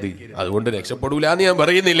വിചാരിക്കരുത്. അതുകൊണ്ട് രക്ഷപ്പെടൂല എന്ന് ഞാൻ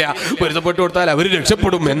പറയുന്നില്ല. പൊരുത്തപ്പെട്ടു കൊടുത്താൽ അവർ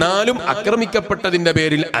രക്ഷപ്പെടും. എന്നാലും ആക്രമിക്കപ്പെട്ടതിന്റെ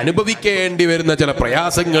പേരിൽ അനുഭവിക്കേണ്ടി വരുന്ന ചില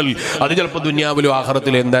പ്രയാസങ്ങൾ അത് ചിലപ്പോൾ ദുനിയാവിലും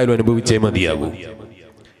ആഖിറത്തിലും എന്തായാലും അനുഭവിച്ചേ മതിയാകൂ.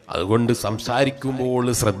 അതുകൊണ്ട് സംസാരിക്കുമ്പോൾ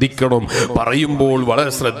ശ്രദ്ധിക്കണം, പറയുമ്പോൾ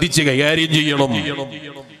വളരെ ശ്രദ്ധിച്ച് കൈകാര്യം ചെയ്യണം.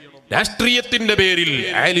 രാഷ്ട്രീയത്തിന്റെ പേരിൽ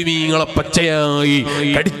ആലിമീങ്ങളെ പച്ചയായി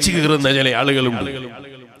കടിച്ചു കീറുന്ന ചില ആളുകളുണ്ട്.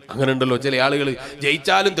 അങ്ങനെ ഉണ്ടല്ലോ ചില ആളുകൾ.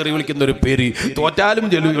 ജയിച്ചാലും തെറി വിളിക്കുന്ന ഒരു പേര്, തോറ്റാലും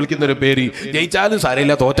തെറി വിളിക്കുന്ന ഒരു പേര്. ജയിച്ചാലും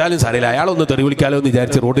സാരമില്ല, തോറ്റാലും സാരമില്ല, അയാളൊന്ന് തെറി വിളിക്കാലോ എന്ന്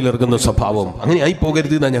വിചാരിച്ച് റോഡിൽ ഇറങ്ങുന്ന സ്വഭാവം അങ്ങനെ ആയി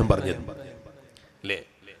പോകരുത് എന്നാണ് ഞാൻ പറഞ്ഞത്. അല്ലേ?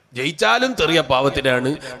 ജയിച്ചാലും തെറിയ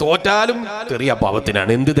പാവത്തിനാണ്, തോറ്റാലും തെറിയ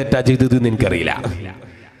പാവത്തിനാണ്. എന്ത് തെറ്റാ ചെയ്തതെന്ന് എനിക്കറിയില്ല.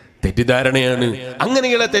 തെറ്റിദ്ധാരണയാണ്.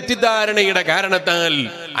 അങ്ങനെയുള്ള തെറ്റിദ്ധാരണയുടെ കാരണത്താൽ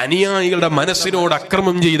അനുയായികളുടെ മനസ്സിനോട്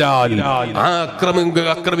അക്രമം ചെയ്താൽ, ആ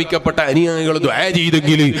ആക്രമിക്കപ്പെട്ട അനുയായികൾ ദുആ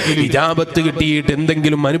ചെയ്തെങ്കിൽ ഇജാബത്ത് കിട്ടിയിട്ട്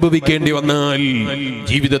എന്തെങ്കിലും അനുഭവിക്കേണ്ടി വന്നാൽ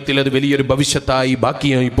ജീവിതത്തിൽ അത് വലിയൊരു ഭവിഷ്യത്തായി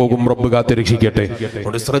ബാക്കിയായി പോകും. റബ്ബ് കാത്ത് രക്ഷിക്കട്ടെ.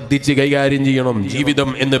 അതുകൊണ്ട് ശ്രദ്ധിച്ച് കൈകാര്യം ചെയ്യണം.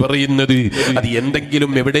 ജീവിതം എന്ന് പറയുന്നത് അത്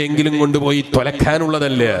എന്തെങ്കിലും എവിടെയെങ്കിലും കൊണ്ടുപോയി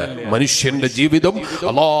തൊലക്കാനുള്ളതല്ല. മനുഷ്യന്റെ ജീവിതം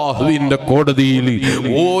അല്ലാഹുവിന്റെ കോടതിയിൽ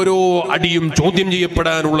ഓരോ അടിയും ചോദ്യം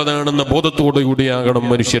ചെയ്യപ്പെടാനുള്ളതാണ് ണെന്ന ബോധത്തോടുകൂടിയാകണം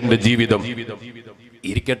മനുഷ്യന്റെ ജീവിതം.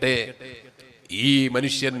 ഇരിക്കട്ടെ, ഈ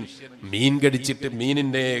മനുഷ്യൻ മീൻ കടിച്ചിട്ട്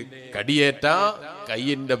മീനിന്റെ കടിയേറ്റ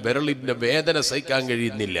കയ്യിന്റെ വിരലിന്റെ വേദന സഹിക്കാൻ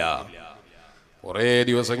കഴിയുന്നില്ല. കുറെ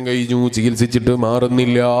ദിവസം കഴിഞ്ഞു, ചികിത്സിച്ചിട്ട്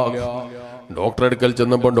മാറുന്നില്ല. ഡോക്ടറെ അടുക്കൽ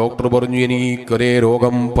ചെന്നപ്പോൾ ഡോക്ടർ പറഞ്ഞു, എനിക്കൊരേ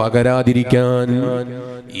രോഗം പകരാതിരിക്കാൻ,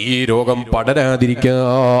 ഈ രോഗം പടരാതിരിക്കാൻ,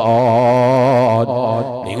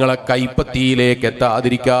 നിങ്ങളെ കൈപ്പത്തിയിലേക്ക്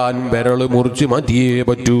എത്താതിരിക്കാൻ വിരല് മുറിച്ച് മാറ്റിയേ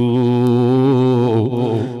പറ്റൂ.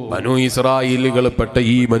 ബനൂ ഇസ്രായേലുകൾ പെട്ട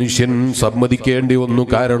ഈ മനുഷ്യൻ സമ്മതിക്കേണ്ടി വന്നു.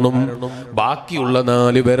 കാരണം ബാക്കിയുള്ള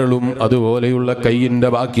 4 വിരലും അതുപോലെയുള്ള കൈയിന്റെ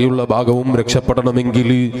ബാക്കിയുള്ള ഭാഗവും രക്ഷപ്പെടണമെങ്കിൽ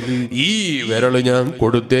ഈ വിരല് ഞാൻ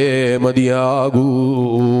കൊടുത്തേ മതിയാകൂ.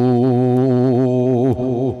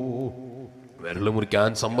 വിരല് മുറിക്കാൻ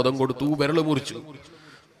സമ്മതം കൊടുത്തു. വിരല് മുറിച്ചു.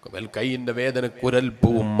 കൈയിന്റെ വേദന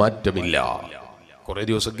കുരൽപ്പവും മാറ്റമില്ല. കുറെ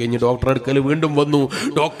ദിവസം കഴിഞ്ഞ് ഡോക്ടർ അടുക്കൽ വീണ്ടും വന്നു.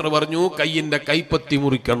 ഡോക്ടർ പറഞ്ഞു, കൈയിന്റെ കൈപ്പത്തി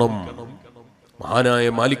മുറിക്കണം. മഹാനായ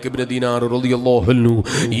മാലിക് ഇബ്നു ദീനാർ റളിയല്ലാഹു അൻഹു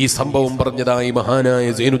ഈ സംഭവം പറഞ്ഞതായി മഹാനായ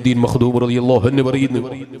സൈനുദ്ദീൻ മഖ്ദൂം റളിയല്ലാഹു അൻഹു പറയുന്നു.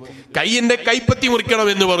 കൈയിന്റെ കൈപ്പത്തി മുറിക്കണം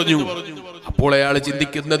എന്ന് പറഞ്ഞു. അപ്പോൾ അയാൾ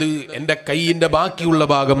ചിന്തിക്കുന്നത്, എന്റെ കൈയിന്റെ ബാക്കിയുള്ള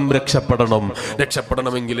ഭാഗം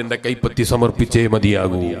രക്ഷപ്പെടണമെങ്കിൽ എന്റെ കൈപ്പത്തി സമർപ്പിച്ചേ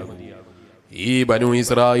മതിയാകൂ. ഈ ബനൂ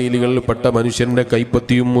ഇസ്രായേലുകൾ പെട്ട മനുഷ്യന്റെ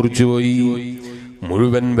കൈപ്പത്തിയും മുറിച്ചുപോയി,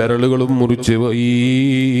 മുഴുവൻ വിരലുകളും മുറിച്ചുപോയി.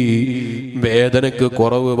 വേദനക്ക്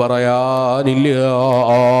കുറവ് പറയാനില്ല.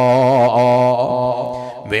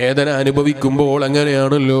 വേദന അനുഭവിക്കുമ്പോൾ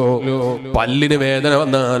അങ്ങനെയാണല്ലോ. പല്ലിന് വേദന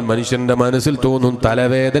വന്നാൽ മനുഷ്യന്റെ മനസ്സിൽ തോന്നും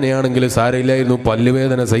തലവേദനയാണെങ്കിൽ സാരമില്ലായിരുന്നു,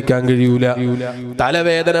 പല്ലുവേദന സഹിക്കാൻ കഴിയൂല.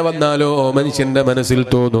 തലവേദന വന്നാലോ മനുഷ്യന്റെ മനസ്സിൽ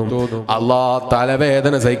തോന്നും അല്ലാ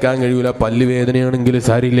തലവേദന സഹിക്കാൻ കഴിയൂല, പല്ലുവേദനയാണെങ്കിൽ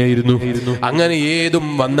സാരമില്ലായിരുന്നു. അങ്ങനെ ഏതും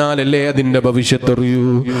വന്നാലല്ലേ അതിന്റെ ഭവിഷ്യത്ത് അറിയൂ.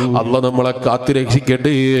 അല്ലാ നമ്മളെ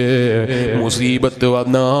കാത്തുരക്ഷിക്കട്ടെ. മുസീബത്ത്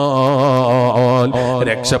വന്നാൽ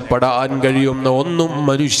രക്ഷപ്പെടാൻ കഴിയുന്ന ഒന്നും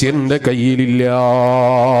മനുഷ്യന്റെ കയ്യിലില്ല.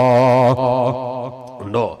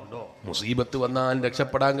 ഉണ്ടോ? മുസീബത്ത് വന്നാൽ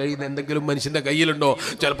രക്ഷപ്പെടാൻ കഴിയുന്ന എന്തെങ്കിലും മനുഷ്യന്റെ കയ്യിലുണ്ടോ?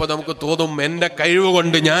 ചിലപ്പോൾ നമുക്ക് തോന്നും എന്റെ കഴിവ്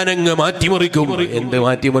കൊണ്ട് ഞാനങ്ങ് മാറ്റിമറിക്കും. എന്ത്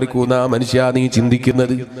മാറ്റിമറിക്കുന്ന മനുഷ്യ നീ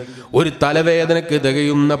ചിന്തിക്കുന്നത്? ഒരു തലവേദനക്ക്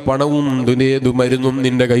തികയുന്ന പണവും മരുന്നും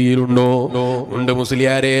നിന്റെ കയ്യിലുണ്ടോ? ഉണ്ട്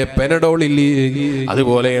മുസ്ലിയാരെ. പെനഡോൾ ഇല്ലേ?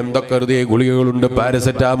 അതുപോലെ എന്തൊക്കെ ഗുളികകളുണ്ട്,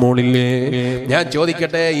 പാരസെറ്റാമോളില്ലേ? ഞാൻ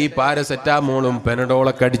ചോദിക്കട്ടെ, ഈ പാരസെറ്റാമോളും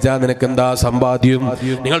പെനഡോളൊക്കെ അടിച്ചാൽ നിനക്ക് എന്താ സമ്പാദ്യം?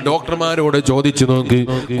 നിങ്ങൾ ഡോക്ടർമാരോട് ചോദിച്ചു നോക്ക്.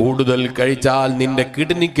 കൂടുതൽ കഴിച്ചാൽ നിന്റെ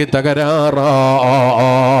കിഡ്നിക്ക്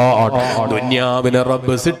ദുന്യാവിനെ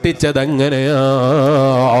റബ്ബ്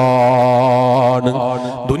സൃഷ്ടിച്ചതെങ്ങനെയാണ്?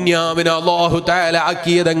 ദുന്യാവിനെ അല്ലാഹു തആല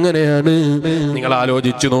ആക്കിയതെങ്ങനെയാണ്? നിങ്ങൾ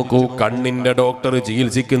ആലോചിച്ചു നോക്കൂ. കണ്ണിന്റെ ഡോക്ടർ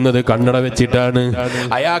ചികിത്സിക്കുന്നത് കണ്ണട വെച്ചിട്ടാണ്.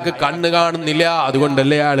 അയാൾക്ക് കണ്ണ് കാണുന്നില്ല,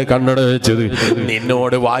 അതുകൊണ്ടല്ലേ അയാൾ കണ്ണട വെച്ചത്.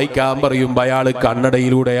 നിന്നോട് വായിക്കാൻ പറയുമ്പോ അയാൾ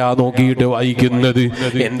കണ്ണടയിലൂടെയാ നോക്കിയിട്ട് വായിക്കുന്നത്.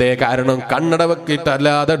 എന്തേ കാരണം? കണ്ണട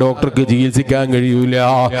വെക്കിട്ടല്ലാതെ ഡോക്ടർക്ക് ചികിത്സിക്കാൻ കഴിയൂല.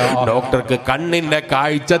 ഡോക്ടർക്ക് കണ്ണിന്റെ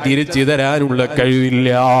കാഴ്ച തിരിച്ചു തരാനുള്ള കഴിവില്ല.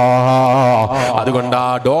 അതുകൊണ്ടാ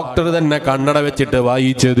ഡോക്ടർ തന്നെ കണ്ണട വെച്ചിട്ട്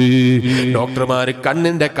വായിച്ചത്. ഡോക്ടർമാര്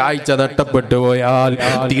കണ്ണിന്റെ കാഴ്ച നഷ്ടപ്പെട്ടു പോയാൽ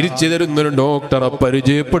തിരിച്ചു തരുന്നൊരു ഡോക്ടറെ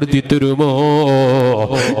പരിചയപ്പെടുത്തി തരുമോ?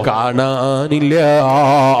 കാണാനില്ല.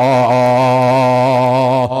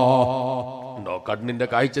 കണ്ണിന്റെ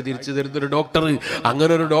കാഴ്ച തിരിച്ചു തരുന്നൊരു ഡോക്ടർ,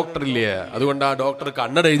 അങ്ങനെ ഒരു ഡോക്ടർ ഇല്ലേ? അതുകൊണ്ട് ആ ഡോക്ടർ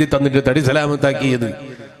കണ്ണട എഴുതി തന്നിട്ട് തടി സലാമത്താക്കിയത്.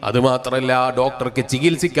 അതുമാത്രല്ല, ഡോക്ടർക്ക്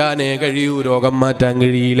ചികിത്സിക്കാനേ കഴിയൂ, രോഗം മാറ്റാൻ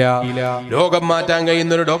കഴിയില്ല. രോഗം മാറ്റാൻ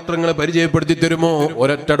കഴിയുന്ന ഒരു ഡോക്ടർ നിങ്ങളെ പരിചയപ്പെടുത്തി തരുമോ?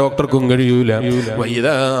 ഒരൊറ്റ ഡോക്ടർക്കും കഴിയൂല.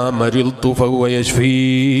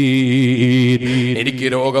 എനിക്ക്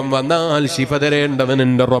രോഗം വന്നാൽ ശിഫ തരേണ്ടവൻ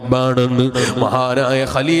എന്റെ റബ്ബാണെന്ന് മഹാനായ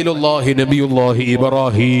ഖലീലുല്ലാഹി നബിയുല്ലാഹി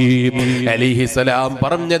ഇബ്രാഹിം അലൈഹിസ്സലാം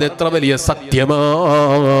പറഞ്ഞത് എത്ര വലിയ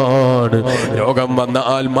സത്യമാണ്. രോഗം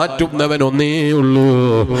വന്നാൽ മാറ്റുന്നവൻ ഒന്നേ ഉള്ളൂ,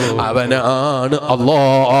 അവനാണ്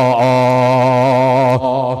അല്ലാഹ്.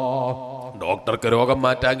 ഡോക്ടർക്ക് രോഗം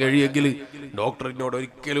മാറ്റാൻ കഴിയുമെങ്കിൽ ഡോക്ടറിനോട്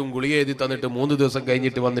ഒരിക്കലും ഗുളിക എഴുതി തന്നിട്ട് 3 ദിവസം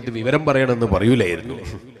കഴിഞ്ഞിട്ട് വന്നിട്ട് വിവരം പറയണമെന്ന് പറയൂലായിരുന്നു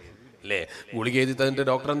അല്ലേ? ഗുളിക എഴുതി തന്നിട്ട്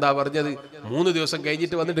ഡോക്ടർ എന്താ പറഞ്ഞത്? 3 ദിവസം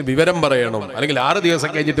കഴിഞ്ഞിട്ട് വന്നിട്ട് വിവരം പറയണം, അല്ലെങ്കിൽ 6 ദിവസം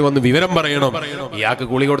കഴിഞ്ഞിട്ട് വന്ന് വിവരം പറയണം. ഇയാൾക്ക്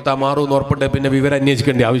ഗുളിക കൊടുത്താൽ മാറുമെന്ന് ഉറപ്പിട്ട് പിന്നെ വിവരം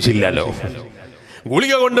അന്വേഷിക്കേണ്ട ആവശ്യമില്ലല്ലോ.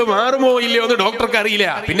 ഗുളിക കൊണ്ട് മാറുമോ ഇല്ലയോ എന്ന് ഡോക്ടർക്ക് അറിയില്ല.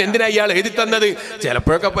 പിന്നെ എന്തിനാ ഇയാൾ എഴുതി തന്നത്?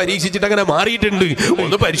 ചിലപ്പോഴൊക്കെ പരീക്ഷിച്ചിട്ട് അങ്ങനെ മാറിയിട്ടുണ്ട്,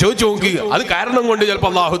 ഒന്ന് പരിശോധിച്ച് നോക്ക്. അത് കാരണം കൊണ്ട് ചിലപ്പോൾ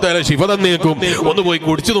അല്ലാഹു തആല ശിഫ തന്നേക്കും. ഒന്ന് പോയി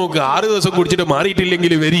കുടിച്ചു നോക്ക്. 6 ദിവസം കുടിച്ചിട്ട്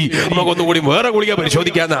മാറിയിട്ടില്ലെങ്കിൽ വരി, നമുക്കൊന്നുകൂടി വേറെ ഗുളിക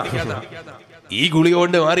പരിശോധിക്കാന്നാ. ഈ ഗുളിക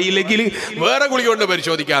കൊണ്ട് മാറിയില്ലെങ്കിൽ വേറെ ഗുളിക കൊണ്ട്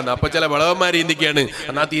പരിശോധിക്കാന്ന്. അപ്പൊ ചില വിളവന്മാർ ചിന്തിക്കുകയാണ്,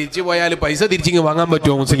 എന്നാ തിരിച്ചു പോയാൽ പൈസ തിരിച്ചിങ്ങ് വാങ്ങാൻ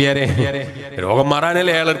പറ്റുമോ മുസ്ലിയാരെ? രോഗം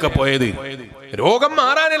മാറാനല്ലേ അയാളൊക്കെ പോയത്? രോഗം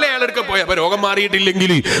മാറാനല്ലേ അയാളൊക്കെ പോയത്? അപ്പൊ രോഗം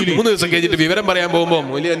മാറിയിട്ടില്ലെങ്കിൽ 3 ദിവസം കഴിഞ്ഞിട്ട് വിവരം പറയാൻ പോകുമ്പോ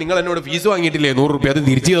നിങ്ങൾ എന്നോട് ഫീസ് വാങ്ങിയിട്ടില്ലേ, 100 രൂപ, അത്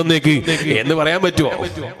തിരിച്ചു തന്നേക്ക് എന്ന് പറയാൻ പറ്റുമോ?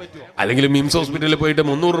 അല്ലെങ്കിൽ മിംസ് ഹോസ്പിറ്റലിൽ പോയിട്ട്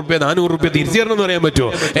 300 രൂപ 400 രൂപ തിരിച്ചു തരണം എന്ന് പറയാൻ പറ്റുമോ?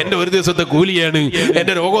 എന്റെ ഒരു ദിവസത്തെ കൂലിയാണ്,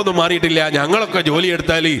 എന്റെ രോഗമൊന്നും മാറിയിട്ടില്ല, ഞങ്ങളൊക്കെ ജോലി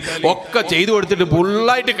എടുത്താൽ ഒക്കെ ചെയ്തു കൊടുത്തിട്ട്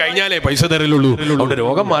ഫുള്ളായിട്ട് കഴിഞ്ഞാലേ പൈസ തരലുള്ളൂ, അവിടെ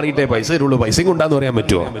രോഗം മാറിയിട്ടേ പൈസ തരുള്ളൂ, പൈസയും കൊണ്ടാന്ന് പറയാൻ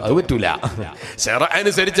പറ്റുമോ? അത് പറ്റൂല. ശറഅ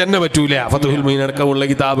അനുസരിച്ച് തന്നെ പറ്റൂല. ഫതുഹുൽ മുഈൻ അടക്കമുള്ള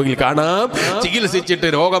കിതാബുകളിൽ കാണാം, ചികിത്സിച്ചിട്ട്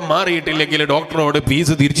രോഗം മാറിയിട്ടില്ലെങ്കിൽ ഡോക്ടറോട്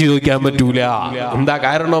ഫീസ് തിരിച്ചു ചോദിക്കാൻ പറ്റൂല. എന്താ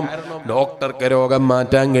കാരണം? ഡോക്ടർക്ക് രോഗം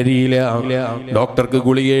മാറ്റാൻ കഴിയില്ല. ഡോക്ടർക്ക്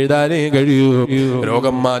ഗുളിക എഴുതാനേ കഴിയൂ.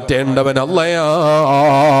 രോഗം മാറ്റേണ്ടവൻ അല്ലാഹുവാണ്.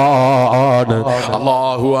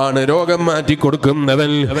 അല്ലാഹുവാണ് രോഗം മാറ്റി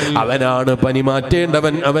കൊടുക്കുന്നവൻ. അവനാണ് പനി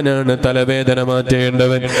മാറ്റേണ്ടവൻ, അവനാണ് തലവേദന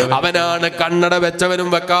മാറ്റേണ്ടവൻ, അവനാണ് കണ്ണട വെച്ചവനും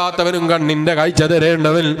വെക്കാത്തവനും കണ്ണിന്റെ കാഴ്ച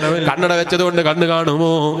തരേണ്ടവൻ. കണ്ണട വെച്ചത് കൊണ്ട് കണ്ണ്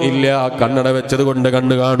കാണുമോ? ഇല്ല. കണ്ണട വെച്ചത് കൊണ്ട്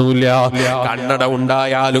കണ്ണ് കാണൂല. കണ്ണട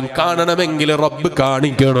ഉണ്ടായാലും കാണണമെങ്കിൽ റബ്ബ്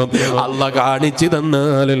കാണിക്കണം. അല്ലാഹ് കാണിച്ചു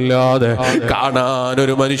തന്നാലല്ലാതെ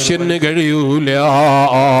കാണാനൊരു മനുഷ്യന് കഴിയൂല.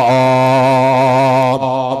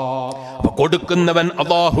 കൊടുക്കുന്നവൻ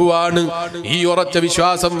അല്ലാഹുവാണ്. ഈ ഉറച്ച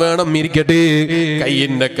വിശ്വാസം വേണം ഇരിക്കട്ടെ.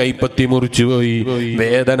 കയ്യിന്റെ കൈപ്പത്തി മുറിച്ചുപോയി,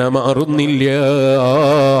 വേദന മാറുന്നില്ല.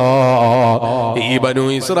 ഈ ബനു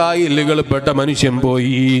ഇസ്രായേലുകൾപ്പെട്ട മനുഷ്യൻ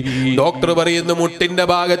പോയി. ഡോക്ടർ പറയുന്നു മുട്ടിന്റെ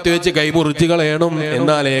ഭാഗത്ത് വെച്ച് കൈ മുറിച്ച് കളയണം,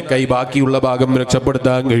 എന്നാലേ കൈ ബാക്കിയുള്ള ഭാഗം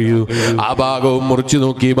രക്ഷപ്പെടുത്താൻ കഴിയൂ. ആ ഭാഗവും മുറിച്ചു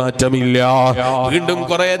നോക്കി, മാറ്റമില്ല. വീണ്ടും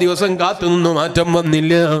കുറെ ദിവസം കാത്തുനിന്ന് മാറ്റം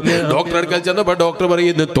വന്നില്ല. ഡോക്ടർ അടുക്കൽ ചെന്നപ്പോ ഡോക്ടർ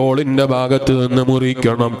പറയുന്നു തോളിന്റെ ഭാഗത്ത് നിന്ന്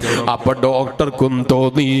മുറിക്കണം. അപ്പൊ ഡോക്ടർക്കും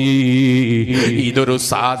തോന്നി ഇതൊരു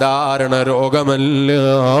സാധാരണ രോഗമല്ല.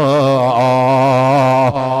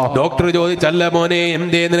 ഡോക്ടർ ചോദിച്ചല്ല മോനെ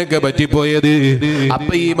എന്തേ നിനക്ക് പറ്റിപ്പോയത്?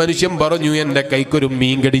 അപ്പൊ ഈ മനുഷ്യൻ പറഞ്ഞു എന്റെ കൈക്കൊരു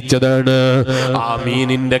മീൻ കടിച്ചതാണ്. ആ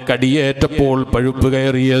മീനിന്റെ കടിയേറ്റപ്പോൾ പഴുപ്പ്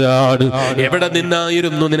കയറിയതാണ്. എവിടെ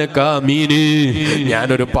നിന്നായിരുന്നു നിനക്ക് ആ മീന്?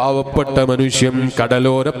 ഞാനൊരു പാവപ്പെട്ട മനുഷ്യൻ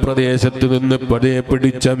കടലോര പ്രദേശത്ത് നിന്ന്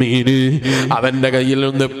പിടിച്ച മീന് അവന്റെ കയ്യിൽ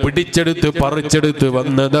നിന്ന് പിടിച്ചെടുത്ത് പറിച്ചെടുത്ത്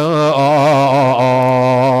വന്നതാണ്.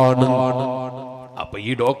 അപ്പൊ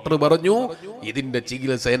ഈ ഡോക്ടർ പറഞ്ഞു ഇതിന്റെ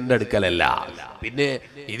ചികിത്സ എന്റെ അടുക്കലല്ല, പിന്നെ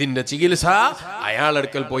ഇതിന്റെ ചികിത്സ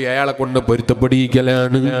അയാളടുക്കൽ പോയി അയാളെ കൊണ്ട്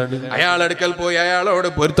പൊരുത്തപ്പെടിക്കലാണ്. അയാളടുക്കൽ പോയി അയാളോട്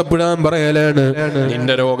പൊരുത്തപ്പെടാൻ പറയലാണ്.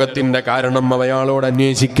 നിന്റെ രോഗത്തിന്റെ കാരണം അയാളോട്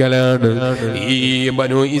അന്വേഷിക്കലാണ്. ഈ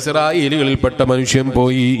ബനു ഇസ്രായേലുകളിൽപ്പെട്ട മനുഷ്യൻ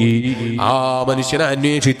പോയി ആ മനുഷ്യനെ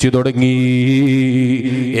അന്വേഷിച്ചു തുടങ്ങി.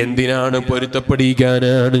 എന്തിനാണ്?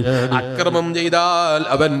 പൊരുത്തപ്പെടിക്കാനാണ്. അക്രമം ചെയ്താൽ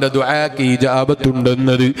അവന്റെ ദുആക്ക്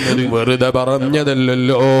ഇജാബത്തുണ്ടെന്നത് വെറുതെ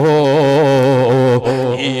പറഞ്ഞതല്ലല്ലോ.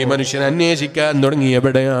 ഈ മനുഷ്യൻ അന്വേഷിക്കാൻ തുടങ്ങി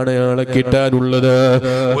എവിടെയാണ് അയാളെ കിട്ടാനുള്ളത്.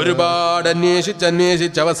 ഒരുപാട്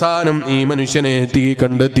അന്വേഷിച്ച് അവസാനം ഈ മനുഷ്യനെ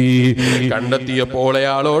കണ്ടെത്തിയപ്പോൾ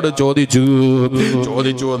അയാളോട് ചോദിച്ചു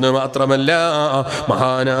എന്ന് മാത്രമല്ല,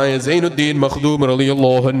 മഹാനായ സൈനുദ്ദീൻ മഖ്ദൂം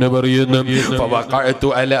റളിയല്ലാഹു അൻഹു പറയുന്നു ഫവഖഅതു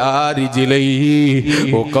അലാ റിജ്ലൈഹി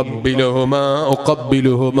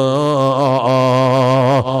ഉഖബ്ബിലുഹുമാ.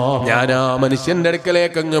 ഞാൻ ആ മനുഷ്യന്റെ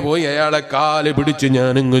അടുക്കലേക്ക് അങ്ങ് പോയി അയാളെ കാല് പിടിച്ച്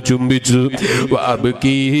ഞാനങ്ങ് ചുംബിച്ചു.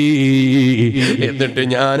 എന്നിട്ട്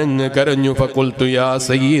ഞാനങ്ങ് കരഞ്ഞു. ഫഖുൽതു യാ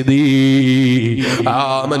സയ്യിദി. ആ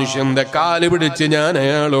മനുഷ്യന്റെ കാല് പിടിച്ച് ഞാൻ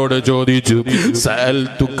അയാളോട് ചോദിച്ചു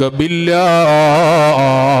സഅൽതുക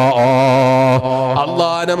ബില്ലാഹ്,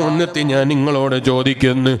 അല്ലാഹനെ മുൻനിർത്തി ഞാൻ നിങ്ങളോട്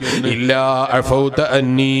ചോദിക്കുന്നു, ഇല്ലാ അഫൗത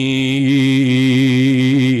അന്നീ,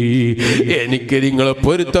 എനിക്ക് നിങ്ങൾ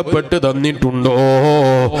പൊരുത്തപ്പെട്ട് തന്നിട്ടുണ്ടോ?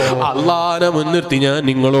 അല്ലാഹനെ മുൻനിർത്തി ഞാൻ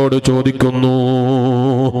നിങ്ങളോട് ചോദിക്കുന്നു.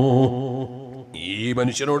 ഈ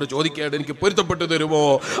മനുഷ്യനോട് ചോദിക്കാണ്ട് എനിക്ക് പൊരുത്തപ്പെട്ടു തരുമോ?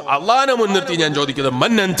 അല്ലാഹനെ മുൻനിർത്തി ഞാൻ ചോദിക്കുന്നത്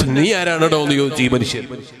മന്നൻത്, നീ ആരാണോ എന്ന് ചോദിച്ചു ഈ മനുഷ്യൻ.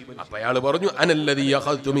 അപ്പൊ അയാൾ പറഞ്ഞു അനല്ലദീ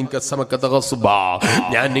യഖൽതു മിൻക സമക തഗസ്ബാ,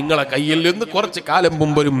 ഞാൻ നിങ്ങളെ കയ്യിൽ നിന്ന് കുറച്ച് കാലം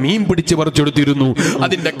മുമ്പ് ഒരു മീൻ പിടിച്ച് പറിച്ചെടുത്തിരുന്നു.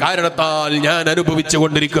 അതിന്റെ കാരണത്താൽ ഞാൻ അനുഭവിച്ചു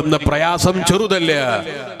കൊണ്ടിരിക്കുന്ന പ്രയാസം ചെറുതല്ല,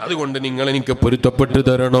 അതുകൊണ്ട് നിങ്ങൾ എനിക്ക് പൊരുത്തപ്പെട്ടു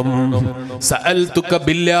തരണം. സഅൽതുക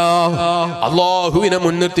ബില്ലാഹ്, അല്ലാഹുവിനെ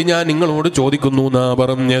മുൻനിർത്തി ഞാൻ നിങ്ങളോട് ചോദിക്കുന്നു എന്നാ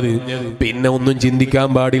പറഞ്ഞത്. പിന്നെ ഒന്നും ചിന്തിക്കാൻ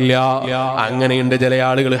പാടില്ല. അങ്ങനെയുണ്ട് ചില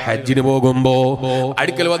ആളുകൾ ഹജ്ജിന് പോകുമ്പോ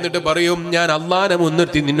അടുക്കൽ വന്നിട്ട് പറയും ഞാൻ അല്ലാഹനെ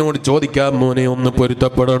മുൻനിർത്തി നിന്നോട് ചോദിക്കാൻ മോനെ ഒന്ന്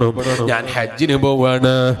പൊരുത്തപ്പെടണം, ഞാൻ ഹജ്ജിന്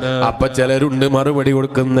പോവാണ്. അപ്പൊ ചിലരുണ്ട് മറുപടി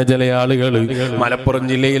കൊടുക്കുന്ന ചില ആളുകൾ. മലപ്പുറം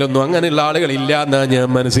ജില്ലയിലൊന്നും അങ്ങനെയുള്ള ആളുകൾ ഇല്ല എന്നാ ഞാൻ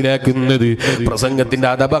മനസ്സിലാക്കുന്നത്. പ്രസംഗത്തിന്റെ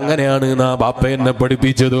അദബ് അങ്ങനെയാണ് എന്നാ ബാപ്പ എന്നെ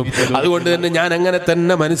പഠിപ്പിച്ചതും. അതുകൊണ്ട് തന്നെ ഞാൻ അങ്ങനെ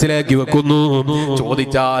തന്നെ മനസ്സിലാക്കി വെക്കുന്നു.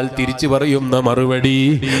 ചോദിച്ചാൽ തിരിച്ചു പറയുന്ന മറുപടി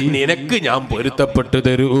നിനക്ക് ഞാൻ പൊരുത്തപ്പെട്ടു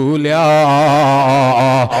തരൂല.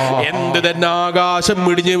 എന്ത് തന്നെ ആകാശം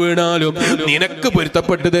ഇടിഞ്ഞു വീണാലും നിനക്ക്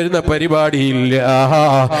പൊരുത്തപ്പെട്ടു തരുന്ന പരിപാടിയില്ല.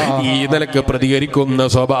 ഈ നിലക്ക് പ്രതികരിക്കുന്ന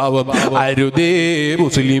സ്വഭാവം അരുതേ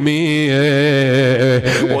മുസ്ലിമേ.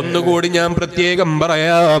 ഒന്നുകൂടി ഞാൻ പ്രത്യേകം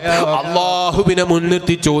പറയാം, അല്ലാഹുവിനെ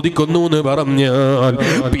മുൻനിർത്തി ചോദിക്കുന്നു എന്ന് പറഞ്ഞാൽ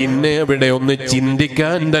പിന്നെ ഇവിടെ ഒന്ന്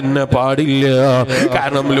ചിന്തിക്കാൻ തന്നെ പാടില്ല.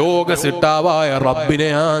 കാരണം ലോക സിട്ടാവായ റബ്ബിനെ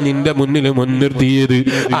നിന്റെ മുന്നിൽ മുൻനിർത്തിയത്,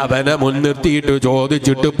 അവനെ മുൻനിർത്തിയിട്ട്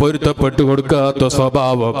ചോദിച്ചിട്ട് പൊരുത്തപ്പെട്ടു കൊടുക്കാത്ത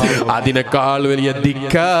സ്വഭാവം അതിനേക്കാൾ വലിയ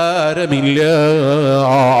ധിക്കാരമില്ല.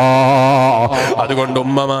 അതുകൊണ്ട്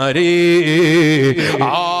ഉമ്മമാരെ,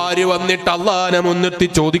 ആര് വന്നിട്ട് അല്ലാഹനെ മുൻനിർത്തി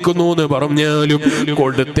ചോദിക്കുന്നു എന്ന് പറഞ്ഞാലും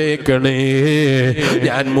കൊടുത്തേക്കണേ.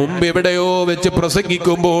 ഞാൻ മുമ്പ് എവിടെയോ വെച്ച്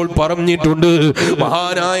പ്രസംഗിക്കുമ്പോൾ പറഞ്ഞിട്ടുണ്ട്,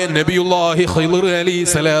 മഹാനായ നബിയുല്ലാഹി ഖിളർ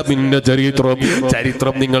അലൈഹിസ്സലാമിന്റെ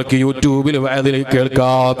ചരിത്രം നിങ്ങൾക്ക് യൂട്യൂബിൽ അതിൽ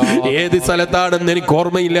കേൾക്കാം. ഏത് സ്ഥലത്താണെന്ന് എനിക്ക്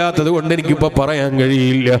ഓർമ്മയില്ലാത്തത് കൊണ്ട് എനിക്കിപ്പോ പറയാൻ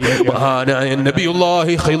കഴിയില്ല. മഹാനായ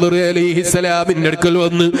നബിയുല്ലാഹി ഖിളർ അലൈഹിസ്സലാമിന്റെ അടുക്കൽ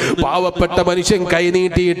വന്ന് പാവപ്പെട്ട മനുഷ്യൻ കൈ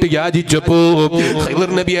നീട്ടിയിട്ട് യാചിച്ചപ്പോ ഖിളർ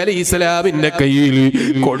നബി അലൈഹിസ്സലാമിന്റെ കയ്യിൽ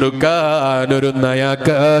കൊടുക്കാനൊരു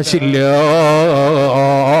നയാകാശില്ല.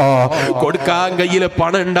 കൊടുക്കാൻ കയ്യിൽ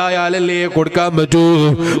പണം ഉണ്ടായാലല്ലേ കൊടുക്കാൻ പറ്റൂ.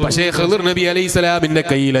 പക്ഷേ ഖിളർ നബി അലൈഹിസ്സലാമിന്റെ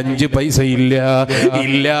കയ്യിൽ 5 പൈസ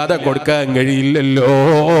ഇല്ലാതെ കൊടുക്കാൻ കഴിയില്ലല്ലോ.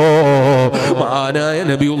 മഹാനായ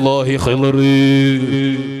നബിയുല്ലാഹി ഖിളർ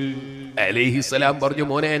അലൈഹിസ്സലാം പറഞ്ഞു,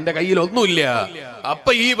 മോനെ എന്റെ കയ്യിൽ ഒന്നുമില്ല,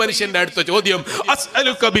 അപ്പൊ ഈ മനുഷ്യന്റെ അടുത്ത ചോദ്യം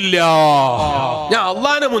അസ്അലുക ബില്ലാഹ്, ഞാൻ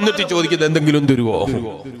അള്ളാനെ മുൻനിർത്തി ചോദിക്കുന്നത് എന്തെങ്കിലും തരുവോ?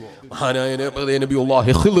 മഹാനായ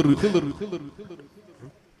നബിയുല്ലാഹി ഖിളിർ,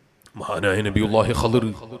 മഹാനായ നബിയുല്ലാഹി ഖിളിർ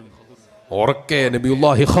ഉറക്കെ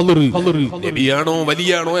നബിയുല്ലാഹി ഖിളിർ നബിയാണോ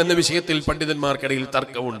വലിയാണോ എന്ന വിഷയത്തിൽ പണ്ഡിതന്മാർക്കിടയിൽ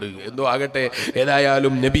തർക്കമുണ്ട്. എന്തോ ആകട്ടെ,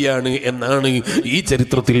 ഏതായാലും നബിയാണ് എന്നാണ് ഈ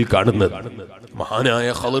ചരിത്രത്തിൽ കാണുന്നത്. മഹാനായ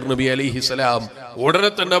ഖിളിർ നബി അലൈഹിസ്സലാം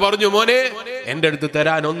ഉടനെ തന്നെ പറഞ്ഞു, മോനെ, എന്റെ അടുത്ത്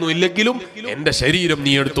തരാൻ ഒന്നും ഇല്ലെങ്കിലും എന്റെ ശരീരം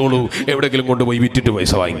നീ എടുത്തോളൂ, എവിടെങ്കിലും കൊണ്ടുപോയി വിറ്റിട്ട്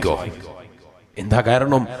പൈസ വാങ്ങിക്കോ. എന്താ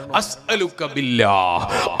കാരണം? അസ്അലുക ബില്ലാഹ്,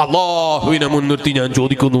 അല്ലാഹുവിനെ മുൻനിർത്തി ഞാൻ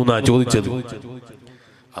ചോദിക്കുന്നു എന്നാ ചോദിച്ചത്.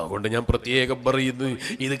 അതുകൊണ്ട് ഞാൻ പ്രത്യേകം പറയുന്നു,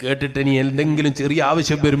 ഇത് കേട്ടിട്ട് ഇനി എന്തെങ്കിലും ചെറിയ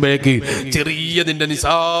ആവശ്യം വരുമ്പോഴേക്ക് ചെറിയതിന്റെ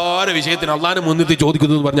നിസാര വിഷയത്തിന് അള്ളാനെ മുൻനിർത്തി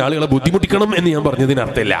ചോദിക്കുന്നു എന്ന് പറഞ്ഞ ആളുകളെ ബുദ്ധിമുട്ടിക്കണം എന്ന് ഞാൻ പറഞ്ഞതിന്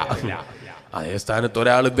അർത്ഥമില്ല. അതേ സ്ഥാനത്ത്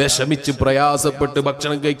ഒരാൾ വിഷമിച്ച് പ്രയാസപ്പെട്ട്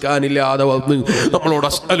ഭക്ഷണം കഴിക്കാനില്ലാതെ വന്ന് നമ്മളോട്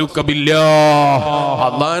അസ്അലുക ബില്ലാഹ്,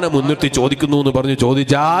 അള്ളാനെ മുൻനിർത്തി ചോദിക്കുന്നു എന്ന് പറഞ്ഞ്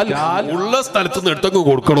ചോദിച്ചാൽ ഉള്ള സ്ഥലത്ത് നിന്ന് എടുത്തങ്ങ്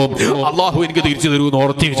കൊടുക്കണം. അള്ളാഹു എനിക്ക് തിരിച്ചു തരൂ എന്ന്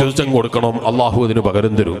ഉറത്തി വിശ്വസിച്ചങ്ങ് കൊടുക്കണം. അള്ളാഹു അതിന്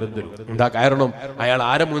പകരം തരും. എന്താ കാരണം? അയാൾ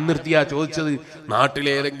ആരെ മുൻനിർത്തിയാ ചോദിച്ചത്?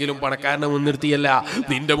 നാട്ടിലേതെങ്കിലും പണക്കാരനെ മുൻനിർത്തിയല്ല.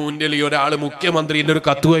 നിന്റെ മുന്നിൽ ഒരാൾ മുഖ്യമന്ത്രിന്റെ ഒരു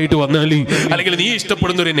കത്തുമായിട്ട് വന്നാല്, അല്ലെങ്കിൽ നീ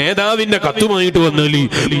ഇഷ്ടപ്പെടുന്ന ഒരു നേതാവിന്റെ കത്തുമായിട്ട് വന്നാല്,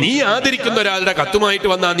 നീ ആദരിക്കുന്ന ഒരാളുടെ കത്തുമായിട്ട്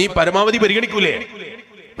വന്നാൽ നീ പരമാവധി പരിഗണിക്കും.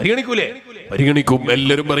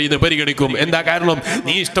 എല്ലാവരും പറയുന്നത് പരിഗണിക്കും. എന്താ കാരണം?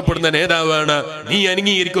 നീ ഇഷ്ടപ്പെടുന്ന നേതാവാണ്, നീ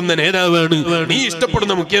അംഗീകരിക്കുന്ന നേതാവാണ്, നീ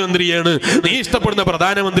ഇഷ്ടപ്പെടുന്ന മുഖ്യമന്ത്രിയാണ്, നീ ഇഷ്ടപ്പെടുന്ന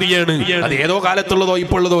പ്രധാനമന്ത്രിയാണ്. അത് ഏതോ കാലത്തുള്ളതോ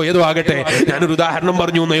ഇപ്പോൾ ഉള്ളതോ ഏതോ ആകട്ടെ, ഞാനൊരു ഉദാഹരണം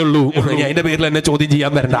പറഞ്ഞു എന്നേ ഉള്ളൂ. അതിന്റെ പേരിൽ എന്നെ ചോദ്യം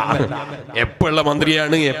ചെയ്യാൻ വരണ്ട. എപ്പോഴുള്ള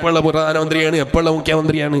മന്ത്രിയാണ്, എപ്പോഴുള്ള പ്രധാനമന്ത്രിയാണ്, എപ്പോഴുള്ള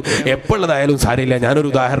മുഖ്യമന്ത്രിയാണ്, എപ്പോഴുള്ളതായാലും സാരമില്ല, ഞാനൊരു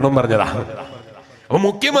ഉദാഹരണം പറഞ്ഞതാ. അപ്പൊ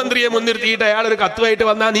മുഖ്യമന്ത്രിയെ മുൻനിർത്തിയിട്ട് അയാൾ ഒരു കത്തുമായിട്ട്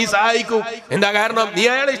വന്നാൽ നീ സഹായിക്കും. എന്താ കാരണം? നീ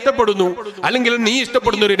അയാളെ ഇഷ്ടപ്പെടുന്നു, അല്ലെങ്കിൽ നീ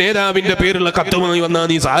ഇഷ്ടപ്പെടുന്ന ഒരു നേതാവിന്റെ പേരുള്ള കത്തുമായി വന്നാൽ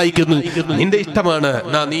നീ സഹായിക്കുന്നു. നിന്റെ ഇഷ്ടമാണ്.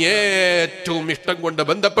 നീ ഏറ്റവും ഇഷ്ടം കൊണ്ട്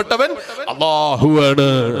ബന്ധപ്പെട്ടവൻ അല്ലാഹുവാണ്.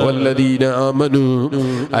 വല്ലദീന ആമനൂ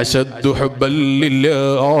അശദ്ദു ഹുബ്ബൻ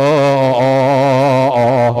ലില്ലാഹ്.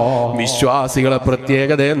 വിശ്വാസികളെ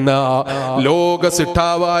പ്രത്യേകത എന്താ? ലോക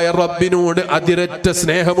സിട്ടാവായ റബ്ബിനോട് അതിരറ്റ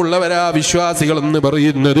സ്നേഹമുള്ളവരാ വിശ്വാസികൾ എന്ന്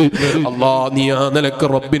പറയുന്നത്. അല്ലാഹ്, നീ ആ നിലക്ക്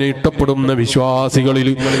റബ്ബിനെ ഇഷ്ടപ്പെടുന്ന വിശ്വാസികളിൽ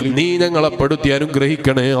നീ ഞങ്ങളെ പെടുത്തി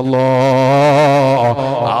അനുഗ്രഹിക്കണേ അല്ലാഹ്.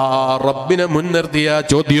 ആ റബ്ബിനെ മുൻനിർത്തിയ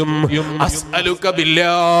ചോദ്യം അസ്അലുക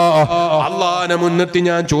ബില്ലാഹ്, അല്ലാഹനെ മുൻനിർത്തി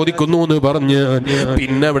ഞാൻ ചോദിക്കുന്നു എന്ന് പറഞ്ഞ്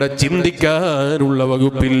പിന്നെ അവിടെ ചിന്തിക്കാനുള്ള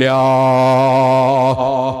വകുപ്പില്ല.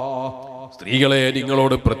 സ്ത്രീകളെ,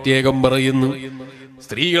 നിങ്ങളോട് പ്രത്യേകം പറയുന്നു,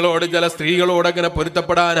 സ്ത്രീകളോട് ചില സ്ത്രീകളോട് അങ്ങനെ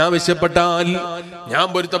പൊരുത്തപ്പെടാൻ ആവശ്യപ്പെട്ടാൽ ഞാൻ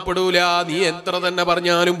പൊരുത്തപ്പെടൂല, നീ എത്ര തന്നെ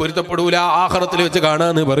പറഞ്ഞാലും പൊരുത്തപ്പെടൂല, ആഖിറത്തിൽ വെച്ച്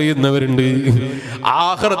കാണാന്ന് പറയുന്നവരുണ്ട്.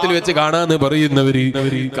 ആഖിറത്തിൽ വെച്ച് കാണാന്ന് പറയുന്നവര്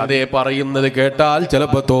കഥയെ പറയുന്നത് കേട്ടാൽ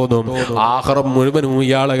ചിലപ്പോ തോന്നും ആഖിറം മുഴുവനും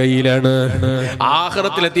ഇയാളെ കയ്യിലാണ്.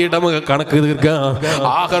 ആഖിറത്തിലെത്തിയിട്ട് നമുക്ക് കണക്ക് തീർക്കാം.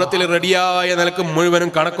 ആഖിറത്തിൽ റെഡിയായ നിലക്ക്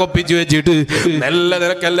മുഴുവനും കണക്കൊപ്പിച്ച് വെച്ചിട്ട് നല്ല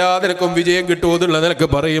നിലക്കെല്ലാ നിലക്കും വിജയം കിട്ടുമെന്നുള്ള നിലക്ക്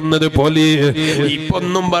പറയുന്നത് പോലെ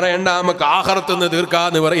ഇപ്പൊന്നും പറയണ്ട, നമുക്ക് ആഖിറത്തുനിന്ന്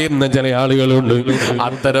തീർക്കാന്ന് പറയുന്ന ചില ആളുകളുണ്ട്.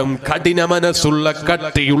 അത്തരം കഠിന മനസ്സുള്ള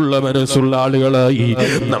കട്ടിയുള്ള മനസ്സുള്ള ആളുകളായി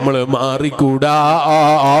നമ്മൾ മാറിക്കൂടാ.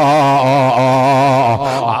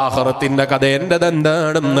 ആഖിറത്തിന്റെ കഥ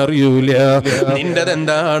എന്റെതെന്താണെന്നറിയൂല,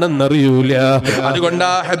 നിന്റെതെന്താണെന്നറിയൂല. അതുകൊണ്ടാ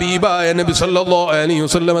ഹബീബായ നബി സല്ലല്ലാഹു അലൈഹി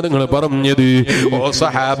വസല്ലം തങ്ങൾ പറഞ്ഞത്, ഓ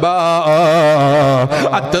സഹാബാ,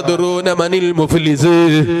 അത്തദ്റൂന മനിൽ മുഫ്ലിസ്,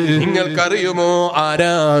 നിങ്ങൾക്കറിയുമോ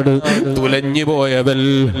ആരാണ് തുലഞ്ഞു പോയവൻ?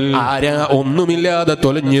 ആരാ ഒന്നുമില്ലാതെ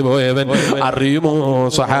തൊലഞ്ഞു പോയവൻ? അറിയുമോ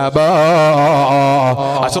സഹാബാ?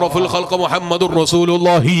 അഷ്റഫുൽ ഖൽഖ് മുഹമ്മദുർ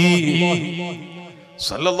റസൂലുള്ളാഹി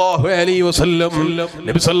സല്ലല്ലാഹു അലൈഹി വസല്ലം.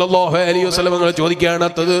 നബി സല്ലല്ലാഹു അലൈഹി വസല്ലം തങ്ങൾ ചോദിക്കുകയാണ്,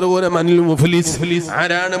 തദ്റൂന മനിൽ മുഫ്ലിസ്,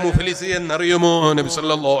 ആരാണ് മുഫ്ലിസ് എന്നറിയുമോ? നബി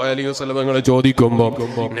സല്ലല്ലാഹു അലൈഹി വസല്ലം തങ്ങൾ ചോദിക്കുമ്പോൾ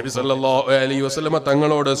നബി സല്ലല്ലാഹു അലൈഹി വസല്ലം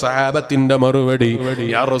തങ്ങളോട് സഹാബത്തിന്റെ മറുപടി,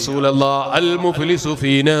 യാ റസൂലല്ലാഹ്, അൽ മുഫ്ലിസു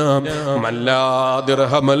ഫീനാ മൻ ലാ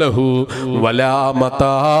ദിർഹമ ലഹു വലാ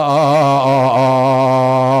മതാ.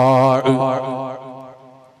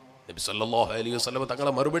 നബി സല്ലല്ലാഹു അലൈഹി വസല്ലം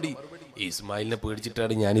തങ്ങളെ മറുപടി, ഇസ്മായിലിനെ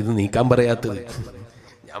പേടിച്ചിട്ടാണ് ഞാനിത് നീക്കാൻ പറയാത്തത്.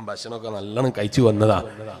 ഞാൻ ഭക്ഷണമൊക്കെ നല്ലോണം കഴിച്ചു വന്നതാ.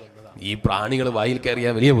 ഈ പ്രാണികൾ വായിൽ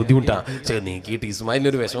കയറിയാൽ വലിയ ബുദ്ധിമുട്ടാണ്. പക്ഷെ നീക്കിയിട്ട്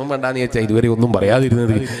ഇസ്മായിലിനൊരു വിഷമം വേണ്ടാന്ന് വെച്ചാൽ ഇതുവരെ ഒന്നും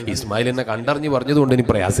പറയാതിരുന്നത്. ഇസ്മായിൽ എന്നെ കണ്ടറിഞ്ഞ് പറഞ്ഞതുകൊണ്ട്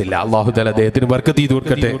എനിക്ക് പ്രയാസമില്ല. അല്ലാഹു തആല അദ്ദേഹത്തിന് ബർക്കത്ത് ചെയ്തു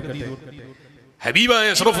കൊടുക്കട്ടെ. ഹബീബായ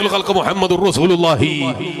അഷ്റഫുൽ ഖൽഖ് മുഹമ്മദുർ റസൂലുള്ളാഹി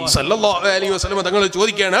സല്ലല്ലാഹു അലൈഹി വസല്ലം തങ്ങൾ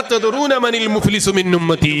ചോദിക്കുകയാണ്, അത്തദ്റൂന മനിൽ മുഫ്ലിസു മിൻ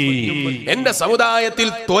ഉമ്മത്തി, എന്റെ സമുദായത്തിൽ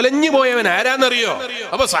തൊലഞ്ഞു പോയവൻ ആരാന്നറിയോ?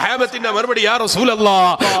 അപ്പോൾ സഹാബത്തിന്റെ മറുപടി, യാ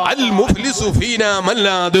റസൂലല്ലാഹ്, അൽ മുഫ്ലിസു ഫീനാ മൻ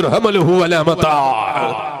ലാ ദിർഹമ ലഹു വലാ മതാ.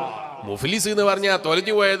 മുഫ്ലിസ് എന്ന് പറഞ്ഞാൽ,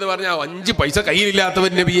 തൊലഞ്ഞു പോയെന്ന് പറഞ്ഞാൽ 5 പൈസ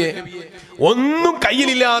കയ്യിലില്ലാത്തവൻ നബിയെ. ഒന്നും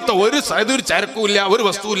കയ്യിലില്ലാത്ത ഒരു ചരക്കുമില്ല, ഒരു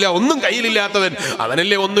വസ്തുവില്ല, ഒന്നും കയ്യിലില്ലാത്തവൻ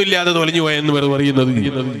അവനല്ലേ ഒന്നുമില്ലാതെ തൊലഞ്ഞു പോയെന്ന് പറയുന്നത്.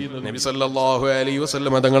 നബി സല്ലല്ലാഹു അലൈഹി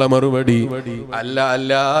വസല്ലം തങ്ങളെ മറുപടി, അല്ല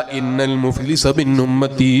അല്ല, ഇന്നൽ മുഫ്ലിസ മിൻ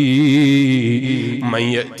ഉമ്മത്തി മൻ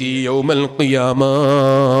യഅതി യൗമൽ ഖിയാമ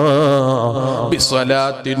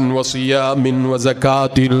ബിസ്സലാത്തിൻ വസിയാമിൻ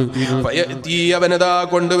വസകാത്തിൻ ഫയഅതി, അവനദാ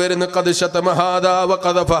കൊണ്ടുവരുന്ന ഖദ് ശതമ ഹാദാ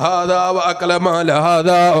വഖദഫ ഹാദാ വഅകല മാല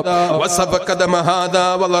ഹാദാ വസഫക ദമ ഹാദാ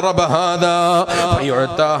വളറബ ഹാദാ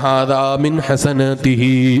ഫയുഅത ഹാദാ മിൻ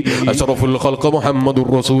ഹസനാതിഹി അഷ്റഫുൽ ഖൽഖ്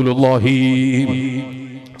മുഹമ്മദുർ റസൂലുള്ളാഹി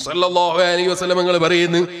സല്ലല്ലാഹു അലൈഹി വസല്ലം തങ്ങൾ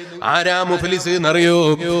പറയുന്നു, ആരാ മുഫ്ലിസ് എന്നറിയോ?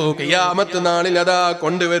 ഖിയാമത്ത് നാളിൽ അതാ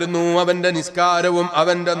കൊണ്ടുവരുന്നു അവന്റെ നിസ്കാരവും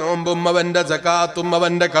അവന്റെ നോമ്പും അവന്റെ സകാത്തും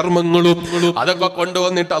അവന്റെ കർമ്മങ്ങളും അതൊക്കെ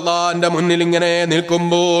കൊണ്ടുവന്നിട്ട് അള്ളാന്റെ മുന്നിൽ ഇങ്ങനെ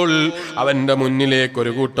നിൽക്കുമ്പോൾ അവന്റെ മുന്നിലേക്ക്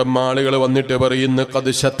ഒരു കൂട്ടം ആളുകൾ വന്നിട്ട് പറയുന്നു,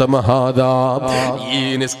 ഖദ് ശതമ ഹാദാ, ഈ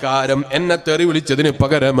നിസ്കാരം എന്നെ തെറി വിളിച്ചതിന്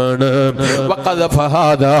പകരമാണ്. വഖദഫ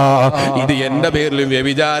ഹാദാ, ഇത് എന്റെ പേരിൽ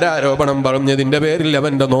വ്യഭിചാരാരോപണം പറഞ്ഞതിന്റെ പേരിൽ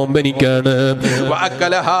അവന്റെ നോമ്പെനിക്കാണ്.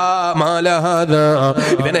 വഅകല മാല ഹാദാ,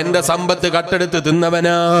 ഇവൻ എന്റെ സമ്പത്ത് കട്ടെടുത്ത്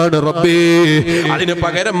തിന്നവനാണ് റബ്ബേ, അതിന്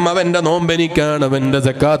പകരം അവന്റെ നോമ്പെനിക്കാണ്, അവന്റെ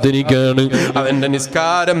സക്കാത്ത് എനിക്കാണ്, അവന്റെ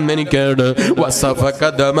നിസ്കാരം എനിക്കാണ്. വസഫക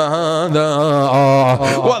ദമ ഹാദാ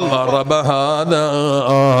വളറബ ഹാദാ,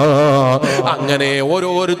 അങ്ങനെ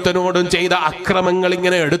ഓരോരുത്തരോടും ചെയ്ത അക്രമങ്ങൾ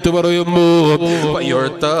ഇങ്ങനെ എടുത്തു പറയുമ്പോൾ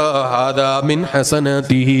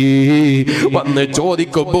വന്ന്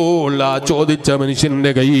ചോദിക്കുമ്പോൾ ആ ചോദിച്ച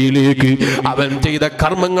മനുഷ്യന്റെ കയ്യിലേക്ക് അവൻ ചെയ്ത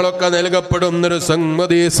കർമ്മങ്ങളൊക്കെ നൽകപ്പെടുന്നൊരു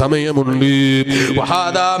സംഗതി സമയമുണ്ട്.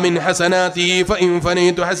 വഹാദാ മിൻ ഹസനാതി ഫഇൻ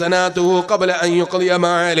ഫനീതു ഹസനാതുഹു ഖബ്ല അൻ യുഖദിയ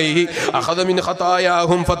മാ അലൈഹി അഖദ മിൻ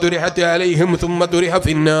ഖതായാഹും ഫതുരിഹത് അലൈഹിം ثم തുരിഹ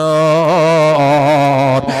ഫിന്നാർ.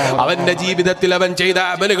 അവന്റെ ജീവിതത്തിൽ അവൻ ചെയ്ത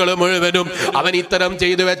അമലുകൾ മുഴുവനും അവൻ ഇത്തരം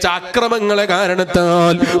ചെയ്തു വെച്ച അക്രമങ്ങളെ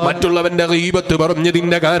കാരണത്താൽ, മറ്റുള്ളവന്റെ ഗീബത്ത്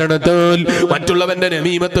പറഞ്ഞതിന്റെ കാരണത്താൽ, മറ്റുള്ളവന്റെ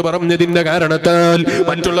നമീമത്ത് പറഞ്ഞതിന്റെ കാരണത്താൽ,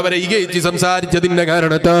 മറ്റുള്ളവരെ ഇകഴ്ത്തി സംസാരിച്ചതിന്റെ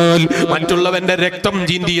കാരണത്താൽ, മറ്റുള്ളവന്റെ രക്തം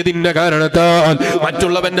ചീന്തിയതിന്റെ കാരണത്താൽ,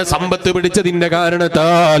 മറ്റുള്ളവന്റെ സമ്പത്ത് പിടിച്ചതിന്റെ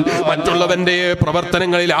കാരണത്താൽ, മറ്റുള്ളവന്റെ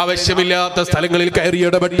പ്രവർത്തനങ്ങളിൽ ആവശ്യമില്ലാത്ത സ്ഥലങ്ങളിൽ കയറി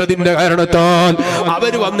ഇടപെട്ടതിന്റെ കാരണത്താൽ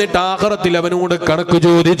അവർ വന്നിട്ട് ആഖിറത്തിൽ അവനോട് കണക്ക്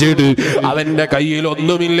ചോദിച്ചിട്ട് അവന്റെ കയ്യിൽ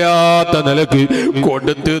ഒന്നുമില്ലാത്ത നിലക്ക്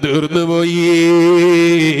കൊടുത്തു തീർന്നു പോയി.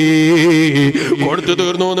 കൊടുത്തു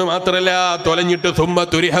തീർന്നു എന്ന് മാത്രല്ല, തൊലഞ്ഞിട്ട് സുമ്മ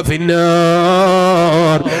തുരിഹ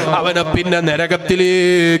ഫിന്നാർ, അവനെ പിന്നെ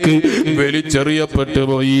നരകത്തിലേക്ക് വലിച്ചെറിയപ്പെട്ടു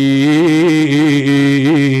പോയി.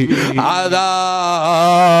 അതാ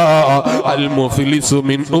അൽ മുഫ്ലിസു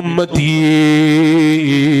മിൻ ഉമ്മത്തി,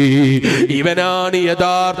 ഇവനാണ്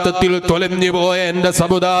യഥാർത്ഥത്തിൽ തൊലഞ്ഞു പോയ എന്റെ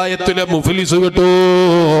സമുദായത്തിലെ മുഫ്ലിസ് കേട്ടോ.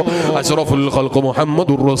 അഷ്റഫുൽ ഖൽഖ്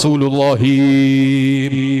മുഹമ്മദുർ റസൂലുള്ളാഹി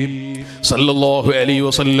സല്ലല്ലാഹു അലൈഹി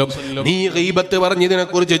വസല്ലം, നീ ഗീബത്ത് പറഞ്ഞതിനെ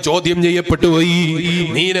കുറിച്ച് ചോദ്യം ചെയ്യപ്പെട്ടു പോയി,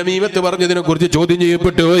 നീ നമീമത്ത് പറഞ്ഞതിനെ കുറിച്ച് ചോദ്യം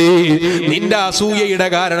ചെയ്യപ്പെട്ടു പോയി. നിന്റെ അസൂയയുടെ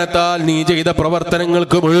കാരണത്താൽ നീ ചെയ്ത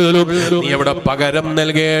പ്രവർത്തനങ്ങൾക്ക് മുഴുവനും നീ അവിടെ പകരം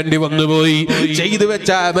നൽകേണ്ടി വന്നുപോയി. ചെയ്തു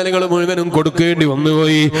വെച്ച അമലുകൾ മുഴുവനും കൊടുക്കേണ്ടി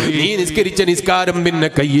വന്നുപോയി. നീ നിസ്കരിച്ച നിസ്കാരം പിന്നെ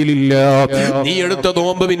കയ്യിലില്ല, നീ എടുത്ത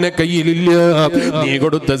നോമ്പ് പിന്നെ കയ്യിലില്ല, നീ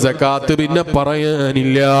കൊടുത്ത സകാത്ത് പിന്നെ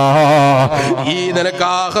പറയാനില്ല. ഈ നിനക്ക്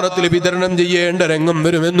ആഖിറത്തിൽ വിതരണം ചെയ്യേണ്ട രംഗം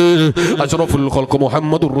വരുമെന്ന് അഷ്റഫുൽ ഖൽഖ്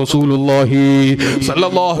മുഹമ്മദുർ റസൂലുള്ളാഹി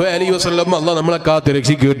സല്ലല്ലാഹു അലൈഹി വസല്ലം അല്ലാഹു നമ്മളെ കാത്ത്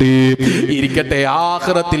രക്ഷിക്കട്ടെ. ഇരിക്കട്ടെ,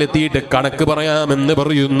 ആഖിറത്തിൽ എത്തിയിട്ട് കണക്ക് പറയാമെന്ന്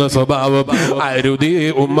പറയുന്ന സ്വഭാവം അരുതേ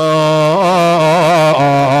ഉമ്മ.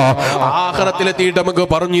 ആഖിറത്തിൽ എത്തിയിട്ട് നമുക്ക്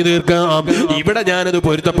പറഞ്ഞു തീർക്കാം, ഇവിടെ ഞാനത്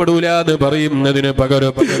പൊരുത്തപ്പെടൂല എന്ന് പറയുന്നതിന്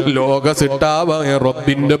പകരം ലോക സിട്ടാവായ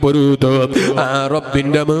റബ്ബിന്റെ പൊരുത്തം, ആ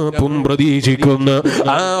റബ്ബിന്റെ മാപ്പും പ്രതീക്ഷിക്കുന്ന,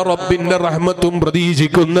 ആ റബ്ബിന്റെ റഹ്മത്തും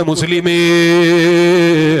പ്രതീക്ഷിക്കുന്ന മുസ്ലിമേ,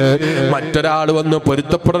 മറ്റൊരാൾ വന്ന്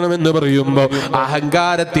പൊരുത്തപ്പെടണമെന്ന് പറയുമ്പോ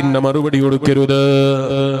അഹങ്കാരത്തിന്റെ മറുപടി കൊടുക്കരുത്.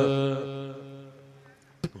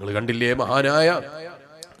 നിങ്ങൾ കണ്ടില്ലേ, മഹാനായ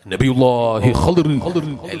നബിയുല്ലാഹി ഖദർ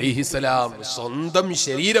അലൈഹിസ്സലാം സ്വന്തം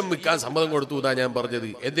ശരീരം വിൽക്കാൻ സമ്മതം കൊടുത്തു എന്നാ ഞാൻ പറഞ്ഞത്.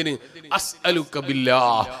 എന്തിന്? അസ്അലുക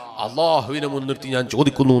ബില്ലാഹ്, അല്ലാഹുവിനെ മുൻനിർത്തി ഞാൻ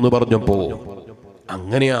ചോദിക്കുന്നു എന്ന് പറഞ്ഞപ്പോ,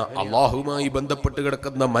 അങ്ങനെയാ അള്ളാഹുമായി ബന്ധപ്പെട്ട്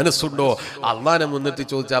കിടക്കുന്ന മനസ്സുണ്ടോ അള്ളാഹിനെ മുൻനിർത്തി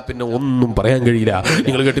ചോദിച്ചാൽ പിന്നെ ഒന്നും പറയാൻ കഴിയില്ല.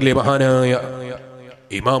 നിങ്ങൾ കേട്ടില്ലേ, മഹാനായ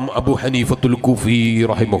ഇമാം അബു ഹനീഫത്തുൽ കൂഫി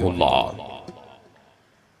റഹിമഹുല്ലാഹ്,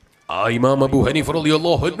 ആ ഇമാം അബു ഹനീഫ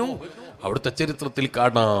റളിയല്ലാഹു അൻഹു അവിടുത്തെ ചരിത്രത്തിൽ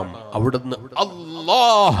കാണാം, അവിടുന്ന്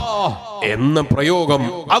അല്ലാഹ് എന്ന പ്രയോഗം,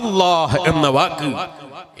 അല്ലാഹ് എന്ന വാക്ക്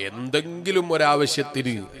എന്തെങ്കിലും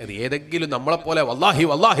ഒരാവശ്യത്തിന്, ഏതെങ്കിലും നമ്മളെ പോലെ വല്ലാഹി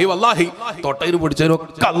വല്ലാഹി വല്ലാഹി തൊട്ടയിന്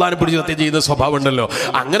പിടിച്ചതിനൊക്കെ അള്ളാഹിനെ പിടിച്ച് സത്യം ചെയ്യുന്ന സ്വഭാവം ഉണ്ടല്ലോ,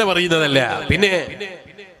 അങ്ങനെ പറയുന്നതല്ല. പിന്നെ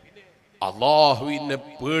അള്ളാഹുവിനെ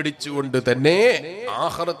പേടിച്ചുകൊണ്ട് തന്നെ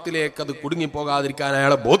ആഖിറത്തിലേക്ക് അത് കുടുങ്ങിപ്പോകാതിരിക്കാൻ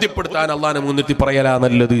അയാളെ ബോധ്യപ്പെടുത്താൻ അള്ളാഹിനെ മുൻനിർത്തി പറയലാ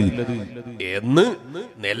നല്ലത് എന്ന്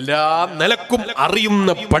എല്ലാ നിലക്കും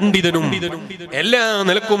അറിയുന്ന പണ്ഡിതനും എല്ലാ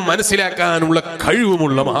നിലക്കും മനസ്സിലാക്കാനുള്ള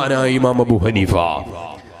കഴിവുമുള്ള മഹാനായ ഇമാം അബൂ ഹനീഫ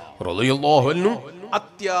റളിയല്ലാഹു അൻഹു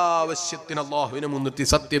അത്യാവശ്യത്തിന് അള്ളാഹുവിനെ മുൻനിർത്തി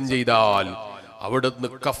സത്യം ചെയ്താൽ അവിടുന്ന്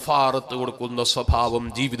കഫാറത്ത് കൊടുക്കുന്ന സ്വഭാവം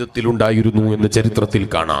ജീവിതത്തിൽ ഉണ്ടായിരുന്നു എന്ന് ചരിത്രത്തിൽ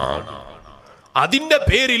കാണാം. അതിന്റെ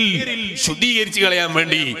പേരിൽ ശുദ്ധീകരിച്ചു കളയാൻ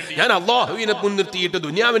വേണ്ടി ഞാൻ അള്ളാഹുവിനെ മുൻനിർത്തിയിട്ട്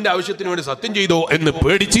ദുനിയാവിന്റെ ആവശ്യത്തിന് വേണ്ടി സത്യം ചെയ്തോ എന്ന്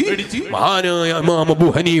പേടിച്ച് മഹാനായ ഇമാം അബൂ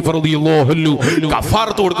ഹനീഫ റളിയല്ലാഹു അൻഹു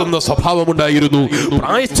കഫാറത്ത് കൊടുക്കുന്ന സ്വഭാവം ഉണ്ടായിരുന്നു,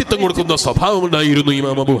 പ്രായശ്ചിത്തം കൊടുക്കുന്ന സ്വഭാവം ഉണ്ടായിരുന്നു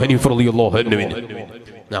ഇമാം അബൂ ഹനീഫ റളിയല്ലാഹു അൻഹുവിന്.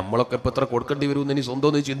 നമ്മളൊക്കെ ഇപ്പൊ എത്ര കൊടുക്കേണ്ടി വരും എന്ന് സ്വന്തം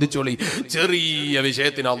ഒന്ന് ചിന്തിച്ചോളി. ചെറിയ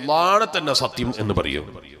വിഷയത്തിന് അള്ളാഹനെ തന്നെ സത്യം എന്ന് പറയും.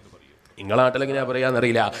 നിങ്ങളെ നാട്ടിൽ എങ്ങനെയാ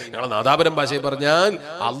പറയാന്നറിയില്ല, നിങ്ങളെ നാദാപുരം ഭാഷയിൽ പറഞ്ഞാൽ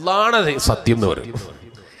അള്ളാഹനെ സത്യം എന്ന് പറയും.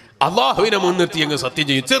 അള്ളാഹുവിനെ മുൻനിർത്തി അങ്ങ് സത്യം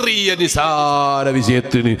ചെയ്യും. ചെറിയ നിസാര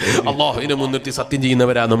വിഷയത്തിന് അള്ളാഹുവിനെ മുൻനിർത്തി സത്യം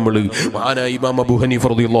ചെയ്യുന്നവരാ നമ്മള്. മഹാനായ ഇമാം അബൂ ഹനീഫ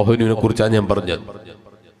റളിയല്ലാഹു അൻഹുവിനെ കുറിച്ചാണ് ഞാൻ പറഞ്ഞത്.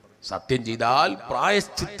 സത്യം ചെയ്താൽ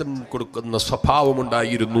പ്രായശ്ചിത്തം കൊടുക്കുന്ന സ്വഭാവം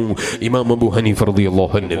ഉണ്ടായിരുന്നു ഇമാം അബൂ ഹനീഫ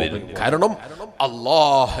റളിയല്ലാഹു അൻഹുവിന്. കാരണം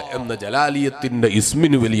അല്ലാഹ് എന്ന ജലാലിയത്തിന്റെ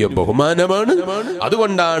ഇസ്മിന് വലിയ ബഹുമാനമാണ്.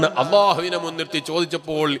 അതുകൊണ്ടാണ് അള്ളാഹുവിനെ മുൻനിർത്തി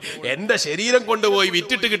ചോദിച്ചപ്പോൾ എന്റെ ശരീരം കൊണ്ടുപോയി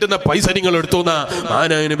വിറ്റിട്ട് കിട്ടുന്ന പൈസ നിങ്ങൾ എടുത്തോന്നാ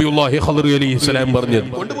മഹാനായ നബിയുല്ലാഹി ഖദർ അലൈഹിസ്സലാം പറഞ്ഞത്.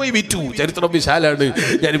 കൊണ്ടുപോയി വിറ്റു. ചരിത്രം വിശാലാണ്,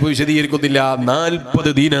 ഞാനിപ്പോ വിശദീകരിക്കുന്നില്ല.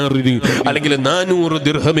 40 ദീനാറിന് അല്ലെങ്കിൽ 400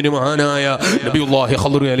 ദിർഹമിന് മഹാനായ നബിയുല്ലാഹി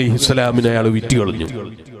ഖദർ അലൈഹിസ്സലാമിനെ അയാൾ വിറ്റ് കളഞ്ഞു.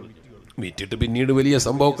 വിറ്റിട്ട് പിന്നീട് വലിയ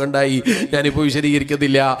സംഭവമൊക്കെ ഉണ്ടായി, ഞാനിപ്പോൾ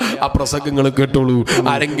വിശദീകരിക്കുന്നില്ല. ആ പ്രസംഗങ്ങൾ കേട്ടോളൂ.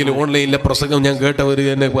 ആരെങ്കിലും ഓൺലൈനിലെ പ്രസംഗം ഞാൻ കേട്ടവർ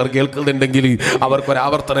തന്നെ കേൾക്കുന്നുണ്ടെങ്കിൽ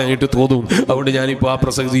അവർക്കൊരാവർത്തനമായിട്ട് തോന്നും. അതുകൊണ്ട് ഞാനിപ്പോൾ ആ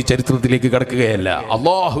പ്രസംഗം ഈ ചരിത്രത്തിലേക്ക് കടക്കുകയല്ല.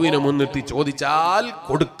 അള്ളാഹുവിനെ മുൻനിർത്തി ചോദിച്ചാൽ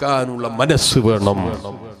കൊടുക്കാനുള്ള മനസ്സ് വേണം.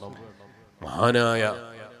 മഹാനായ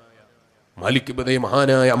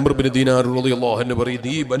മഹാനായ അംർ ഇബ്നു ദീനാർ റളിയല്ലാഹു അൻഹു പറയും,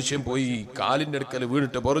 ഈ മനുഷ്യൻ പോയി കാലിന്റെ അടുക്കൽ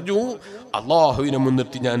വീണിട്ട് പറഞ്ഞു, അള്ളാഹുവിനെ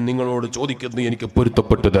മുൻനിർത്തി ഞാൻ നിങ്ങളോട് ചോദിക്കുന്നത് എനിക്ക്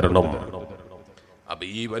പൊരുത്തപ്പെട്ടു തരണം. അപ്പൊ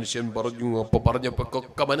ഈ മനുഷ്യൻ പറഞ്ഞു. അപ്പൊ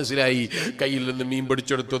പറഞ്ഞപ്പോഴൊക്കെ മനസ്സിലായി, കയ്യിൽ നിന്ന് മീൻ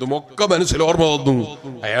പിടിച്ചെടുത്തതും ഒക്കെ മനസ്സിൽ ഓർമ്മ വന്നു.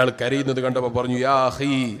 അയാൾ കരയുന്നത് കണ്ടപ്പോ പറഞ്ഞു, യാ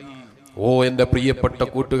അഖീ, ഓ എന്റെ പ്രിയപ്പെട്ട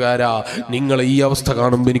കൂട്ടുകാരാ, നിങ്ങളെ ഈ അവസ്ഥ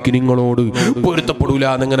കാണുമ്പോൾ എനിക്ക് നിങ്ങളോട് പൊരുത്തപ്പെടൂല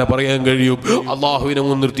എന്നെങ്ങനെ പറയാൻ കഴിയും? അള്ളാഹുവിനെ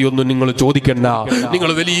മുൻനിർത്തി ഒന്നും നിങ്ങൾ ചോദിക്കണ്ട.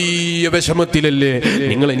 നിങ്ങൾ വലിയ വിഷമത്തിലല്ലേ,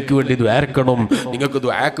 നിങ്ങൾ എനിക്ക് വേണ്ടി ദ്വാരക്കണം. നിങ്ങൾക്ക്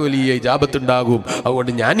ദ്വാക്ക് വലിയ ഇജാബത്തുണ്ടാകും.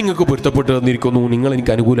 അതുകൊണ്ട് ഞാൻ നിങ്ങൾക്ക് പൊരുത്തപ്പെട്ട് തന്നിരിക്കുന്നു, നിങ്ങൾ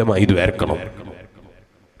എനിക്ക് അനുകൂലമായി ദ്വാരക്കണം.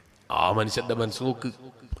 ആ മനുഷ്യന്റെ മനസ്സ് നോക്ക്.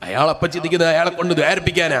 അയാളപ്പം ചിന്തിക്കുന്നത് അയാളെ കൊണ്ട്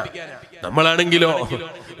ദ്വാരിപ്പിക്കാനാ. നമ്മളാണെങ്കിലോ,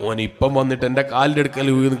 ഓൻ ഇപ്പം വന്നിട്ട് എന്റെ കാലിന്റെ അടുക്കൽ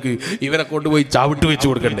വീർക്ക് ഇവരെ കൊണ്ടുപോയി ചവിട്ട് വെച്ച്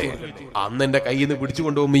കൊടുക്കണ്ടേ? അന്ന് എന്റെ കയ്യിൽ നിന്ന് പിടിച്ചു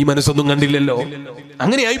കൊണ്ടുപോകുമ്പോ ഈ മനസ്സൊന്നും കണ്ടില്ലല്ലോ.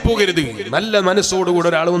 അങ്ങനെ ആയി പോകരുത്. നല്ല മനസ്സോടുകൂടെ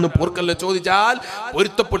ഒരാൾ വന്ന് പോർക്കല്ല ചോദിച്ചാൽ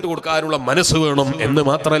പൊരുത്തപ്പെട്ട് കൊടുക്കാനുള്ള മനസ്സ് വേണം. എന്ന്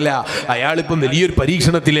മാത്രമല്ല, അയാളിപ്പം വലിയൊരു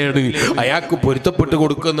പരീക്ഷണത്തിലാണ്. അയാൾക്ക് പൊരുത്തപ്പെട്ട്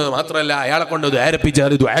കൊടുക്കുന്നത് മാത്രമല്ല, അയാളെ കൊണ്ട്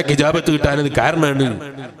ദ്വാരപ്പിച്ചാൽ ദ്വാക്ക് ഇജാബത്ത് കിട്ടാനത് കാരണമാണ്.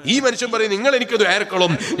 ഈ മനുഷ്യൻ പറയും, നിങ്ങൾ എനിക്ക്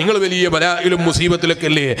ദ്വാരക്കണം, നിങ്ങൾ വലിയ ബലായിലും മുസീബത്തിലൊക്കെ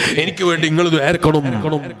അല്ലേ, എനിക്ക് വേണ്ടി നിങ്ങൾ ദ്വാരക്കണം.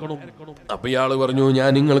 അപ്പൊ ഇയാള് പറഞ്ഞു, ഞാൻ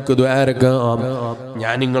നിങ്ങൾക്ക് ദ്വാരക്കാം.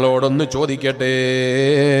 ഞാൻ നിങ്ങളോടൊന്ന് ചോദിക്കട്ടെ,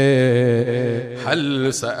 ഹൽ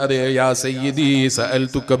യാ സയ്യിദി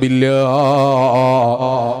സഅൽതുക ബില്ലാഹ്,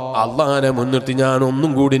 അല്ലാഹനെ മുൻനിർത്തി ഞാൻ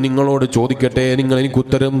ഒന്നും കൂടി നിങ്ങളോട് ചോദിക്കട്ടെ, നിങ്ങൾ എനിക്ക്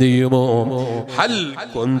ഉത്തരം ചെയ്യുമോ? ഹൽ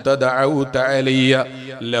കുൻത ദഅഉത അലയ്യ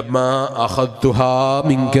ലമാ അഖദ്തുഹാ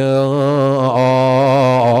മിൻക,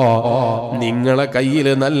 നിങ്ങളെ കയ്യിൽ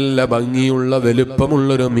നല്ല ഭംഗിയുള്ള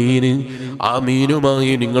വലുപ്പമുള്ളൊരു മീന്, ആ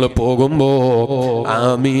മീനുമായി നിങ്ങൾ പോകുമ്പോ ആ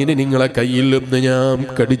മീന് നിങ്ങളെ കയ്യിൽ നിന്ന് ഞാൻ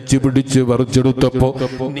കടിച്ചു പിടിച്ച് പറിച്ചെടുത്തപ്പോ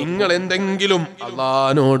നിങ്ങൾ എന്തെങ്കിലും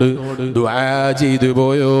അല്ലാഹുവിനോട് ദുആ ചെയ്തു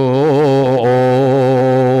പോയോ?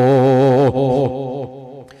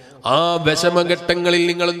 ആ വിഷമഘട്ടങ്ങളിൽ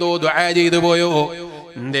നിങ്ങൾ എന്തോ ദുആ ചെയ്തു പോയോ?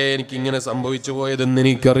 എന്തേ എനിക്കിങ്ങനെ സംഭവിച്ചു പോയതെന്ന്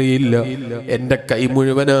എനിക്കറിയില്ല. എന്റെ കൈ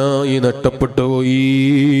മുഴുവനായി നഷ്ടപ്പെട്ടു പോയി.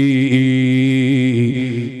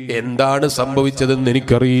 എന്താണ് സംഭവിച്ചതെന്ന്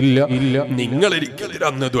എനിക്കറിയില്ല. നിങ്ങൾ എനിക്കെതിരെ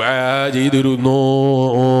അന്ന് ദുആ ചെയ്തിരുന്നോ?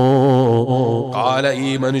 കാല, ഈ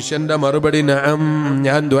മനുഷ്യന്റെ മറുപടി, നഅം,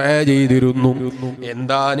 ഞാൻ ദുആ ചെയ്തിരുന്നു.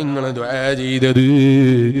 എന്താ നിങ്ങൾ ദുആ ചെയ്തത്?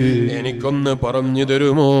 എനിക്കൊന്ന് പറഞ്ഞു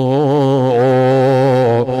തരുമോ?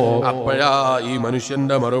 അപ്പോഴാ ഈ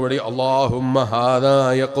മനുഷ്യന്റെ മറുപടി, അല്ലാഹുമ്മ ഹാദാ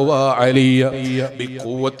യഖ്വാ അലിയ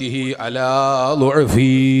ബിഖുവതിഹി അലാ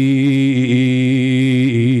ളുഅഫി,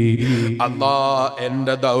 അല്ലാഹ്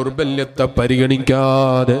എന്റെ ദൗർബല്യത്തെ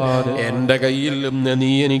പരിഗണിക്കാതെ എന്റെ കയ്യിൽ നിന്ന്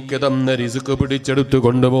നീ എനിക്ക് തന്ന റിസ്ക് പിടിച്ചെടുത്തു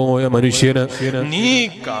കൊണ്ടുപോയ മനുഷ്യന് നീ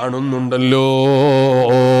കാണുന്നുണ്ടല്ലോ.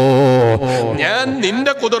 ഞാൻ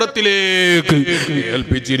നിന്റെ കുദറത്തിലേക്ക്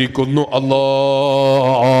ഏൽപ്പിച്ചിരിക്കുന്നു അല്ലാഹ്.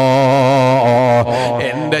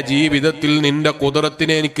 എന്റെ ജീവിതത്തിൽ നിന്റെ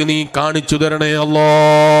ഖുദ്റത്തിനെ എനിക്ക് നീ കാണിച്ചു തരണേ അല്ലാ.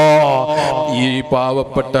 ഈ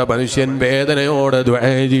പാവപ്പെട്ട മനുഷ്യൻ വേദനയോടെ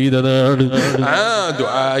ദുആ ചെയ്തതാണ്. ആ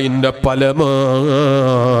ദുആഇന്റെ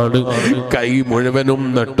ഫലമാണ് കൈ മുഴുവനും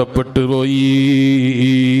നഷ്ടപ്പെട്ടു പോയി.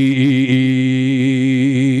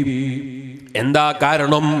 എന്താ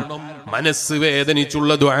കാരണം? മനസ്സ്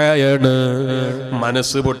വേദനിച്ചുള്ള ദുആയാണ്,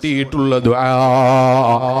 മനസ്സ് പൊട്ടിയിട്ടുള്ള ദുആ,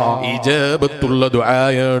 ഇജാബത്തുള്ള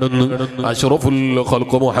ദുആയാണെന്ന് അഷ്റഫുൽ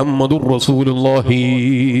ഖൽഖ് മുഹമ്മദുർ റസൂലുള്ളാഹി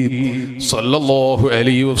സ്വല്ലല്ലാഹു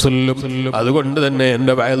അലൈഹി വസല്ലം. അതുകൊണ്ട് തന്നെ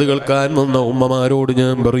എൻ്റെ വയല് കേൾക്കാൻ വന്ന ഉമ്മമാരോട്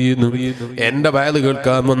ഞാൻ പറയുന്നു, എൻ്റെ വയല്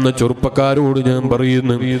കേൾക്കാൻ വന്ന ചെറുപ്പക്കാരോട് ഞാൻ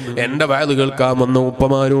പറയുന്നു, എൻ്റെ വയല് കേൾക്കാൻ വന്ന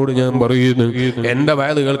ഉപ്പമാരോട് ഞാൻ പറയുന്നു, എൻ്റെ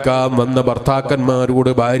വയല് കേൾക്കാൻ വന്ന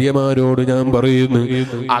ഭർത്താക്കന്മാരോട് ഭാര്യമാരോട് ഞാൻ പറയുന്നു,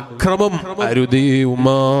 അക്രമം അരുതേ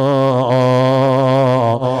ഉമ്മാ.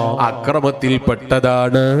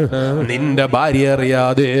 അക്രമത്തിൽപ്പെട്ടതാണ് നിന്റെ ഭാര്യ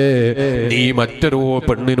അറിയാതെ നീ മറ്റൊരു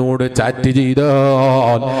പെണ്ണിനോട് ചാറ്റ്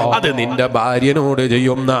ചെയ്താൽ അത് നിന്റെ ഭാര്യനോട്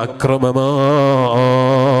ചെയ്യുന്ന അക്രമമാണ്.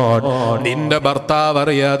 നിന്റെ ഭർത്താവ്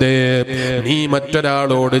അറിയാതെ നീ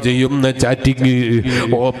മറ്റൊരാളോട് ചെയ്യുന്ന ചാറ്റിങ്,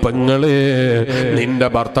 ഓ പെങ്ങളെ, നിന്റെ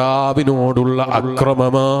ഭർത്താവിനോടുള്ള അക്രമമാണ്.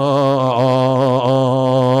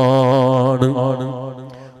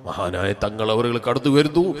 മഹാനായ തങ്ങൾ അവരുകൾ കടന്നു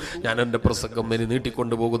വരുന്നു. ഞാൻ എൻ്റെ പ്രസംഗം ഇനി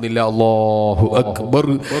നീട്ടിക്കൊണ്ടു പോകുന്നില്ല. അല്ലാഹു അക്ബർ,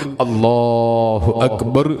 അല്ലാഹു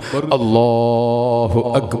അക്ബർ, അല്ലാഹു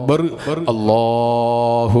അക്ബർ,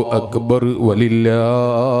 അല്ലാഹു അക്ബർ,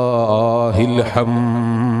 വലില്ലാഹിൽ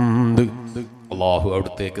ഹംദ്. അല്ലാഹു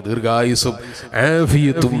അവിടുത്തേക്ക് ദീർഘായുസ്സും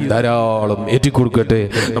ആഫിയത്തും ധാരാളം ഏറ്റിക്കൊടുക്കട്ടെ.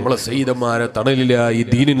 നമ്മളെ സയ്യിദന്മാരെ തണലിലായി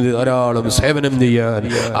ദീനിന് ധാരാളം സേവനം ചെയ്യാൻ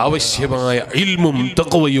ആവശ്യമായ ഇൽമും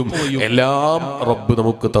തഖ്വയും എല്ലാം റബ്ബ്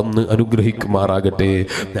നമുക്ക് തന്ന് അനുഗ്രഹിക്കുമാറാകട്ടെ.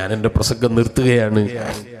 ഞാൻ എൻ്റെ പ്രസംഗം നിർത്തുകയാണ്.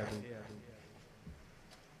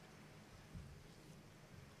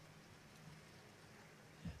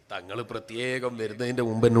 തങ്ങൾ പ്രത്യേകം വരുന്നതിൻ്റെ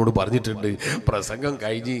മുമ്പ് എന്നോട് പറഞ്ഞിട്ടുണ്ട്, പ്രസംഗം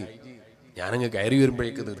കഴിഞ്ഞ് ഞാനങ്ങ് കയറി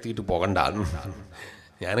വരുമ്പോഴേക്ക് നിർത്തിയിട്ട് പോകണ്ടാന്ന്.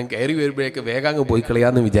 ഞാനും കയറി വരുമ്പോഴേക്ക് വേഗം അങ്ങ് പോയി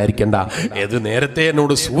കളയാന്ന് വിചാരിക്കണ്ട, ഏത് നേരത്തെ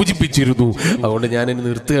എന്നോട് സൂചിപ്പിച്ചിരുന്നു. അതുകൊണ്ട് ഞാൻ ഇനി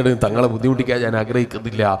നിർത്തുകയാണ്. തങ്ങളെ ബുദ്ധിമുട്ടിക്കാൻ ഞാൻ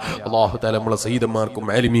ആഗ്രഹിക്കുന്നില്ല. അല്ലാഹു തആല നമ്മളെ സയ്യിദന്മാർക്കും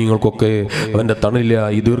ആലിമീങ്ങൾക്കൊക്കെ അവൻ്റെ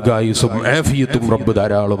തണലിലായി ദീർഘായുസ്സും ആഫിയത്തും റബ്ബ്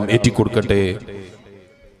ധാരാളം ഏറ്റിക്കൊടുക്കട്ടെ.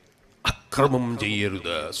 അക്രമം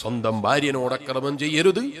ചെയ്യരുത്, സ്വന്തം ഭാര്യനോട് അക്രമം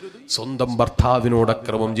ചെയ്യരുത്, സ്വന്തം ഭർത്താവിനോട്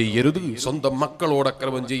അക്രമം ചെയ്യരുത്, സ്വന്തം മക്കളോട്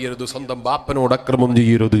അക്രമം ചെയ്യരുത്, സ്വന്തം ബാപ്പനോട് അക്രമം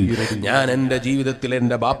ചെയ്യരുത്. ഞാൻ എൻ്റെ ജീവിതത്തിൽ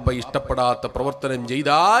എൻ്റെ ബാപ്പ ഇഷ്ടപ്പെടാത്ത പ്രവർത്തനം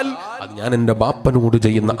ചെയ്താൽ അത് ഞാൻ എൻ്റെ ബാപ്പനോട്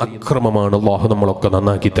ചെയ്യുന്ന അക്രമമാണ്. അല്ലാഹു നമ്മളൊക്കെ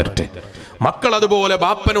നന്നാക്കി തരട്ടെ. മക്കൾ അതുപോലെ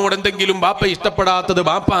ബാപ്പനോട് എന്തെങ്കിലും ബാപ്പ ഇഷ്ടപ്പെടാത്തത്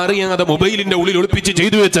ബാപ്പ അറിയാതെ മൊബൈലിന്റെ ഉള്ളിൽ ഒളിപ്പിച്ച്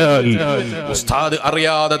ചെയ്തു വെച്ചാൽ, ഉസ്താദ്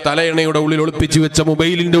അറിയാതെ തലയണയുടെ ഉള്ളിൽ ഒളിപ്പിച്ചു വെച്ച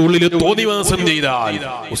മൊബൈലിന്റെ ഉള്ളിൽ തോന്നിവാസം ചെയ്താൽ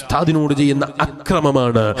ഉസ്താദിനോട് ചെയ്യുന്ന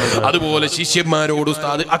അക്രമമാണ്. അതുപോലെ ശിഷ്യന്മാരോട്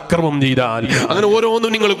ഉസ്താദ് അക്രമം ചെയ്താൽ, അങ്ങനെ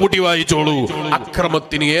ഓരോന്നും നിങ്ങൾ കൂട്ടി വായിച്ചോളൂ.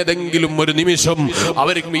 അക്രമത്തിന് ഏതെങ്കിലും ഒരു നിമിഷം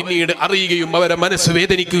അവർ പിന്നീട് അറിയുകയും അവരെ മനസ്സ്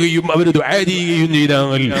വേദനിക്കുകയും അവർ ദുആ ചെയ്യുകയും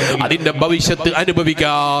ചെയ്താൽ അതിന്റെ ഭവിഷ്യത്ത്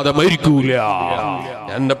അനുഭവിക്കാതെ മരിക്കൂല.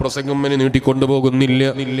 എന്റെ പ്രസംഗം നീട്ടിക്കൊണ്ടുപോകുന്നില്ല.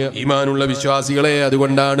 ഈമാനുള്ള വിശ്വാസികളെ,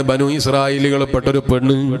 അതുകൊണ്ടാണ് ബനു ഇസ്രായേലുകൾ പെട്ടൊരു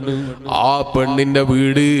പെണ്ണ്, ആ പെണ്ണിന്റെ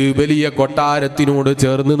വീട് വലിയ കൊട്ടാരത്തിനോട്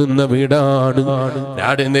ചേർന്ന് നിന്ന വീടാണ്.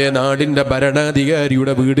 നാടിന്റെ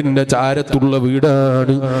ഭരണാധികാരിയുടെ വീടിന്റെ ചാരത്തുള്ള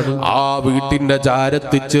വീടാണ്. ആ വീട്ടിന്റെ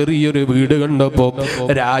ചാരത്ത് ചെറിയൊരു വീട് കണ്ടപ്പോ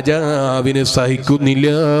രാജാവിന് സഹിക്കുന്നില്ല.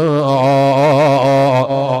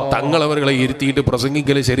 തങ്ങളവരുകളെ ഇരുത്തിയിട്ട്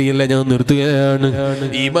പ്രസംഗിക്കല് ശരിയല്ല, ഞാൻ നിർത്തുകയാണ്.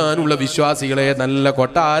 ഈമാനുള്ള വിശ്വാസികളെ, നല്ല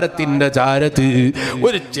കൊട്ടാരത്തിന്റെ ചാരത്ത്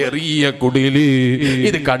ഒരു ചെറിയ കുടില്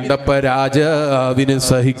ഇത് കണ്ടപ്പോ രാജാവിന്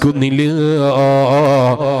സഹിക്കുന്നില്ല.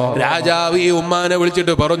 രാജാവ് ഈ ഉമ്മാനെ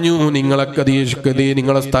വിളിച്ചിട്ട് പറഞ്ഞു, നിങ്ങളൊക്കെ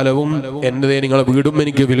നിങ്ങളെ സ്ഥലവും എന്റേതേ നിങ്ങളെ വീടും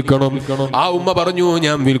എനിക്ക് വിൽക്കണം. ആ ഉമ്മ പറഞ്ഞു,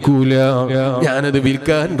 ഞാൻ വിൽക്കൂല, ഞാനത്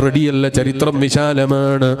വിൽക്കാൻ റെഡിയല്ല. ചരിത്രം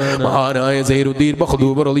വിശാലമാണ്. മഹാനായ സൈനുദ്ദീൻ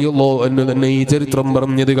മഖ്ദൂം റളിയല്ലാഹു അൻഹു തന്നെ ഈ ചരിത്രം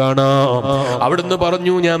പറഞ്ഞത് കാണാം. അവിടുന്ന്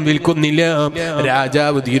പറഞ്ഞു, ഞാൻ വിൽക്കുന്നില്ല.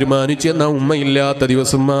 രാജാവ് തീരുമാനിച്ചു, എന്നാ ഉമ്മയില്ലാത്ത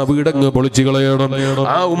ദിവസം ആ വീടങ്ങ് പൊളിച്ചു കളയണം.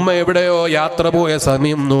 ആ ഉമ്മ എവിടെയോ യാത്ര പോയ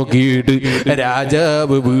സമയം നോക്കിയിട്ട്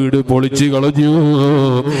രാജാവ് വീട് പൊളിച്ചു കളഞ്ഞു.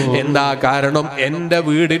 എന്താ കാരണം? എന്റെ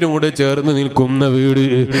വീടിനോട് ചേർന്ന് നിൽക്കുന്ന വീട്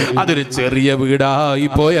അതൊരു ചെറിയ വീടായി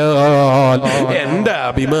പോയാൽ എന്റെ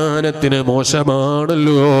അഭിമാനത്തിന്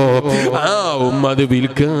മോശമാണല്ലോ. ആ ഉമ്മ അത്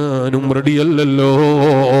വിൽക്കാനും റെഡിയല്ലല്ലോ.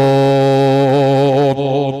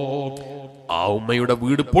 ആ ഉമ്മയുടെ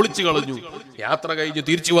വീട് പൊളിച്ചു കളഞ്ഞു. യാത്ര കഴിഞ്ഞ്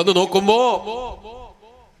തിരിച്ചു വന്ന് നോക്കുമ്പോ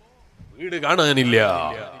വീട് കാണാനില്ല.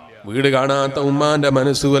 വീട് കാണാത്ത ഉമ്മാന്റെ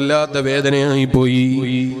മനസ്സ് വല്ലാത്ത വേദനയായി പോയി.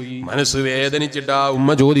 മനസ്സ് വേദനിച്ചിട്ട് ആ ഉമ്മ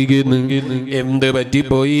ചോദിക്കുന്നു, എന്ത്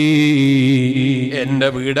പറ്റിപ്പോയി? എന്റെ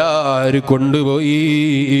വീടാര് കൊണ്ടുപോയി?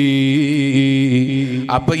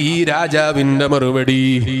 അപ്പൊ ഈ രാജാവിന്റെ മറുപടി,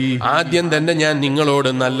 ആദ്യം തന്നെ ഞാൻ നിങ്ങളോട്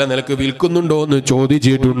നല്ല നിലക്ക് വിൽക്കുന്നുണ്ടോ എന്ന്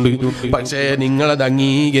ചോദിച്ചിട്ടുണ്ട്, പക്ഷേ നിങ്ങളത്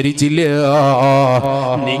അംഗീകരിച്ചില്ല.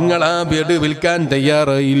 നിങ്ങൾ ആ വീട് വിൽക്കാൻ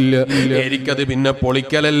തയ്യാറായില്ല. എനിക്കത് പിന്നെ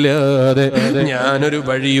പൊളിക്കലല്ലാതെ ഞാനൊരു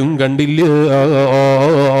വഴിയും കണ്ടില്ല.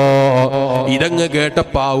 ഇതങ്ങ്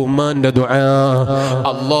കേട്ടപ്പാ ഉമ്മാന്റെ ദുആ,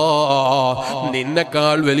 അല്ലാ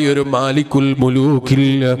നിന്നെക്കാൾ വലിയൊരു മാലിക്കുൽ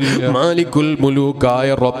മുലൂക്കില്ല. മാലിക്കുൽ മുലൂക്കായ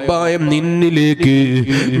റബ്ബായ നിന്നിലേക്ക്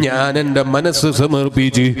ഞാൻ എന്റെ മനസ്സ്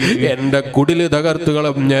സമർപ്പിച്ച് എന്റെ കുടില് തകർത്ത്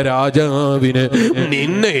കളഞ്ഞ രാജാവിന്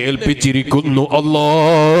നിന്നെ ഏൽപ്പിച്ചിരിക്കുന്നു. അല്ലാ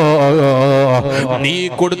നീ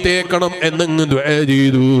കൊടുത്തേക്കണം എന്നങ്ങ് ദുആ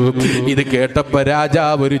ചെയ്തു. ഇത് കേട്ടപ്പോ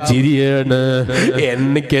രാജാവ് ഒരു ചിരിയാണ്.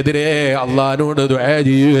 എനിക്കെതിരെ അള്ളാനോട് ദുആ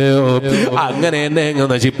ചെയ്യുകയോ അങ്ങനെ എന്നെ അങ്ങ്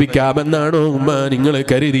നശിപ്പിക്കാമെന്നാണോ ഉമ്മ നിങ്ങൾ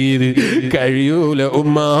കരുതിയത്? കഴിയൂല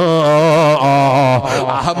ഉമ്മ.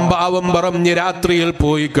 അഹംഭാവം പറഞ്ഞ് രാത്രിയിൽ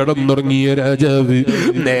പോയി കിടന്നുറങ്ങിയ രാജാവ്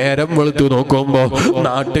നേരം വെളുത്തു നോക്കുമ്പോ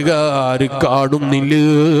നാട്ടുകാർ കാണുന്നില്ല.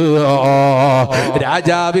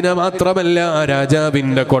 രാജാവിനെ മാത്രമല്ല,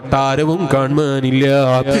 രാജാവിന്റെ കൊട്ടാരവും കാണാനില്ല.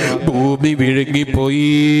 ഭൂമി വിഴുങ്ങിപ്പോയി.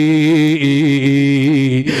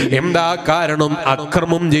 എന്താ കാരണം?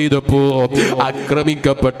 അക്രമം ചെയ്തപ്പോ,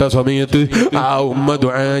 ആക്രമിക്കപ്പെട്ട സമയത്ത് ആ ഉമ്മ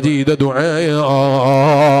ദുആ ചെയ്ത ദുആയാണ്.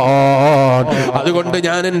 അതുകൊണ്ട്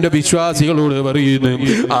ഞാൻ എന്റെ വിശ്വാസികളോട് പറയുന്നു,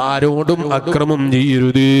 ആരോടും അക്രമം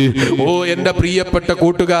ചെയ്യരുത്. ഓ എന്റെ പ്രിയപ്പെട്ട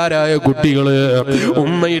കൂട്ടുകാരായ കുട്ടികള്,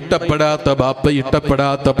 ഉമ്മ ഇഷ്ടപ്പെടാത്ത ബാപ്പ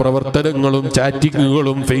ഇഷ്ടപ്പെടാത്ത പ്രവർത്തനങ്ങളും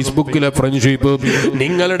ചാറ്റിങ്ങുകളും ഫേസ്ബുക്കിലെ ഫ്രണ്ട്ഷിപ്പും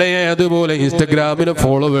നിങ്ങളുടെ അതുപോലെ ഇൻസ്റ്റഗ്രാമിലെ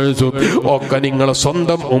ഫോളോവേഴ്സും ഒക്കെ നിങ്ങളെ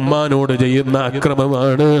സ്വന്തം ഉമ്മാനോട് ചെയ്യുന്ന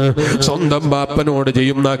അക്രമമാണ്, സ്വന്തം ബാപ്പനോട്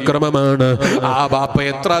ചെയ്യുന്ന അക്രമമാണ്. ആ ബാപ്പ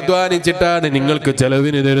എത്ര അധ്വാനിച്ചിട്ടാണ് നിങ്ങൾക്ക്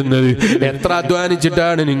ചെലവിന് തരുന്നത്, എത്ര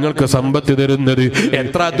അധ്വാനിച്ചിട്ടാണ് നിങ്ങൾക്ക് സമ്പത്ത് തരുന്നത്,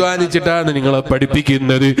 എത്ര അധ്വാനിച്ചിട്ടാണ് നിങ്ങളെ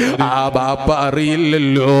പഠിപ്പിക്കുന്നത്. ആ ബാപ്പ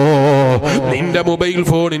അറിയില്ലല്ലോ. നിന്റെ മൊബൈൽ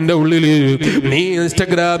ഫോണിന്റെ ഉള്ളില്, നീ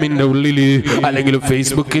ഇൻസ്റ്റഗ്രാമിന്റെ ഉള്ളില്, അല്ലെങ്കിൽ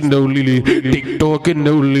ഫേസ്ബുക്കിന്റെ ഉള്ളില്,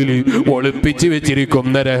 ടിക്ടോക്കിന്റെ ഉള്ളില് ഒളിപ്പിച്ചു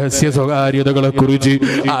വെച്ചിരിക്കുന്ന രഹസ്യ സ്വകാര്യതകളെ കുറിച്ച്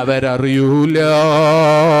അവരറിയൂല.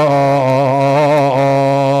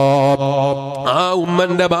 ആ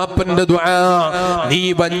ഉമ്മന്റെ ബാപ്പന്റെ ദുആ നീ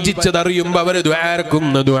വഞ്ചിച്ചതറിയുമ്പോ അവര്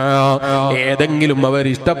ദ്വാരക്കുന്ന ദുആ, ഏതെങ്കിലും അവർ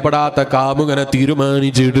ഇഷ്ടപ്പെടാത്ത കാമുകനെ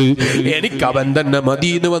തീരുമാനിച്ചിട്ട് എനിക്ക് അവൻ തന്നെ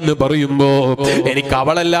മദീന്ന് വന്ന് പറയുമ്പോ, എനിക്ക്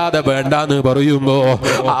അവളല്ലാതെ വേണ്ടാന്ന് പറയുമ്പോ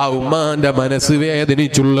ആ ഉമ്മാന്റെ മനസ്സ്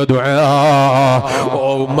വേദനിച്ചുള്ള ദുആ. ഓ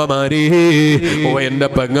ഉമ്മമാരേ, ഓ എന്റെ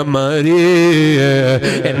പെങ്ങന്മാരേ,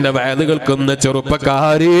 എന്റെ വയല് കേൾക്കുന്ന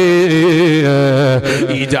ചെറുപ്പക്കാരേ,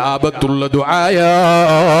 ഇജാബത്തുള്ള ദുആയാ.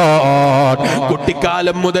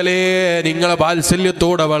 കുട്ടിക്കാലം മുതലേ നിങ്ങളെ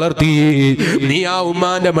വാത്സല്യത്തോടെ വളർത്തി. നീ ആ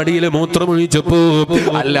ഉമ്മാന്റെ മടിയിൽ മൂത്രമൊഴിച്ചപ്പോ,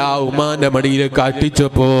 അല്ല ആ ഉമ്മാന്റെ മടിയിൽ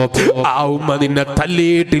കാട്ടിച്ചപ്പോ, ആ ഉമ്മ നിന്നെ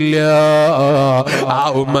തല്ലിയിട്ടില്ല, ആ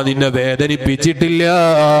ഉമ്മ നിന്നെ വേദനിപ്പിച്ചിട്ടില്ല,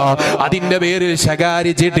 അതിന്റെ പേരിൽ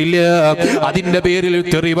ശകാരിച്ചിട്ടില്ല, അതിന്റെ പേരിൽ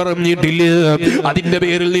തെറി പറഞ്ഞിട്ടില്ല, അതിന്റെ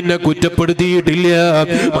പേരിൽ നിന്നെ കുറ്റപ്പെടുത്തിയിട്ടില്ല.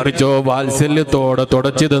 മറിച്ചോ വാത്സല്യത്തോടെ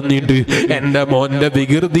തുടച്ചു തന്നിട്ട് എന്റെ മോന്റെ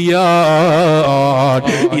വികൃതിയാ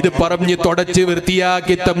ഇത് പറഞ്ഞ് തുടച്ച്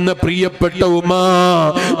വൃത്തിയാക്കി തന്ന പ്രിയപ്പെട്ട ഉമ്മ,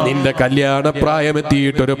 നിന്റെ കല്യാണ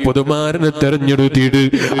പ്രായമെത്തിയിട്ടൊരു പുതുമാരനെ തെരഞ്ഞെടുത്തിട്ട്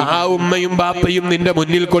ആ ഉമ്മയും ബാപ്പയും നിന്റെ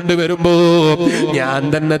മുന്നിൽ കൊണ്ടുവരുമ്പോ ഞാൻ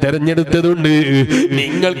തന്നെ തെരഞ്ഞെടുത്തതുണ്ട്.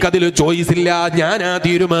 നിങ്ങൾക്കതിൽ ചോയ്സ് ഇല്ല. ഞാനാ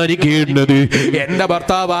തീരുമാനിക്കേണ്ടത്. എന്റെ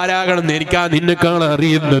ഭർത്താവ് ആരാകണമെന്ന് എനിക്കാ നിന്നെക്കാൾ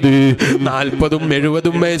അറിയുന്നത്. 40ഉം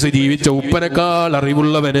 70ഉം വയസ്സ് ജീവിച്ച ഉപ്പനേക്കാൾ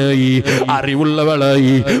അറിവുള്ളവനായി,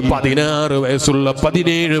 അറിവുള്ളവളായി 16 വയസ്സുള്ള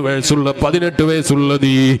 17 വയസ്സുള്ള 18 വയസ്സുള്ള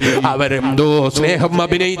നീ അവരെന്തോ സ്നേഹം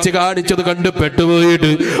അഭിനയിച്ച് കാണിച്ചത് കണ്ട്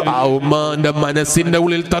പെട്ടുപോയിട്ട് ആ ഉമ്മാന്റെ മനസ്സിന്റെ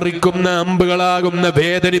ഉള്ളിൽ തറിക്കുന്ന അമ്പുകളാകുന്ന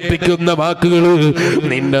വേദനിപ്പിക്കുന്ന വാക്കുകൾ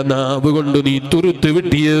നിന്റെ നാവ് കൊണ്ട് നീ തുരുത്ത്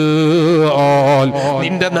വിട്ടിയാൽ,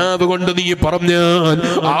 നിന്റെ നാവ് കൊണ്ട് നീ പറഞ്ഞാൽ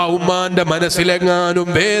ആ ഉമ്മാന്റെ മനസ്സിലെങ്ങാനും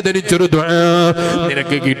വേദനിച്ചൊരു ദുആ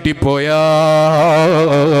നിനക്ക് കിട്ടിപ്പോയാൽ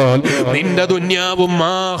നിന്റെ ദുന്യാവും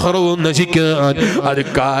ആഖിറവും നശിക്കാൻ അത്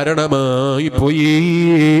കാരണമായി പോയി.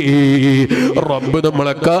 റബ്ബ്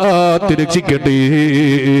നമ്മളെ കാത്ത് രക്ഷിക്കട്ടെ.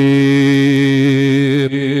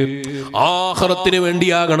 ആഖിറത്തിന്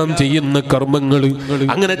വേണ്ടിയാകണം ചെയ്യുന്ന കർമ്മങ്ങൾ.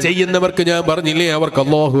 അങ്ങനെ ചെയ്യുന്നവർക്ക് ഞാൻ പറഞ്ഞില്ലേ, അവർക്ക്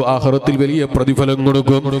അല്ലാഹു ആഖിറത്തിൽ വലിയ പ്രതിഫലം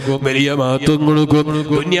കൊടുക്കും, വലിയ മഹത്വം കൊടുക്കും.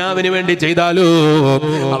 ദുനിയാവിന് വേണ്ടി ചെയ്താലോ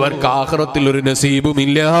അവർക്ക് ആഖിറത്തിൽ ഒരു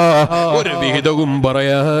നസീബുമില്ല, ഒരു വിഹിതവും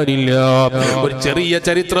പറയാനില്ല. ഒരു ചെറിയ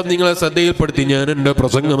ചരിത്രം നിങ്ങളെ ശ്രദ്ധയിൽപ്പെടുത്തി ഞാൻ എന്റെ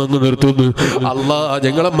പ്രസംഗം അങ്ങ് നിർത്തുന്നു. അല്ലാഹ്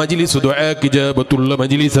ഞങ്ങളെ മജ്ലിസ് ദുആക്ക് ഇജാബത്തുള്ള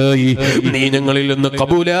മജ്ലിസായി നീ ഞങ്ങളിൽ നിന്ന്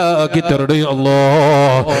കബൂലാക്കി തരണേ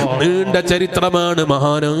അല്ലാഹ്. നീണ്ട ചരിത്രമാണ്,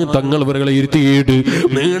 മഹാനായ തങ്ങൾ അവരെ ഇരുത്തിയിട്ട്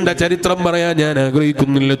നീണ്ട ചരിത്രം പറയാൻ ഞാൻ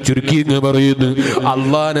ആഗ്രഹിക്കുന്നില്ല, ചുരുക്കി എന്ന് പറയുന്നു.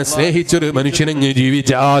 അള്ളാനെ സ്നേഹിച്ചൊരു മനുഷ്യനങ്ങ്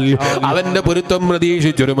ജീവിച്ചാൽ, അവന്റെ പൊരുത്തം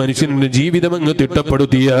പ്രതീക്ഷിച്ചൊരു മനുഷ്യന്റെ ജീവിതം അങ്ങ്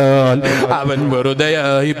തിട്ടപ്പെടുത്തിയാൽ അവൻ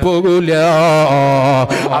വെറുതെയായി പോകൂല.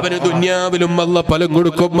 അവന് ദുനിയാവിലും അല്ലാഹ് ഫലം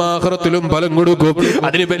കൊടുക്കും, ആഖിറത്തിലും ഫലം കൊടുക്കും.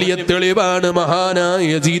 അതിന് വലിയ തെളിവാണ് മഹാനായ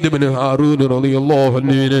യസീദ് ഇബ്നു ഹാറൂൻ റളിയല്ലാഹു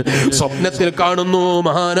അൻഹുവിനെ സ്വപ്നത്തിൽ കാണുന്നു.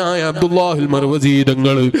 മഹാനായ അബ്ദുല്ലാഹിൽ മർവസി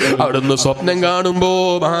തങ്ങൾ അവിടുന്ന് സ്വപ്നം കാണുമ്പോ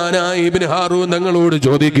മഹാനായ ഇബ്നു ഹാറൂൻ തങ്ങളോട്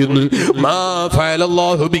ചോദിക്കുന്നു, മാ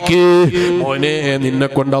ഫഅലല്ലാഹു ബികി, മോനെ നിന്നെ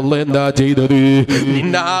കൊണ്ട് അല്ലാഹ് എന്താ ചെയ്തത്,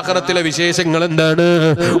 നിന്റെ ആഖിറത്തിലെ വിശേഷങ്ങൾ എന്താണ്?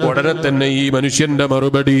 ഉടനെ തന്നെ ഈ മനുഷ്യന്റെ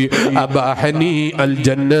മറുപടി, അബഹനി അൽ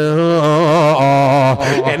ജന്ന,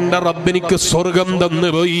 എന്റെ റബ്ബെനിക്ക് സ്വർഗം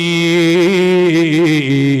തന്നുപോയി,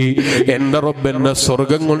 എന്റെ റബ്ബ് എന്നെ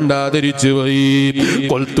സ്വർഗം കൊണ്ട് ആദരിച്ചു പോയി.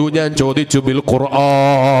 കൊൽത്തു, ഞാൻ ചോദിച്ചു, ബിൽ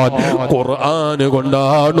ഖുർആൻ, ഖുർആൻ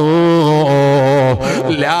കൊണ്ടാണോ?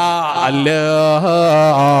 ലാ അല്ല,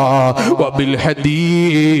 വബിൽ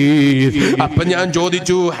ഹദീസ്. അപ്പൊ ഞാൻ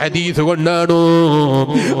ചോദിച്ചു, ഹദീസ് കൊണ്ടാണോ?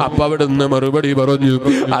 അപ്പൊ അവിടുന്ന് മറുപടി പറഞ്ഞു,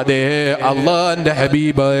 അതെ, അള്ളാന്റെ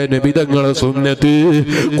ഹബീബായ നബി തങ്ങളെ സുന്നത്ത്.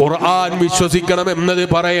 ഖുർആൻ വിശ്വസിക്കണം എന്നത്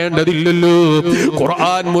പറയേണ്ടതില്ലല്ലോ,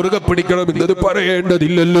 ഖുർആൻ മുറുകെ പിടിക്കണം എന്നത്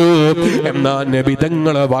പറയേണ്ടതില്ലല്ലോ. എന്നാ നബി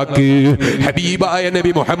തങ്ങളെ വാക്ക്, ഹബീബായ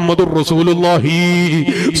നബി മുഹമ്മദുർ റസൂലുള്ളാഹി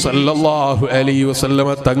സല്ലല്ലാഹു അലൈഹി വസല്ലമ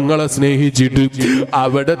തങ്ങളെ സ്നേഹിച്ചിട്ട്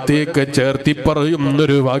അവിടത്തേക്ക് ചേർത്തി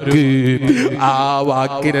പറയുന്നൊരു വാക്ക്, ആ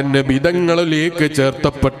വാക്കിനെ നബി തങ്ങളിലേക്ക്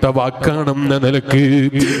ചേർത്തപ്പെട്ട വാക്കാണെന്ന നിലക്ക്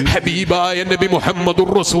ഹബീബായ നബി മുഹമ്മദുർ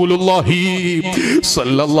റസൂലുള്ളാഹി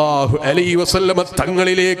സല്ലല്ലാഹു അലൈഹി വസല്ലമ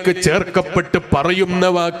തങ്ങളിലേക്ക് ചേർക്കപ്പെട്ട് പറയുന്ന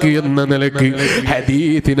വാക്ക് എന്ന നിലക്ക്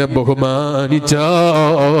ഹദീസിനെ ബഹുമാനിച്ചാൽ,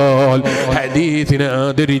 ഹദീസിനെ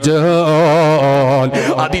ആദരിച്ചാൽ,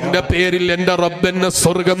 അതിന്റെ പേരിൽ എന്റെ റബ്ബെന്നെ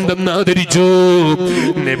സ്വർഗം തന്ന് ആദരിച്ചു.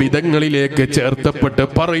 നബിതങ്ങളിലേക്ക് ചേർത്തപ്പെട്ട്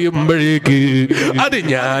പറയുമ്പോഴേക്ക് അത്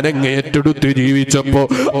ഞാനങ്ങ് ഏറ്റെടുത്ത് ജീവിച്ചപ്പോ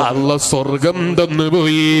അല്ലാഹ് സ്വർഗം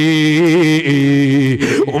തന്നുപോയി.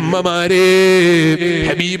 ഉമ്മമാരെ,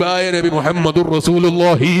 ഹബീബായ നബി മുഹമ്മദുർ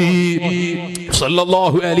റസൂലുള്ളാഹി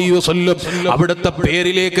സല്ലല്ലാഹു അലൈഹി വസല്ലം അവിടുത്തെ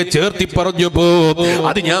പേരിലേക്ക് ചേർത്തി പറഞ്ഞപ്പോ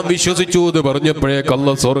അത് ഞാൻ വിശ്വസിച്ചു എന്ന് പറഞ്ഞപ്പോഴേക്ക്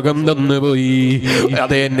അല്ലാഹ് സ്വർഗം തന്നുപോയി.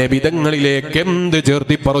 അതേ, നബിതങ്ങളിലേക്ക് എന്ത്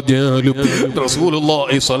ചേർത്തി പറഞ്ഞാലും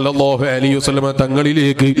റസൂലുള്ളാഹി സ്വല്ലല്ലാഹു അലൈഹി വസല്ലം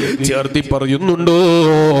തങ്ങളിലേക്ക് ചേർത്തി പറയുന്നുണ്ടോ,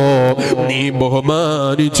 നീ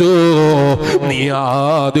ബഹുമാനിച്ചോ, നീ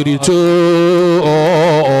ആദരിച്ചോ.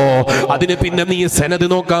 അതിന് പിന്നെ നീ സനദ്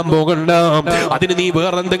നോക്കാൻ പോകണ്ട, അതിന് നീ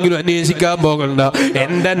വേറെന്തെങ്കിലും അന്വേഷിക്കാൻ പോകണ്ട.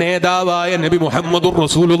 എന്റെ നേതാവായ നബി മുഹമ്മദുർ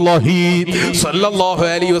റസൂലുള്ളാഹി സ്വല്ലല്ലാഹു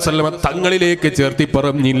അലൈഹി വസല്ലം തങ്ങളിലേക്ക് ചേർത്തി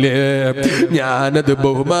പറഞ്ഞില്ലേ, ഞാനത്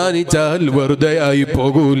ബഹുമാനിച്ചാൽ വെറുതെയായി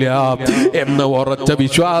പോകൂല എന്ന ഉറച്ച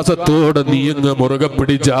വിശ്വാസത്തോടെ നീ അങ്ങ് മുറുകെ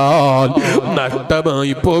പിടിച്ചാൽ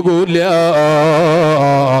നഷ്ടമായി പോകൂല.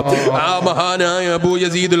 ആ മഹാനായ അബൂ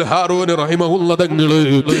യസീദുൽ ഹാറൂൻ റഹിമഹുല്ലാഹ് തങ്ങൾ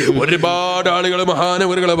ഒരുപാട് ആളുകൾ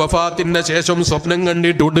മഹാനവറുകളെ വഫാത്തിന്റെ ശേഷം സ്വപ്നം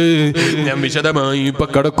കണ്ടിട്ടുണ്ട്. ഞാൻ വിശദമായി ഇപ്പൊ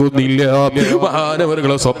കടക്കുന്നില്ല.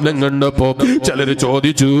 മഹാനവറുകളെ സ്വപ്നം കണ്ടപ്പോ ചിലര്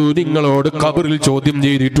ചോദിച്ചു, നിങ്ങളോട് ഖബറിൽ ചോദ്യം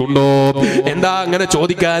ചെയ്തിട്ടുണ്ടോ? എന്താ അങ്ങനെ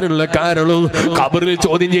ചോദിക്കാനുള്ള കാരണം? ഖബറിൽ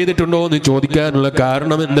ചോദ്യം ചെയ്തിട്ടുണ്ടോ എന്ന് ചോദിക്കാനുള്ള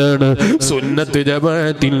കാരണം എന്താണ്? സുന്നത്ത്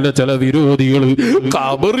ജമാഅത്തിന്റെ ചില വിരോധികൾ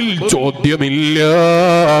ഖബറിൽ ചോദ്യമില്ല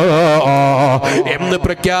എന്ന്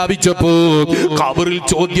പ്രഖ്യാപിച്ചപ്പോ ഖബറിൽ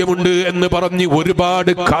ചോദ്യമുണ്ട് എന്ന് പറഞ്ഞ്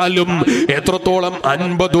ഒരുപാട് കാലം, എത്രത്തോളം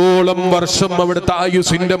 50ഓളം വർഷം അവിടുത്തെ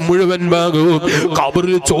ആയുസിന്റെ മുഴുവൻ ഭാഗവും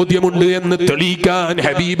ഖബറിൽ ചോദ്യമുണ്ട് എന്ന് തെളിയിക്കാൻ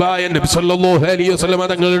ഹബീബായ നബി സല്ലല്ലാഹു അലൈഹി വസല്ലം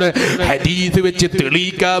തങ്ങളുടെ ഹദീസ് വെച്ച്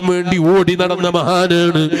തെളിയിക്കാൻ വേണ്ടി ഓടി നടന്ന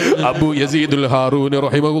മഹാനാണ് അബൂ യസീദുൽ ഹാറൂൻ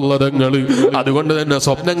റഹിമഹുല്ലാഹ് തങ്ങൾ. അതുകൊണ്ട് തന്നെ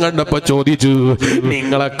സ്വപ്നം കണ്ടപ്പോ ചോദിച്ചു,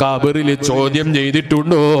 നിങ്ങളെ ഖബറിൽ ചോദ്യം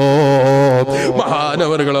ചെയ്തിട്ടുണ്ടോ?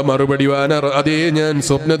 മഹാനവറുകളെ മറുപടി, അതേ, ഞാൻ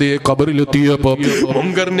സ്വപ്നതയെ ഖബറിലെത്തിയപ്പോ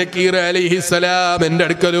മുൻകർ നക്കീർ അലൈഹിസ്സലാം എന്റെ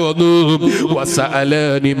അടുക്കൽ വന്നു.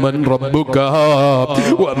 വസഅലനി മൻ റബ്ബുക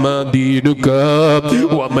വമാ ദീനുക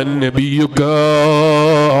വമൻ നബിയുക.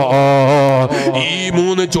 ഈ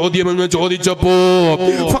 3 ചോദ്യം അങ്ങ് ചോദിച്ചപ്പോ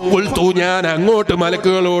ഫഖുൽതു, ഞാൻ അങ്ങോട്ട്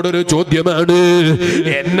മലക്കുകളോടൊരു ചോദ്യമാണ്,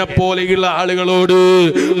 എന്നെ പോലെയുള്ള ആളുകളോട്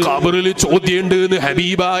ഖബറിൽ ചോദ്യമുണ്ട് എന്ന്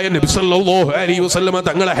ഹബീബായ നബി സല്ലല്ലാഹു അലൈഹി വസല്ലം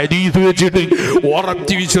തങ്ങളെ ഹദീസ് വെച്ചിട്ട്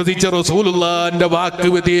ഉറച്ചു വിശ്വസിച്ച റസൂലുള്ളാഹിന്റെ വാക്ക്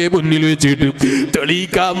മുന്നിൽ മുന്നിൽ വെച്ചിട്ട്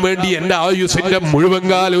തെളിയിക്കാൻ വേണ്ടി എന്റെ ആയുസിന്റെ മുഴുവൻ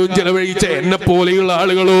കാലവും ചെലവഴിച്ച എന്നെ പോലെയുള്ള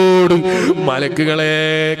ആളുകളോട് മലക്കുകളെ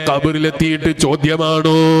ഖബറിലെത്തിയിട്ട്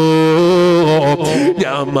ചോദ്യമാണോ?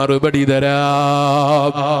 ഞാൻ മറുപടി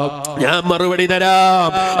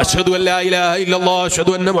തരാം. അശ്ഹദു അല്ലാ ഇലാഹ ഇല്ലല്ലാഹ്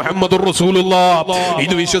അശ്ഹദു അന്ന മുഹമ്മദുർ റസൂലുള്ളാഹ്.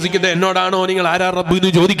 ഇത് വിശ്വസിക്കുന്ന എന്നോടാണോ നിങ്ങൾ ആരാ റബ്ബ്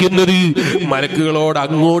എന്ന് ചോദിക്കുന്നത്? മലക്കുകളോട്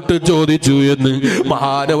അങ്ങോട്ട് ചോദിച്ചു എന്ന്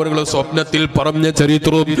മഹാനവറുകൾ സ്വപ്നത്തിൽ പറഞ്ഞ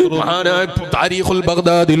ചരിത്രം മഹാനായ താരീഖുൽ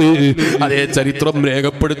ബഗ്ദാദിൽ അതേ ചരിത്രം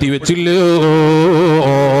രേഖപ്പെടുത്തി വെച്ചില്ലോ.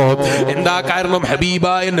 എന്താ കാരണം?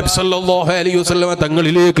 ഹബീബായ നബി സല്ലല്ലാഹു അലൈഹി വസല്ലം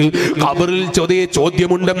തങ്ങളിലേക്ക് ഖബറിൽ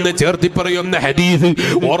ചോദ്യമുണ്ടെന്ന് ചേർത്തി പറയുന്ന ഹദീസ്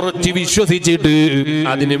ഉറച്ചു വിശ്വസിച്ചിട്ട്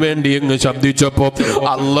അതിനു വേണ്ടി അങ്ങ് ശബ്ദിച്ചപ്പോ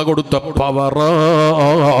അല്ലാഹു കൊടുത്ത പവറാണ്.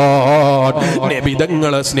 നബി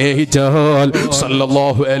തങ്ങളെ സ്നേഹിച്ചാൽ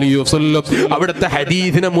സല്ലല്ലാഹു അലൈഹി വസല്ലം അവിടുത്തെ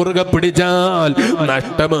ഹദീസിനെ മുറുകെ പിടിച്ചാൽ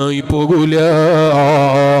നഷ്ടമായി പോകൂല.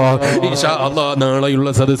 ഇൻഷാ അല്ലാഹ് നാളെയുള്ള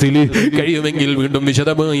സദസ്സിൽ കഴിയുമെങ്കിൽ വീണ്ടും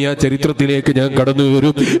വിശദമായി ആ ചരിത്രത്തിലേക്ക് ഞാൻ കടന്നു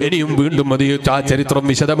വരും. ഇനിയും വീണ്ടും ആ ചരിത്രം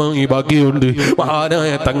വിശദമായി ബാക്കിയുണ്ട്.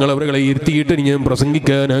 മഹാനായ തങ്ങളവരെ ഇരുത്തിയിട്ട് ഞാൻ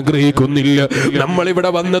പ്രസംഗിക്കാൻ ആഗ്രഹിക്കുന്നില്ല. നമ്മളിവിടെ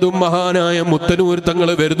വന്നതും മഹാനായ മുത്തനൂർ തങ്ങൾ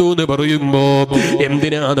വരുന്നു എന്ന് പറയുമ്പോ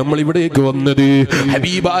എന്തിനാ നമ്മൾ ഇവിടേക്ക് വന്നത്?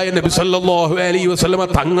 ഹബീബായ നബി സല്ലല്ലാഹു അലൈഹി വസല്ലമ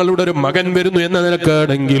തങ്ങളുടെ ഒരു മകൻ വരുന്നു എന്ന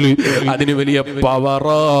നിലക്കാണെങ്കിൽ അതിന് വലിയ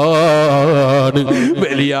പവറാണ്,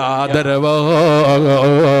 വലിയ ആദരവാണ്.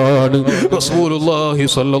 റസൂലുള്ളാഹി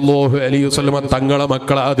സ്വല്ലല്ലാഹു അലൈഹി വസല്ലമ തങ്ങളെ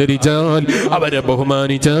മക്കളെ ആദരിച്ചാൽ,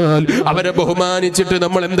 അവരെ ബഹുമാനിച്ചിട്ട്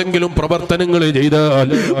നമ്മൾ എന്തെങ്കിലും പ്രവർത്തനങ്ങൾ ചെയ്താൽ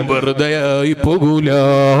വെറുതെയായി പോകൂല.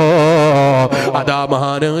 അതാ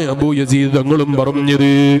മഹാനായ അബൂ യസീദ് തങ്ങളും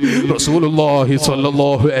പറഞ്ഞത്. റസൂലുള്ളാഹി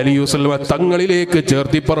സ്വല്ലല്ലാഹു അലൈഹി വസല്ലമ തങ്ങളിലേക്ക്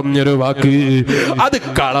ചേർത്തി പറഞ്ഞൊരു വാക്ക്, അത്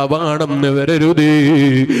കളവാണെന്ന് വരരുത്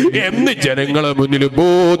എന്ന് ജനങ്ങളെ മുന്നിൽ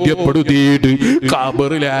ബോധ്യപ്പെടുത്തിയിട്ട്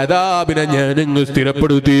ഖബറിലെ അദാബിനെ ഞാനങ്ങ്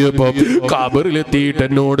സ്ഥിരപ്പെടുത്തിയപ്പോ, ഖബറിലെത്തിയിട്ട്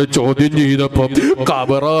എന്നോട് ചോദ്യം ചെയ്തപ്പോ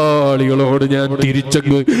ഖബറാളികളോട് ഞാൻ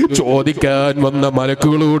തിരിച്ചങ്ങ് ചോദിക്കാൻ വന്ന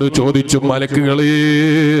മലക്കുകളോട് ചോദിച്ചു, മലക്കുകളെ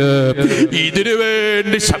ഇതിനു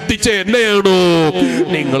വേണ്ടി ശബ്ദിച്ച എന്നെയാണോ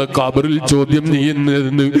നിങ്ങൾ ഖബറിൽ ചോദ്യം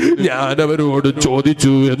ചെയ്യുന്നതെന്ന് ഞാൻ അവരോട്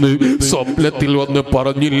ചോദിച്ചു എന്ന് സ്വപ്നത്തിൽ വന്ന്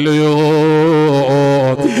പറഞ്ഞില്ലയോ?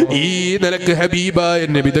 ഈ നിലക്ക് ഹബീബായ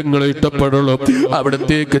നബി തങ്ങളെ ഇഷ്ടപ്പെടണം,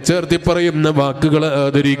 അവിടത്തേക്ക് ചേർത്തി പറയുന്ന വാക്കുകളെ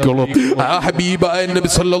ആദരിക്കണം. ആ ഹബീബായ നബി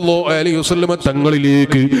സല്ലല്ലാഹു അലൈഹി വസല്ലമ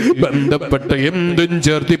തങ്ങളിലേക്ക് ബന്ധപ്പെട്ട എന്തും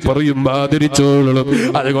ചേർത്തി പറയും, ആദരിച്ചോളണം.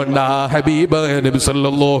 അതുകൊണ്ട് ആ ഹബീബായ നബി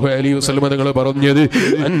സല്ലല്ലാഹു അലൈഹി വസല്ലമ തങ്ങൾ പറഞ്ഞത്,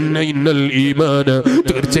 ഇന്നൽ ഈമാന,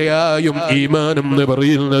 തീർച്ചയായും ഈമാൻ എന്ന്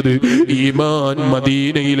പറയുന്നത് ഈമാൻ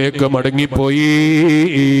മദീനയിലേക്ക് മടങ്ങിപ്പോയി.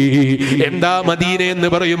 എന്താ മദീന എന്ന്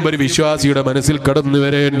പറയുമ്പോൾ ഒരു വിശ്വാസിയുടെ മനസ്സിൽ കടന്നു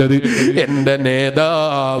വരേണ്ടത്, എന്റെ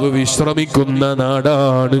നേതാവ് വിശ്രമിക്കുന്ന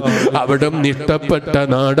നാടാണ്, അവിടം ഇഷ്ടപ്പെട്ട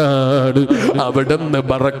നാടാണ്, അവിടം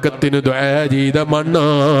ബറക്കത്തിന് ദുആ ചെയ്ത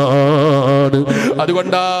മണ്ണാണ്.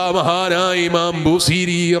 അതുകൊണ്ടാ മഹാനായ ഇമാം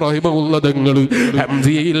ബുസീരി റഹിമഹുല്ലാഹ് തങ്ങൾ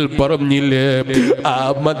ഹംസിയിൽ പറഞ്ഞില്ലേ, ആ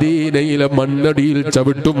മദീനയിലെ മണ്ണടിയിൽ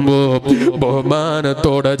ചവിട്ടുമ്പോ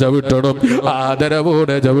ബഹുമാനത്തോടെ ചവിട്ടണം,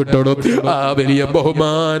 ആദരവോടെ ചവിട്ടണം, ആ വലിയ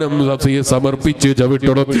ബഹുമാനം സമർപ്പിച്ച്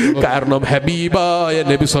ചവിട്ടണം. കാരണം ഹബീബായ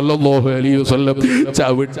നബി സല്ലല്ലാഹു അലൈഹി വസല്ലം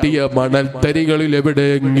ചവിട്ടിയ മണൽത്തരികളിൽ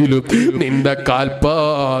എവിടെയെങ്കിലും നിന്റെ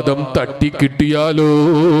കാൽപാദം തട്ടിക്കിട്ടിയാലോ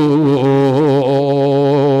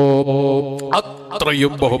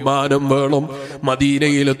അത്രയും ബഹുമാനം വേണം.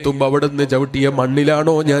 മദീനയിലെത്തുമ്പോ അവിടെ നിന്ന് ചവിട്ടിയ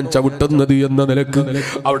മണ്ണിലാണോ ഞാൻ ചവിട്ടുന്നത് എന്ന നിലക്ക്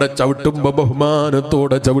അവിടെ ചവിട്ടുമ്പോ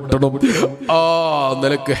ബഹുമാനത്തോടെ ചവിട്ടണം. ആ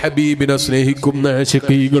നിലക്ക് ഹബീബിനെ സ്നേഹിക്കുന്ന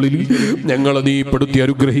ആശിഖീകളിൽ ഞങ്ങളെ നീ പെടുത്തി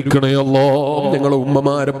അനുഗ്രഹിക്കണേ അല്ലാ. ഞങ്ങളെ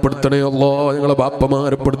ഉമ്മമാരെ പെടുത്തണേ അല്ലാ, ഞങ്ങളെ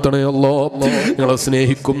ബാപ്പമാരെ പെടുത്തണേ അല്ലാ. ഞങ്ങളെ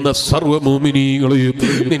സ്നേഹിക്കുന്ന സർവ്വ മുഅ്മിനീകളെയും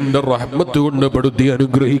നിന്റെ റഹ്മത്ത് കൊണ്ട് പെടുത്തി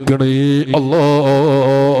അനുഗ്രഹിക്കണേ അല്ലാ.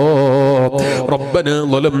 ربنا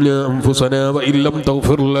ظلمنا أنفسنا وإن لم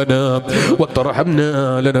تغفر لنا وترحمنا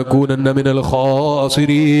لنكونن من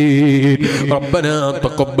الخاسرين. ربنا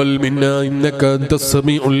تقبل منا إنك أنت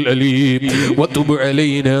السميع العليم وتب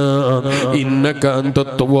علينا إنك أنت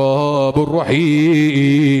التواب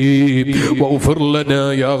الرحيم واغفر لنا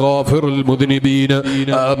يا غافر المذنبين.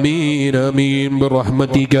 آمين آمين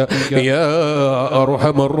برحمتك يا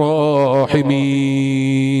أرحم الراحمين.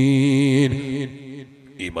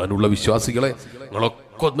 ഈമാനുള്ള വിശ്വാസികളെ, നിങ്ങളൊക്കെ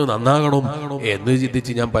ഒന്ന് നന്നാകണം എന്ന്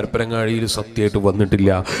ചിന്തിച്ച് ഞാൻ പരപ്പനങ്ങാടിയിൽ സത്യമായിട്ട് വന്നിട്ടില്ല.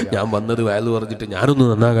 ഞാൻ വന്നത് വയൽ പറഞ്ഞിട്ട് ഞാനൊന്ന്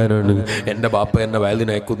നന്നാകാനാണ്. എൻ്റെ ബാപ്പ എന്നെ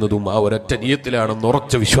വയലിന് അയക്കുന്നതും ആ ഒരൊറ്റ നിയത്തിലാണെന്ന്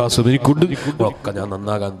ഉറച്ച വിശ്വാസം എനിക്കുണ്ട്. ഒക്കെ ഞാൻ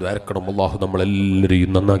നന്നാകാൻ ദ്വാരക്കണം. അള്ളാഹു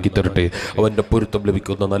നമ്മളെല്ലാവരെയും നന്നാക്കി തരട്ടെ. അവൻ്റെ പൊരുത്തം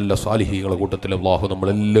ലഭിക്കുന്ന നല്ല സ്വാലിഹികളുടെ കൂട്ടത്തിൽ അള്ളാഹു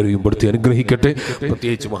നമ്മളെല്ലാവരെയും പെടുത്തി അനുഗ്രഹിക്കട്ടെ.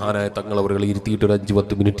 പ്രത്യേകിച്ച് മഹാനായ തങ്ങളവറുകളെ ഇരുത്തിയിട്ട് ഒരു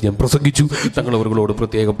 5-10 മിനിറ്റ് ഞാൻ പ്രസംഗിച്ചു. തങ്ങളവറുകളോട്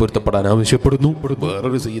പ്രത്യേകം പൊരുത്തപ്പെടാൻ ആവശ്യപ്പെടുന്നു.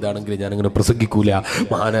 വേറൊരു സയ്യിദാണെങ്കിൽ ഞാനങ്ങനെ പ്രസംഗിക്കൂല.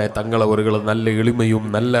 മഹാനായ തങ്ങളവറുകൾ നല്ല എളിമയും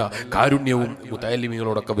നല്ല കാരുണ്യവും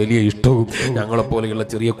മുതഅല്ലിമീങ്ങളോടൊക്കെ വലിയ ഇഷ്ടവും ഞങ്ങളെപ്പോലെയുള്ള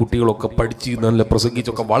ചെറിയ കുട്ടികളൊക്കെ പഠിച്ച് നല്ല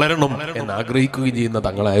പ്രസംഗിച്ചൊക്കെ വളരണം എന്ന് ആഗ്രഹിക്കുകയും ചെയ്യുന്ന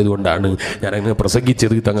തങ്ങളായതുകൊണ്ടാണ് ഞാൻ അങ്ങനെ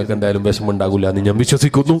പ്രസംഗിച്ചത്. തങ്ങൾക്ക് എന്തായാലും വിഷമമുണ്ടാകില്ല എന്ന് ഞാൻ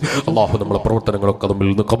വിശ്വസിക്കുന്നു. അള്ളാഹു നമ്മളെ പ്രവർത്തനങ്ങളൊക്കെ നമ്മിൽ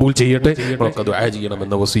നിന്ന് കബൂൽ ചെയ്യട്ടെ. നമ്മളൊക്കെ ദുആ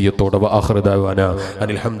ചെയ്യണമെന്ന വസിയത്തോടെ ആഖിറു ദഅവാനാ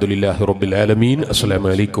അനിൽ ഹംദുലില്ലാഹി റബ്ബിൽ ആലമീൻ. അസ്സലാമു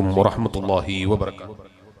അലൈക്കും വറഹ്മത്തുള്ളാഹി വബറകാതുഹു.